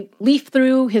where he leafed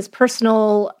through his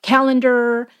personal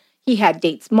calendar. He had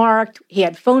dates marked. He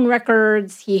had phone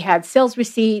records. He had sales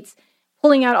receipts,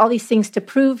 pulling out all these things to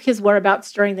prove his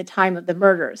whereabouts during the time of the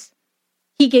murders.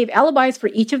 He gave alibis for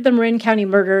each of the Marin County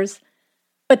murders,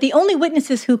 but the only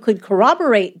witnesses who could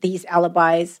corroborate these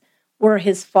alibis were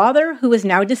his father, who was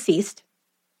now deceased,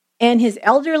 and his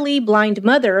elderly blind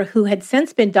mother, who had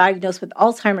since been diagnosed with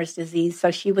Alzheimer's disease,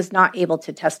 so she was not able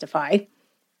to testify.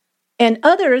 And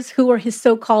others who were his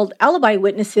so-called alibi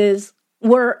witnesses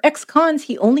were ex-cons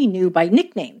he only knew by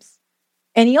nicknames.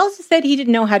 And he also said he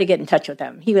didn't know how to get in touch with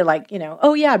them. He would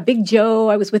oh yeah, Big Joe,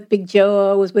 I was with Big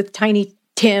Joe, I was with Tiny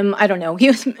Tim, I don't know. He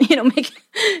was,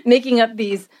 making up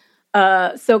these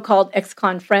so-called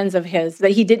ex-con friends of his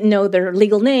that he didn't know their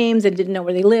legal names and didn't know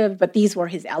where they lived, but these were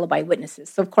his alibi witnesses.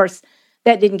 So, of course,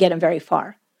 that didn't get him very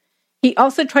far. He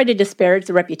also tried to disparage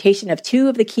the reputation of two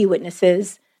of the key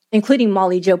witnesses, including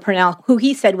Molly Jo Purnell, who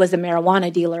he said was a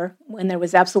marijuana dealer, when there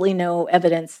was absolutely no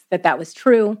evidence that that was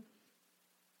true.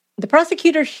 The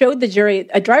prosecutor showed the jury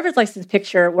a driver's license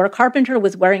picture where Carpenter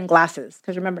was wearing glasses,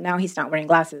 because remember, now he's not wearing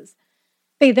glasses.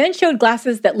 They then showed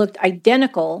glasses that looked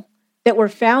identical that were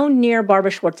found near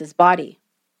Barbara Schwartz's body.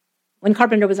 When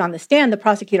Carpenter was on the stand, the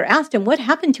prosecutor asked him what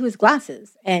happened to his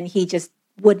glasses, and he just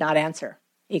would not answer.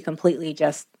 He completely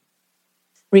just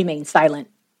remained silent.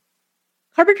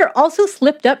 Carpenter also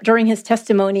slipped up during his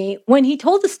testimony when he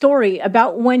told the story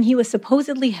about when he was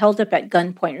supposedly held up at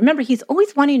gunpoint. Remember, he's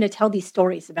always wanting to tell these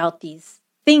stories about these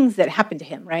things that happened to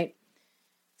him, right?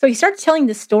 So he starts telling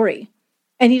this story,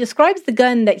 and he describes the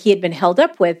gun that he had been held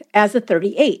up with as a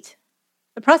 .38.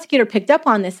 The prosecutor picked up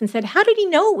on this and said, how did he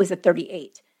know it was a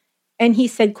 .38? And he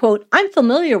said, quote, I'm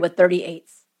familiar with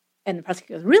 .38s. And the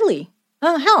prosecutor goes, really?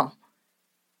 Oh, how?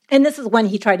 And this is when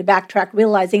he tried to backtrack,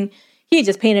 realizing he had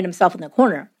just painted himself in the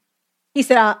corner. He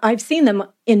said, I've seen them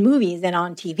in movies and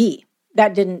on TV.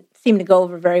 That didn't seem to go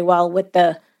over very well with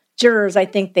the jurors. I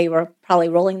think they were probably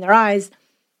rolling their eyes.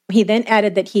 He then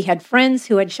added that he had friends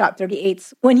who had shot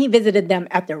 .38s when he visited them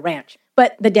at their ranch,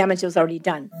 but the damage was already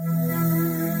done.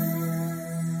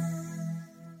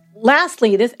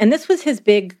 Lastly, this was his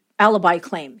big alibi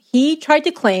claim. He tried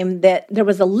to claim that there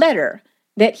was a letter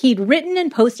that he'd written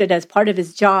and posted as part of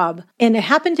his job, and it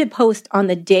happened to post on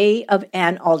the day of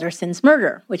Ann Alderson's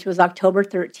murder, which was October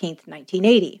 13th,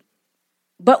 1980.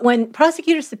 But when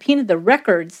prosecutors subpoenaed the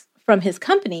records from his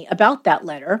company about that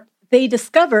letter, they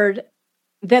discovered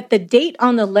that the date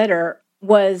on the letter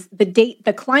was the date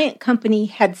the client company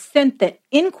had sent the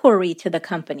inquiry to the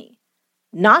company,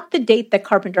 not the date that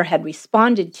Carpenter had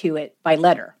responded to it by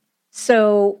letter.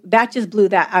 So that just blew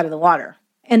that out of the water.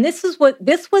 And this was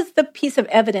the piece of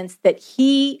evidence that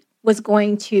he was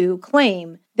going to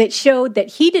claim that showed that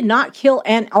he did not kill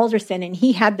Ann Alderson, and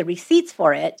he had the receipts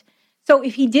for it. So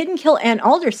if he didn't kill Ann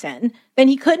Alderson, then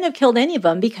he couldn't have killed any of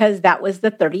them because that was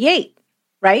the .38,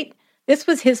 right? This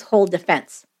was his whole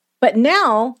defense. But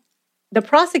now the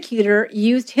prosecutor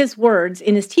used his words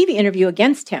in his TV interview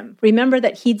against him. Remember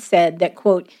that he'd said that,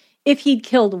 quote, if he'd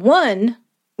killed one,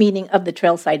 meaning of the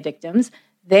trailside victims,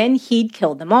 then he'd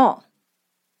killed them all.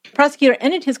 The prosecutor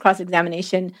ended his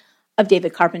cross-examination of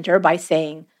David Carpenter by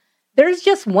saying, there's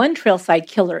just one trailside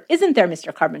killer, isn't there,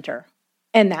 Mr. Carpenter?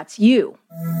 And that's you.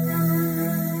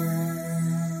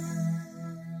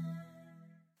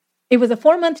 It was a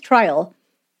 4-month trial,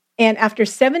 and after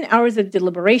 7 hours of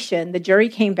deliberation, the jury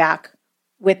came back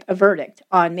with a verdict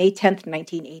on May 10th,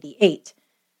 1988.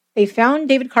 They found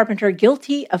David Carpenter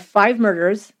guilty of 5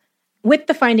 murders with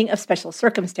the finding of special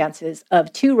circumstances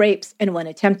of 2 rapes and 1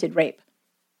 attempted rape.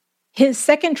 His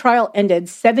second trial ended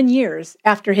 7 years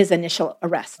after his initial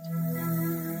arrest.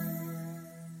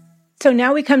 So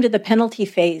now we come to the penalty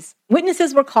phase.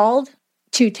 Witnesses were called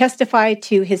to testify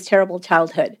to his terrible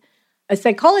childhood. A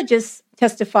psychologist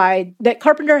testified that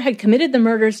Carpenter had committed the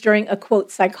murders during a,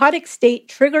 quote, psychotic state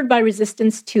triggered by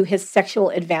resistance to his sexual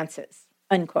advances,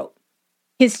 unquote.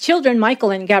 His children,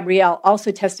 Michael and Gabrielle,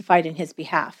 also testified in his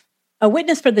behalf. A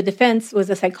witness for the defense was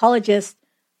a psychologist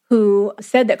who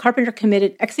said that Carpenter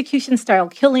committed execution-style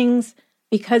killings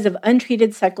because of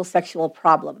untreated psychosexual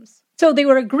problems. So they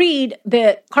were agreed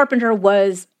that Carpenter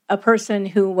was a person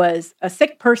who was a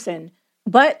sick person,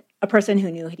 but a person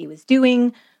who knew what he was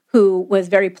doing, who was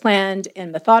very planned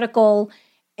and methodical,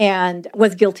 and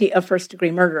was guilty of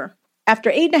first-degree murder.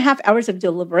 After 8.5 hours of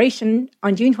deliberation,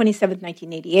 on June 27,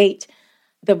 1988,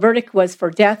 the verdict was for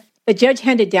death. The judge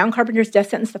handed down Carpenter's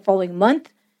death sentence the following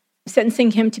month,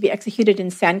 sentencing him to be executed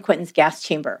in San Quentin's gas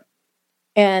chamber.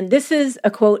 And this is a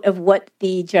quote of what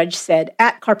the judge said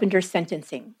at Carpenter's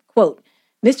sentencing. Quote,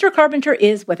 Mr. Carpenter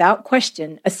is, without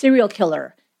question, a serial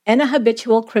killer and a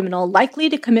habitual criminal likely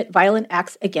to commit violent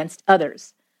acts against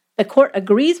others. The court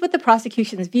agrees with the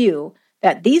prosecution's view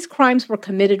that these crimes were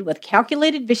committed with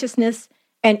calculated viciousness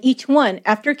and each one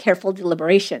after careful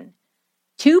deliberation.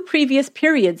 2 previous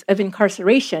periods of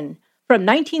incarceration from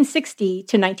 1960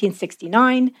 to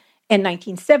 1969 and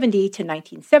 1970 to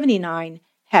 1979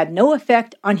 had no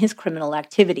effect on his criminal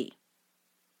activity.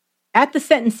 At the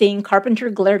sentencing, Carpenter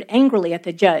glared angrily at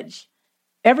the judge.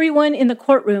 Everyone in the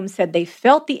courtroom said they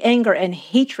felt the anger and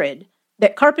hatred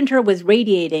that Carpenter was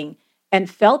radiating and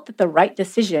felt that the right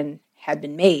decision had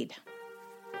been made.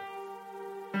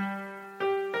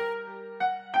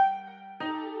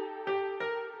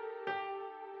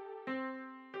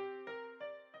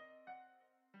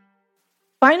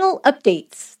 Final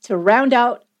updates to round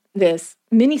out this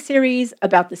mini-series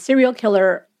about the serial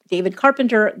killer David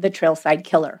Carpenter, the Trailside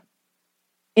Killer.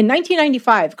 In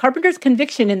 1995, Carpenter's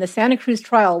conviction in the Santa Cruz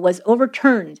trial was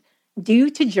overturned due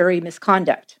to jury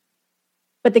misconduct.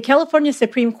 But the California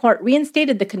Supreme Court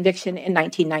reinstated the conviction in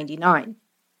 1999.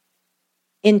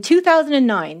 In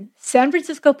 2009, San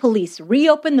Francisco police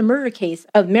reopened the murder case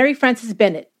of Mary Frances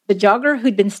Bennett, the jogger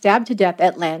who'd been stabbed to death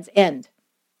at Land's End.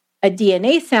 A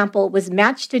DNA sample was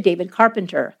matched to David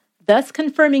Carpenter, thus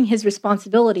confirming his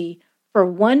responsibility for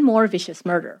one more vicious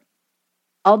murder.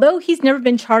 Although he's never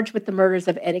been charged with the murders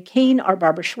of Etta Kane or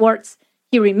Barbara Schwartz,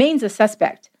 he remains a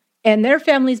suspect, and their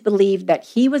families believe that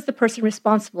he was the person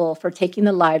responsible for taking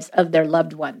the lives of their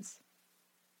loved ones.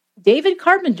 David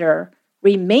Carpenter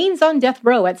remains on death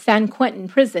row at San Quentin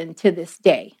Prison to this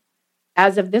day.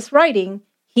 As of this writing,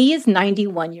 he is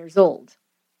 91 years old,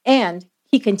 and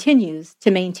he continues to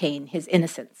maintain his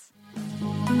innocence.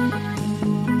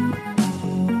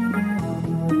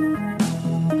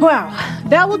 Wow,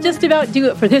 that will just about do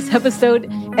it for this episode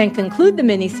and conclude the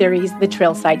miniseries, The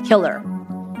Trailside Killer.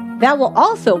 That will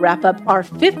also wrap up our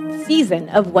 5th season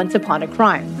of Once Upon a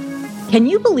Crime. Can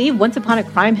you believe Once Upon a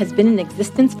Crime has been in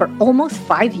existence for almost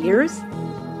 5 years?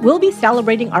 We'll be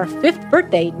celebrating our 5th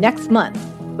birthday next month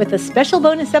with a special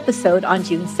bonus episode on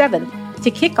June 7th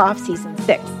to kick off Season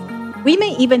 6. We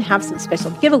may even have some special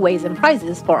giveaways and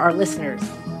prizes for our listeners.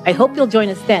 I hope you'll join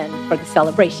us then for the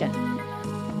celebration.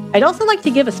 I'd also like to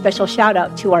give a special shout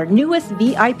out to our newest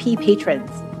VIP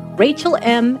patrons, Rachel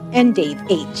M. and Dave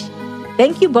H.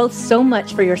 Thank you both so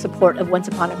much for your support of Once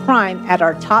Upon a Crime at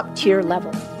our top tier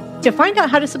level. To find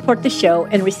out how to support the show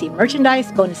and receive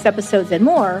merchandise, bonus episodes, and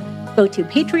more, go to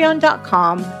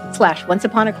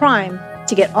patreon.com/onceuponacrime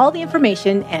to get all the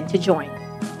information and to join.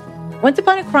 Once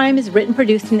Upon a Crime is written,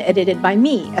 produced, and edited by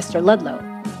me, Esther Ludlow.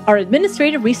 Our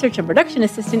administrative research and production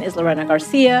assistant is Lorena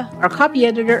Garcia. Our copy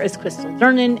editor is Crystal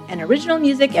Dernan, and original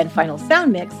music and final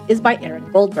sound mix is by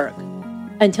Aaron Goldberg.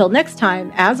 Until next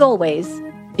time, as always,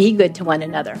 be good to one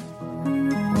another.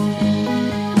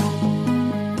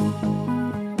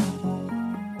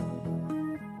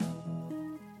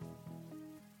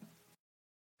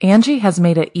 Angie has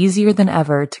made it easier than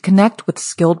ever to connect with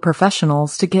skilled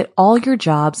professionals to get all your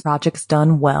jobs projects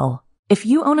done well. If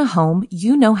you own a home,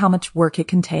 you know how much work it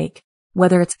can take,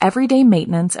 whether it's everyday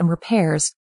maintenance and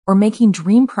repairs or making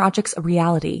dream projects a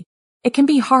reality. It can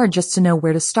be hard just to know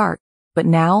where to start, but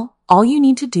now all you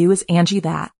need to do is Angie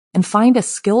that and find a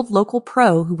skilled local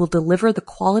pro who will deliver the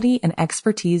quality and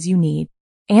expertise you need.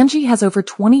 Angie has over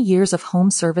 20 years of home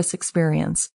service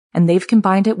experience, and they've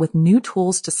combined it with new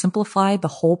tools to simplify the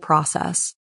whole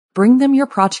process. Bring them your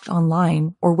project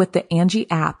online or with the Angie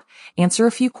app, answer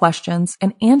a few questions,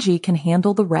 and Angie can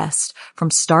handle the rest from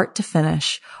start to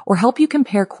finish or help you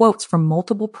compare quotes from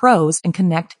multiple pros and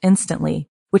connect instantly,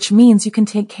 which means you can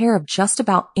take care of just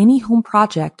about any home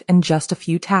project in just a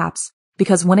few taps.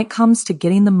 Because when it comes to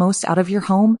getting the most out of your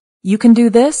home, you can do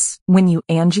this when you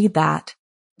Angie that.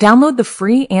 Download the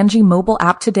free Angie mobile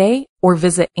app today or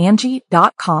visit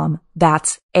Angie.com.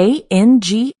 That's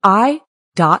ANGI.com.